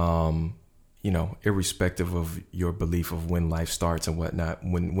 irrespective of your belief of when life starts and whatnot,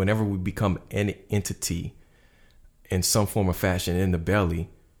 whenever we become an entity in some form or fashion in the belly,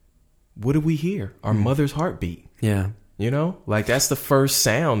 what do we hear? Our mother's heartbeat. Yeah. Like that's the first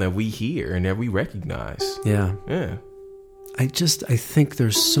sound that we hear and that we recognize. Yeah. Yeah. I think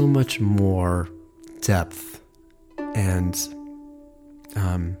there's so much more depth and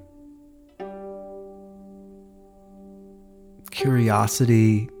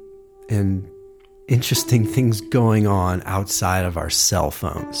curiosity and interesting things going on outside of our cell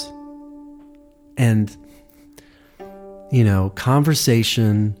phones. And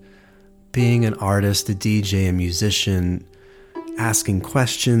conversation, being an artist, a DJ, a musician, asking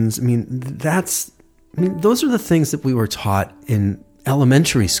questions. Those are the things that we were taught in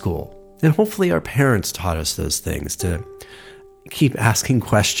elementary school. And hopefully our parents taught us those things, to keep asking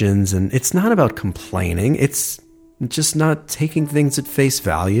questions. And it's not about complaining. It's just not taking things at face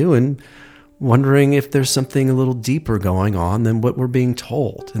value and wondering if there's something a little deeper going on than what we're being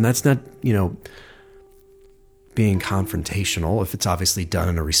told. And that's not, being confrontational, if it's obviously done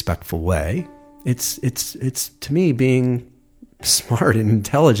in a respectful way. It's to me being smart and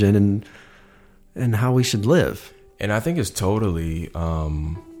intelligent and how we should live. And I think it's totally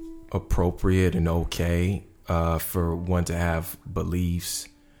appropriate and okay for one to have beliefs.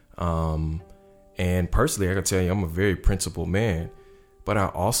 And personally, I can tell you, I'm a very principled man, but I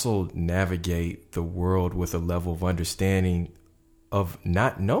also navigate the world with a level of understanding of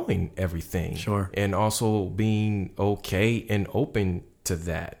not knowing everything. Sure. And also being okay and open to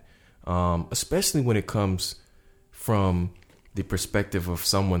that. Especially when it comes from the perspective of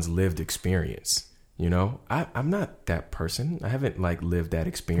someone's lived experience. I'm not that person. I haven't lived that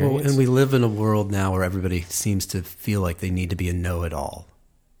experience. Well, and we live in a world now where everybody seems to feel like they need to be a know-it-all.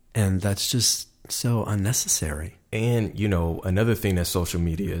 And that's just so unnecessary. And, another thing that social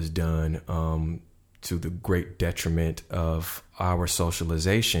media has done, to the great detriment of our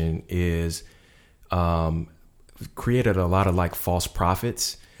socialization, is created a lot of false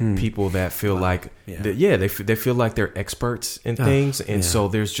prophets, people that feel they feel like they're experts in things. And so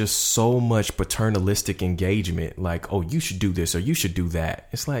there's just so much paternalistic engagement, oh, you should do this or you should do that.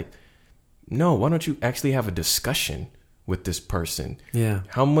 It's no, why don't you actually have a discussion with this person? Yeah.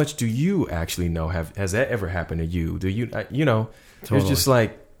 How much do you actually know? Has that ever happened to you? Do you, Totally. There's just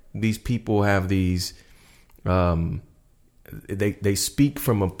these people have these, they speak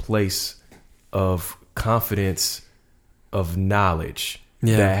from a place of confidence, of knowledge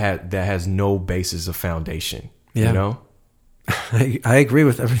that has no basis of foundation. Yeah. I agree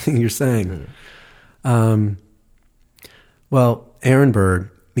with everything you're saying. Well, Aaron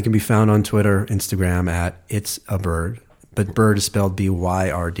Byrd, he can be found on Twitter, Instagram at It's a Byrd, but Byrd is spelled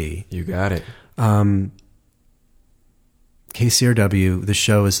Byrd. You got it. KCRW, the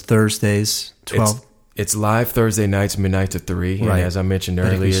show is Thursdays, 12. It's live Thursday nights, midnight to 3. Right. And as I mentioned But it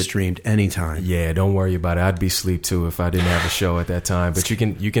can be earlier, streamed anytime. yeah, don't worry about it. I'd be asleep too if I didn't have a show at that time. But you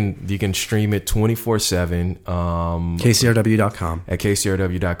can stream it 24/7. KCRW.com. At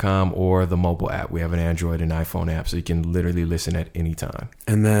KCRW.com or the mobile app. We have an Android and iPhone app, so you can literally listen at any time.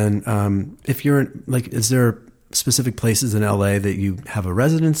 And then if you're like, is there specific places in LA that you have a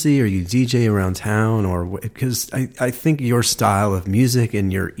residency or you DJ around town? Or because I think your style of music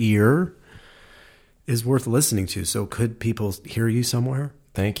and your ear is worth listening to. So could people hear you somewhere?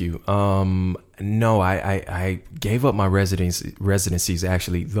 Thank you. No, I gave up my residencies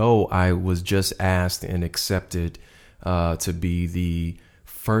actually, though I was just asked and accepted to be the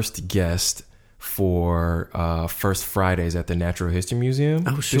first guest for First Fridays at the Natural History Museum.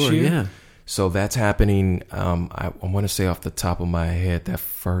 Oh, sure, this year. yeah. So that's happening. I want to say off the top of my head that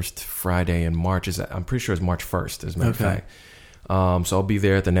first Friday in March I'm pretty sure it's March 1st, as a matter of fact. So I'll be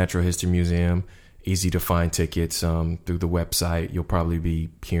there at the Natural History Museum. Easy to find tickets through the website. You'll probably be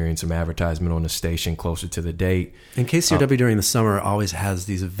hearing some advertisement on the station closer to the date. And KCRW during the summer always has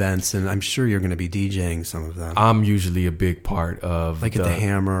these events, and I'm sure you're going to be DJing some of them. I'm usually a big part of like at the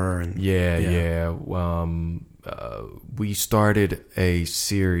Hammer. And yeah. We started a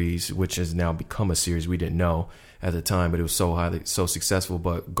series, which has now become a series we didn't know at the time, but it was so successful.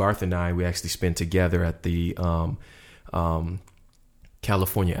 But Garth and I, we actually spent together at the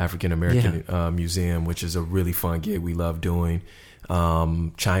California African American Museum, which is a really fun gig we love doing.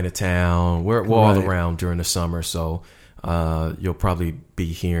 Chinatown, we're all around during the summer, so you'll probably be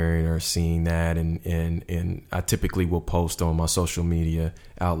hearing or seeing that, and I typically will post on my social media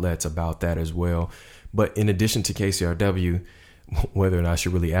outlets about that as well. But in addition to KCRW, whether or not I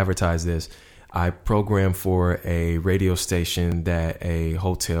should really advertise this, I program for a radio station that a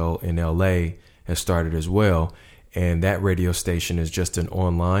hotel in LA has started as well. And that radio station is just an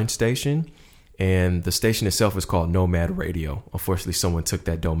online station. And the station itself is called Nomad Radio. Unfortunately, someone took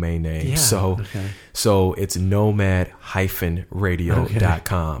that domain name. Yeah, so it's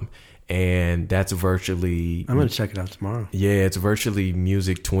nomad-radio.com. And that's virtually... I'm going to check it out tomorrow. Yeah, it's virtually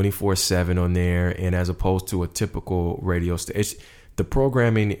music 24/7 on there. And as opposed to a typical radio station, the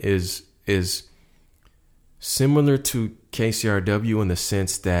programming is similar to KCRW in the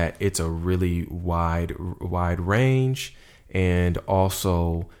sense that it's a really wide range, and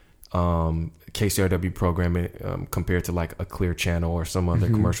also KCRW programming compared to like a Clear Channel or some other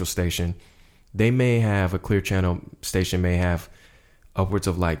commercial station, they may have a Clear Channel station may have upwards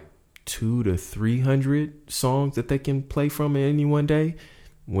of like 200 to 300 songs that they can play from in any one day,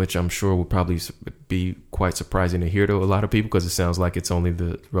 which I'm sure would probably be quite surprising to hear to a lot of people, because it sounds like it's only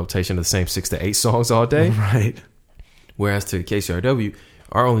the rotation of the same 6 to 8 songs all day. Right. Whereas to KCRW,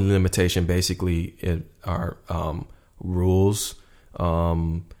 our only limitation basically are rules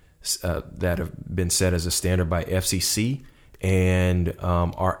that have been set as a standard by FCC, and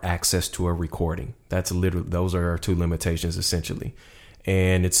our access to a recording. Those are our two limitations essentially.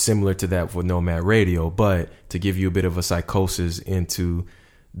 And it's similar to that for Nomad Radio, but to give you a bit of a psychosis into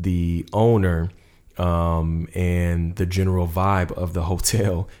the owner and the general vibe of the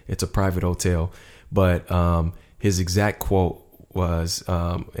hotel, it's a private hotel, but his exact quote was,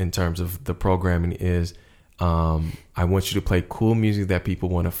 in terms of the programming, is, I want you to play cool music that people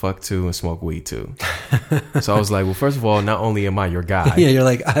want to fuck to and smoke weed to. So I was like, well, first of all, not only am I your guy. Yeah, you're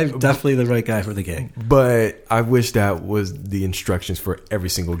like, I'm definitely the right guy for the gig. But I wish that was the instructions for every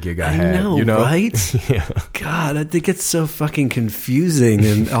single gig I had. Know, right? Yeah. God, I think it's so fucking confusing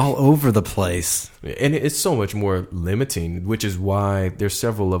and all over the place. And it's so much more limiting, which is why there's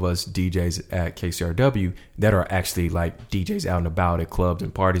several of us DJs at KCRW that are actually like DJs out and about at clubs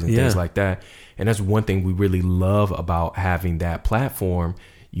and parties and things like that. And that's one thing we really love about having that platform.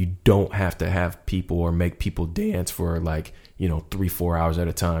 You don't have to have people or make people dance for 3-4 hours at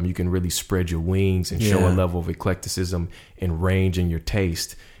a time. You can really spread your wings and show a level of eclecticism and range in your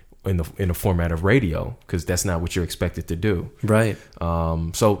taste in the format of radio, because that's not what you're expected to do. Right.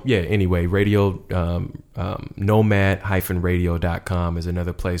 Anyway, radio, nomad-radio.com is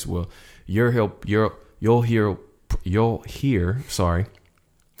another place where you'll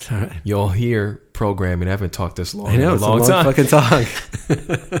hear programming. I haven't talked this long. I know, in a long time. Fucking talk.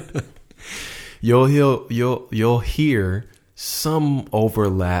 You'll hear some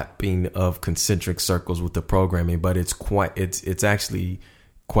overlapping of concentric circles with the programming, but it's actually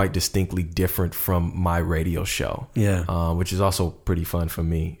quite distinctly different from my radio show. Yeah. Which is also pretty fun for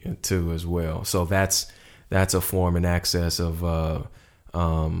me too as well. So that's a form and access of a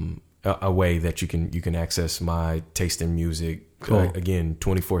way that you can access my taste in music. Cool. Again,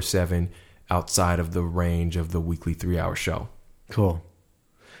 24/7 outside of the range of the weekly 3-hour show. Cool.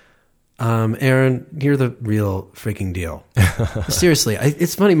 Aaron, you're the real freaking deal. Seriously,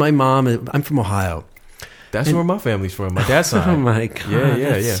 it's funny. My mom, I'm from Ohio. That's where my family's from. My dad's side. Oh my God.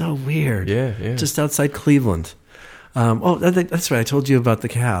 That's so weird. Yeah. Just outside Cleveland. That's right. I told you about the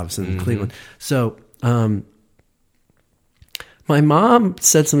Cavs in Cleveland. So, my mom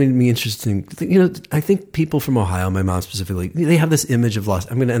said something to me interesting. I think people from Ohio, my mom specifically, they have this image of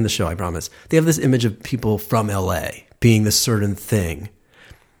I'm going to end the show, I promise. They have this image of people from LA being this certain thing.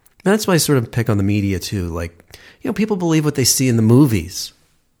 And that's why I sort of pick on the media too. Like, people believe what they see in the movies.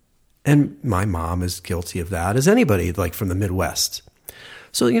 And my mom is guilty of that, as anybody, like from the Midwest.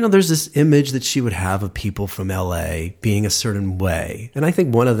 So, there's this image that she would have of people from LA being a certain way. And I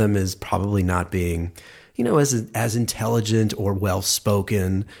think one of them is probably not being, as intelligent or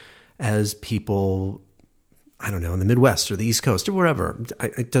well-spoken as people, I don't know, in the Midwest or the East Coast or wherever.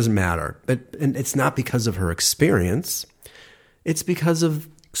 It doesn't matter. And it's not because of her experience. It's because of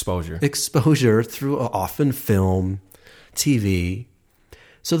exposure through often film, TV.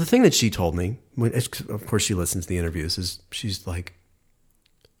 So the thing that she told me, of course she listens to the interviews, is she's like,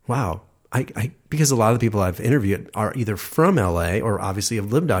 wow, because a lot of the people I've interviewed are either from LA or obviously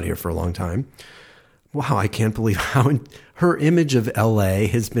have lived out here for a long time. Wow, I can't believe how her image of LA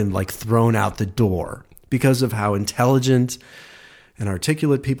has been like thrown out the door because of how intelligent and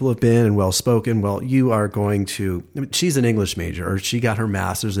articulate people have been and well-spoken. Well, you are going to, she's an English major, or she got her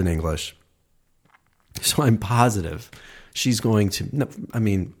master's in English. So I'm positive she's going to,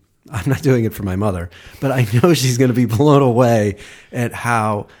 I'm not doing it for my mother, but I know she's going to be blown away at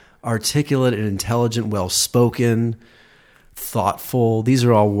how articulate and intelligent, well-spoken, thoughtful. These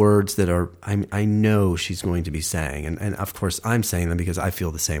are all words that I know she's going to be saying. And of course, I'm saying them because I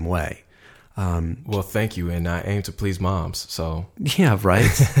feel the same way. Well, thank you. And I aim to please moms. So yeah, right.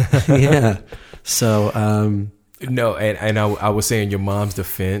 Yeah. So, no, and I was saying your mom's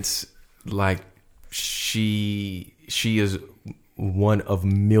defense, like she is one of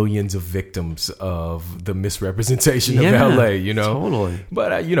millions of victims of the misrepresentation of LA, Totally.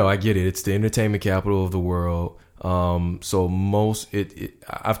 But I get it. It's the entertainment capital of the world. So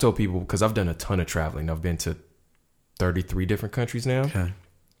I've told people, because I've done a ton of traveling. I've been to 33 different countries now. Okay.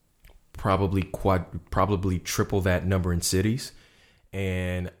 Probably triple that number in cities.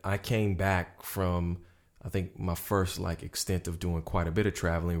 And I came back from, I think, my first extent of doing quite a bit of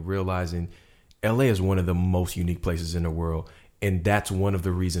traveling, realizing LA is one of the most unique places in the world. And that's one of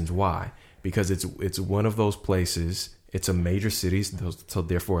the reasons why, because it's one of those places. It's a major city, so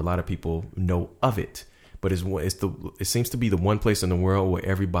therefore a lot of people know of it. But it seems to be the one place in the world where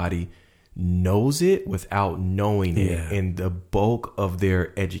everybody knows it without knowing it. And the bulk of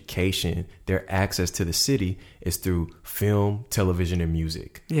their education, their access to the city, is through film, television, and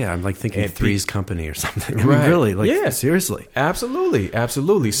music. Yeah, I'm thinking Three's Company or something. I mean, really, seriously.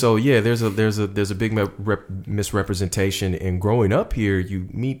 Absolutely. So there's a big misrepresentation. And growing up here, you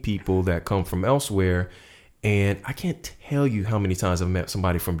meet people that come from elsewhere. And I can't tell you how many times I've met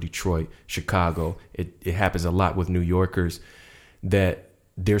somebody from Detroit, Chicago. It happens a lot with New Yorkers that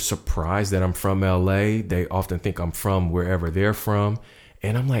they're surprised that I'm from LA. They often think I'm from wherever they're from.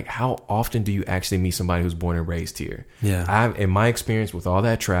 And I'm like, how often do you actually meet somebody who's born and raised here? Yeah. In my experience with all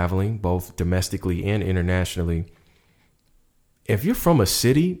that traveling, both domestically and internationally, if you're from a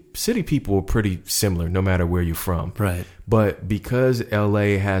city people are pretty similar no matter where you're from. Right. But because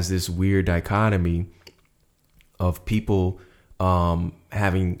LA has this weird dichotomy of people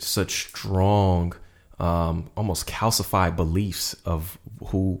having such strong, almost calcified beliefs of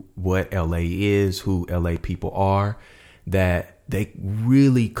what LA is, who LA people are, that they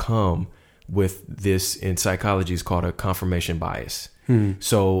really come with this, in psychology is called a confirmation bias.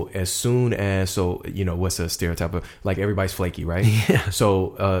 So as soon as, what's a stereotype of, everybody's flaky, right? Yeah.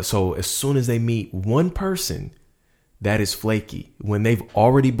 So as soon as they meet one person that is flaky, when they've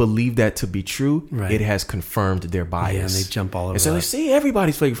already believed that to be true, it has confirmed their bias. Yeah, and they jump all over. And so they see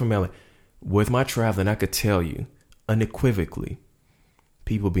everybody's flaky from LA. With my traveling, I could tell you unequivocally,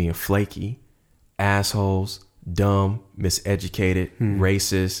 people being flaky, assholes, dumb, miseducated,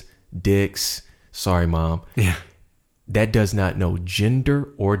 racist, dicks. Sorry, mom. Yeah. That does not know gender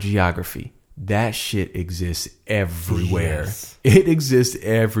or geography. That shit exists everywhere. Yes. It exists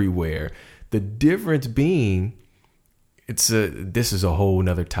everywhere. The difference being, this is a whole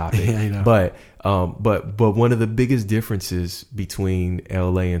nother topic. Yeah, I know. But one of the biggest differences between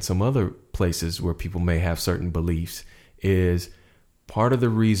LA and some other places where people may have certain beliefs is part of the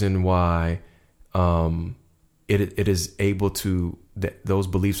reason why it is able to, that those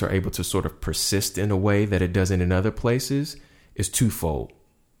beliefs are able to sort of persist in a way that it doesn't in other places, is twofold.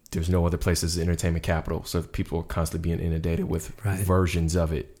 there's no other place as entertainment capital. So people are constantly being inundated with Right. versions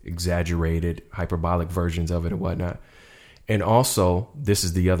of it, exaggerated, hyperbolic versions of it and whatnot. And also, this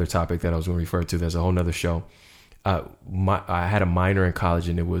is the other topic that I was going to refer to. There's a whole nother show. I had a minor in college,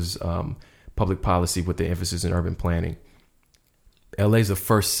 and it was public policy with the emphasis in urban planning. LA is the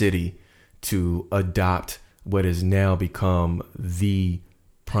first city to adopt what has now become the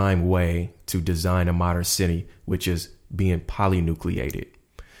prime way to design a modern city, which is being polynucleated.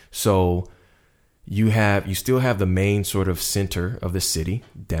 So you still have the main sort of center of the city,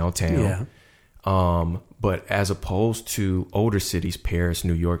 downtown. Yeah. But as opposed to older cities, Paris,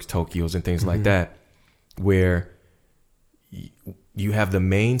 New York, Tokyo's, and things like that, where you have the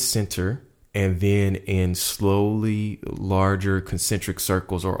main center, and then in slowly larger concentric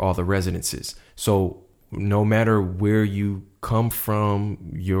circles are all the residences. So no matter where you come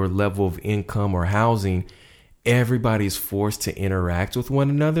from, your level of income or housing, everybody's forced to interact with one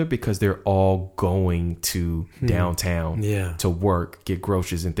another because they're all going to downtown to work, get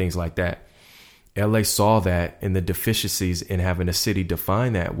groceries and things like that. LA saw that and the deficiencies in having a city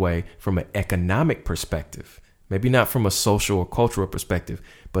defined that way from an economic perspective, maybe not from a social or cultural perspective,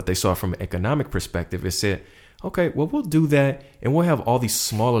 but they saw it from an economic perspective. It said, okay, well, we'll do that. And we'll have all these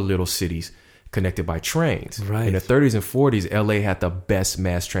smaller little cities connected by trains. Right. In the 30s and 40s, LA had the best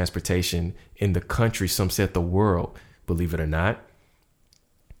mass transportation in the country. Some said the world, believe it or not.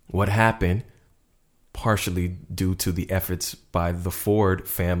 What happened, partially due to the efforts by the Ford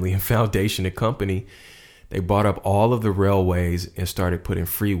family and foundation and company, they bought up all of the railways and started putting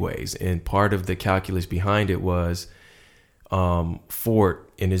freeways. And part of the calculus behind it was Ford,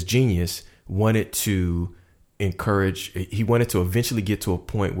 in his genius, wanted to eventually get to a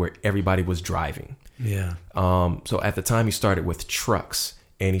point where everybody was driving. Yeah. So at the time he started with trucks,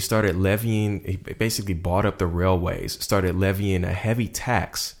 and he basically bought up the railways, started levying a heavy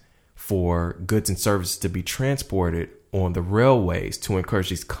tax for goods and services to be transported on the railways to encourage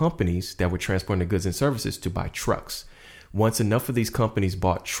these companies that were transporting the goods and services to buy trucks. Once enough of these companies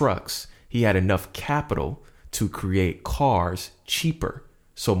bought trucks, he had enough capital to create cars cheaper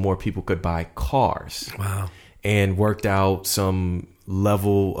so more people could buy cars. Wow. And worked out some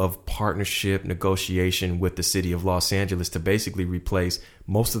level of partnership negotiation with the city of Los Angeles to basically replace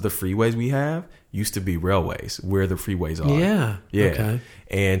most of the freeways we have used to be railways where the freeways are. Yeah. Yeah. Okay.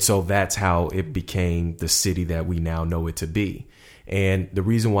 And so that's how it became the city that we now know it to be. And the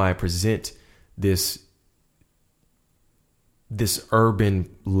reason why I present this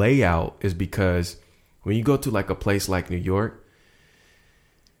urban layout is because when you go to like a place like New York,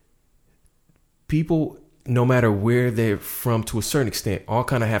 people, no matter where they're from, to a certain extent, all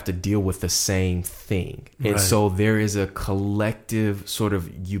kind of have to deal with the same thing. And so there is a collective sort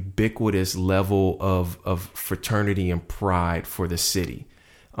of ubiquitous level of fraternity and pride for the city,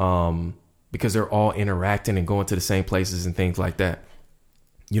 because they're all interacting and going to the same places and things like that.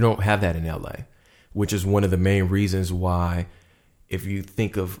 You don't have that in LA, which is one of the main reasons why, if you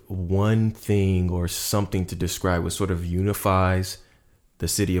think of one thing or something to describe what sort of unifies the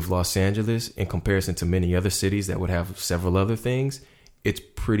city of Los Angeles in comparison to many other cities that would have several other things, it's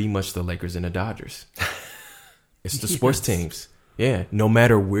pretty much the Lakers and the Dodgers. It's the sports teams. Yeah. No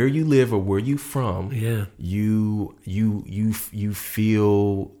matter where you live or where you from, you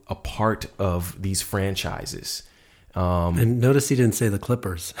feel a part of these franchises. And notice he didn't say the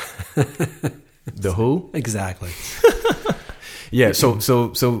Clippers. The who? Exactly. Yeah.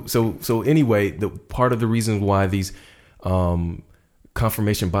 So anyway, the part of the reason why these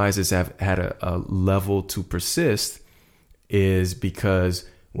confirmation biases have had a level to persist is because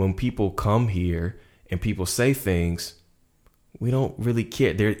when people come here and people say things, we don't really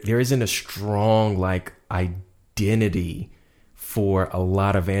care. There isn't a strong like identity for a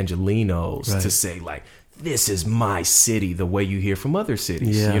lot of Angelenos to say like, this is my city, the way you hear from other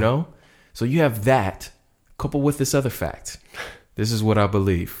cities, you know? So you have that coupled with this other fact. This is what I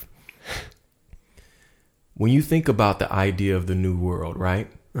believe. When you think about the idea of the New World, right?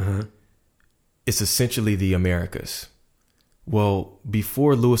 It's essentially the Americas. Well,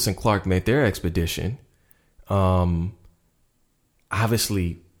 before Lewis and Clark made their expedition,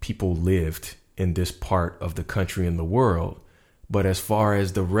 obviously people lived in this part of the country and the world. But as far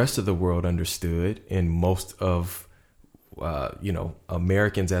as the rest of the world understood, and most of,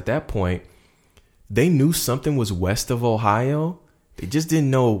 Americans at that point, they knew something was west of Ohio. They just didn't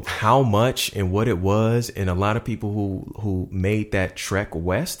know how much and what it was. And a lot of people who made that trek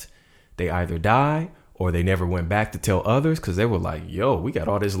west, they either died or they never went back to tell others because they were like, yo, we got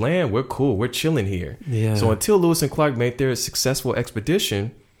all this land. We're cool. We're chilling here. Yeah. So until Lewis and Clark made their successful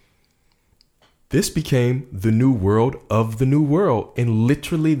expedition, this became the new world of the new world and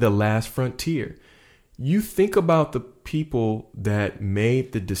literally the last frontier. You think about the people that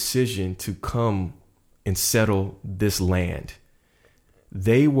made the decision to come and settle this land.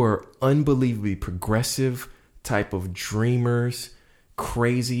 They were unbelievably progressive type of dreamers,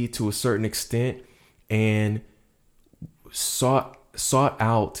 crazy to a certain extent, and sought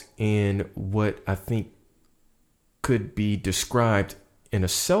out in what I think could be described in a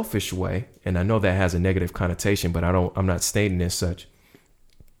selfish way, and I know that has a negative connotation, but I'm not stating as such,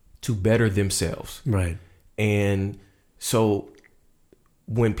 to better themselves. Right. And so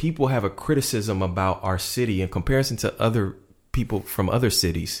when people have a criticism about our city in comparison to other people from other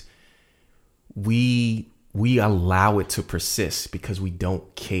cities, we allow it to persist because we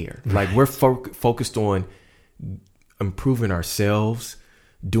don't care. Right. Like we're focused on improving ourselves,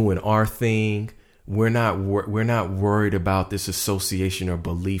 doing our thing. We're not worried about this association or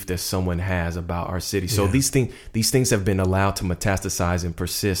belief that someone has about our city. So these things have been allowed to metastasize and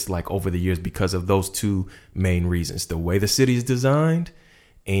persist like over the years because of those two main reasons: the way the city is designed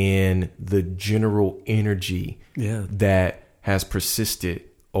and the general energy that has persisted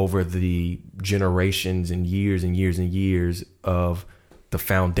over the generations and years and years and years of the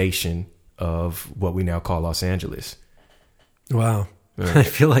foundation of what we now call Los Angeles. Wow. Right. I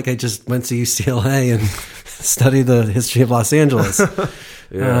feel like I just went to UCLA and studied the history of Los Angeles.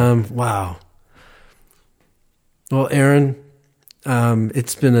 Wow. Well, Aaron,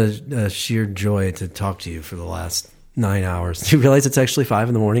 it's been a sheer joy to talk to you for the last 9 hours. Do you realize it's actually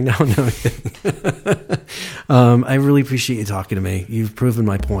 5 a.m. now? No. I really appreciate you talking to me. You've proven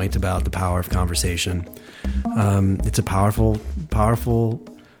my point about the power of conversation. It's a powerful,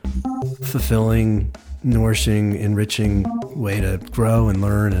 fulfilling, nourishing, enriching way to grow and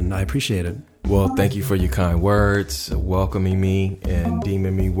learn, and I appreciate it. Well, thank you for your kind words, welcoming me and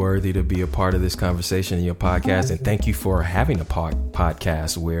deeming me worthy to be a part of this conversation in your podcast. And thank you for having a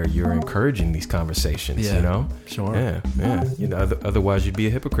podcast where you're encouraging these conversations, you know? Sure. Yeah. You know, otherwise you'd be a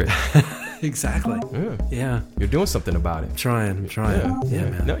hypocrite. Exactly. Yeah. You're doing something about it. I'm trying. Yeah,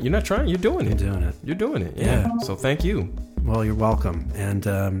 man. No, you're not trying. You're doing it. You're doing it. Yeah. So thank you. Well, you're welcome. And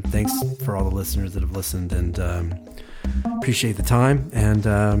thanks for all the listeners that have listened, and appreciate the time. And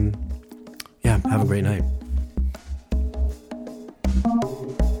have a great night.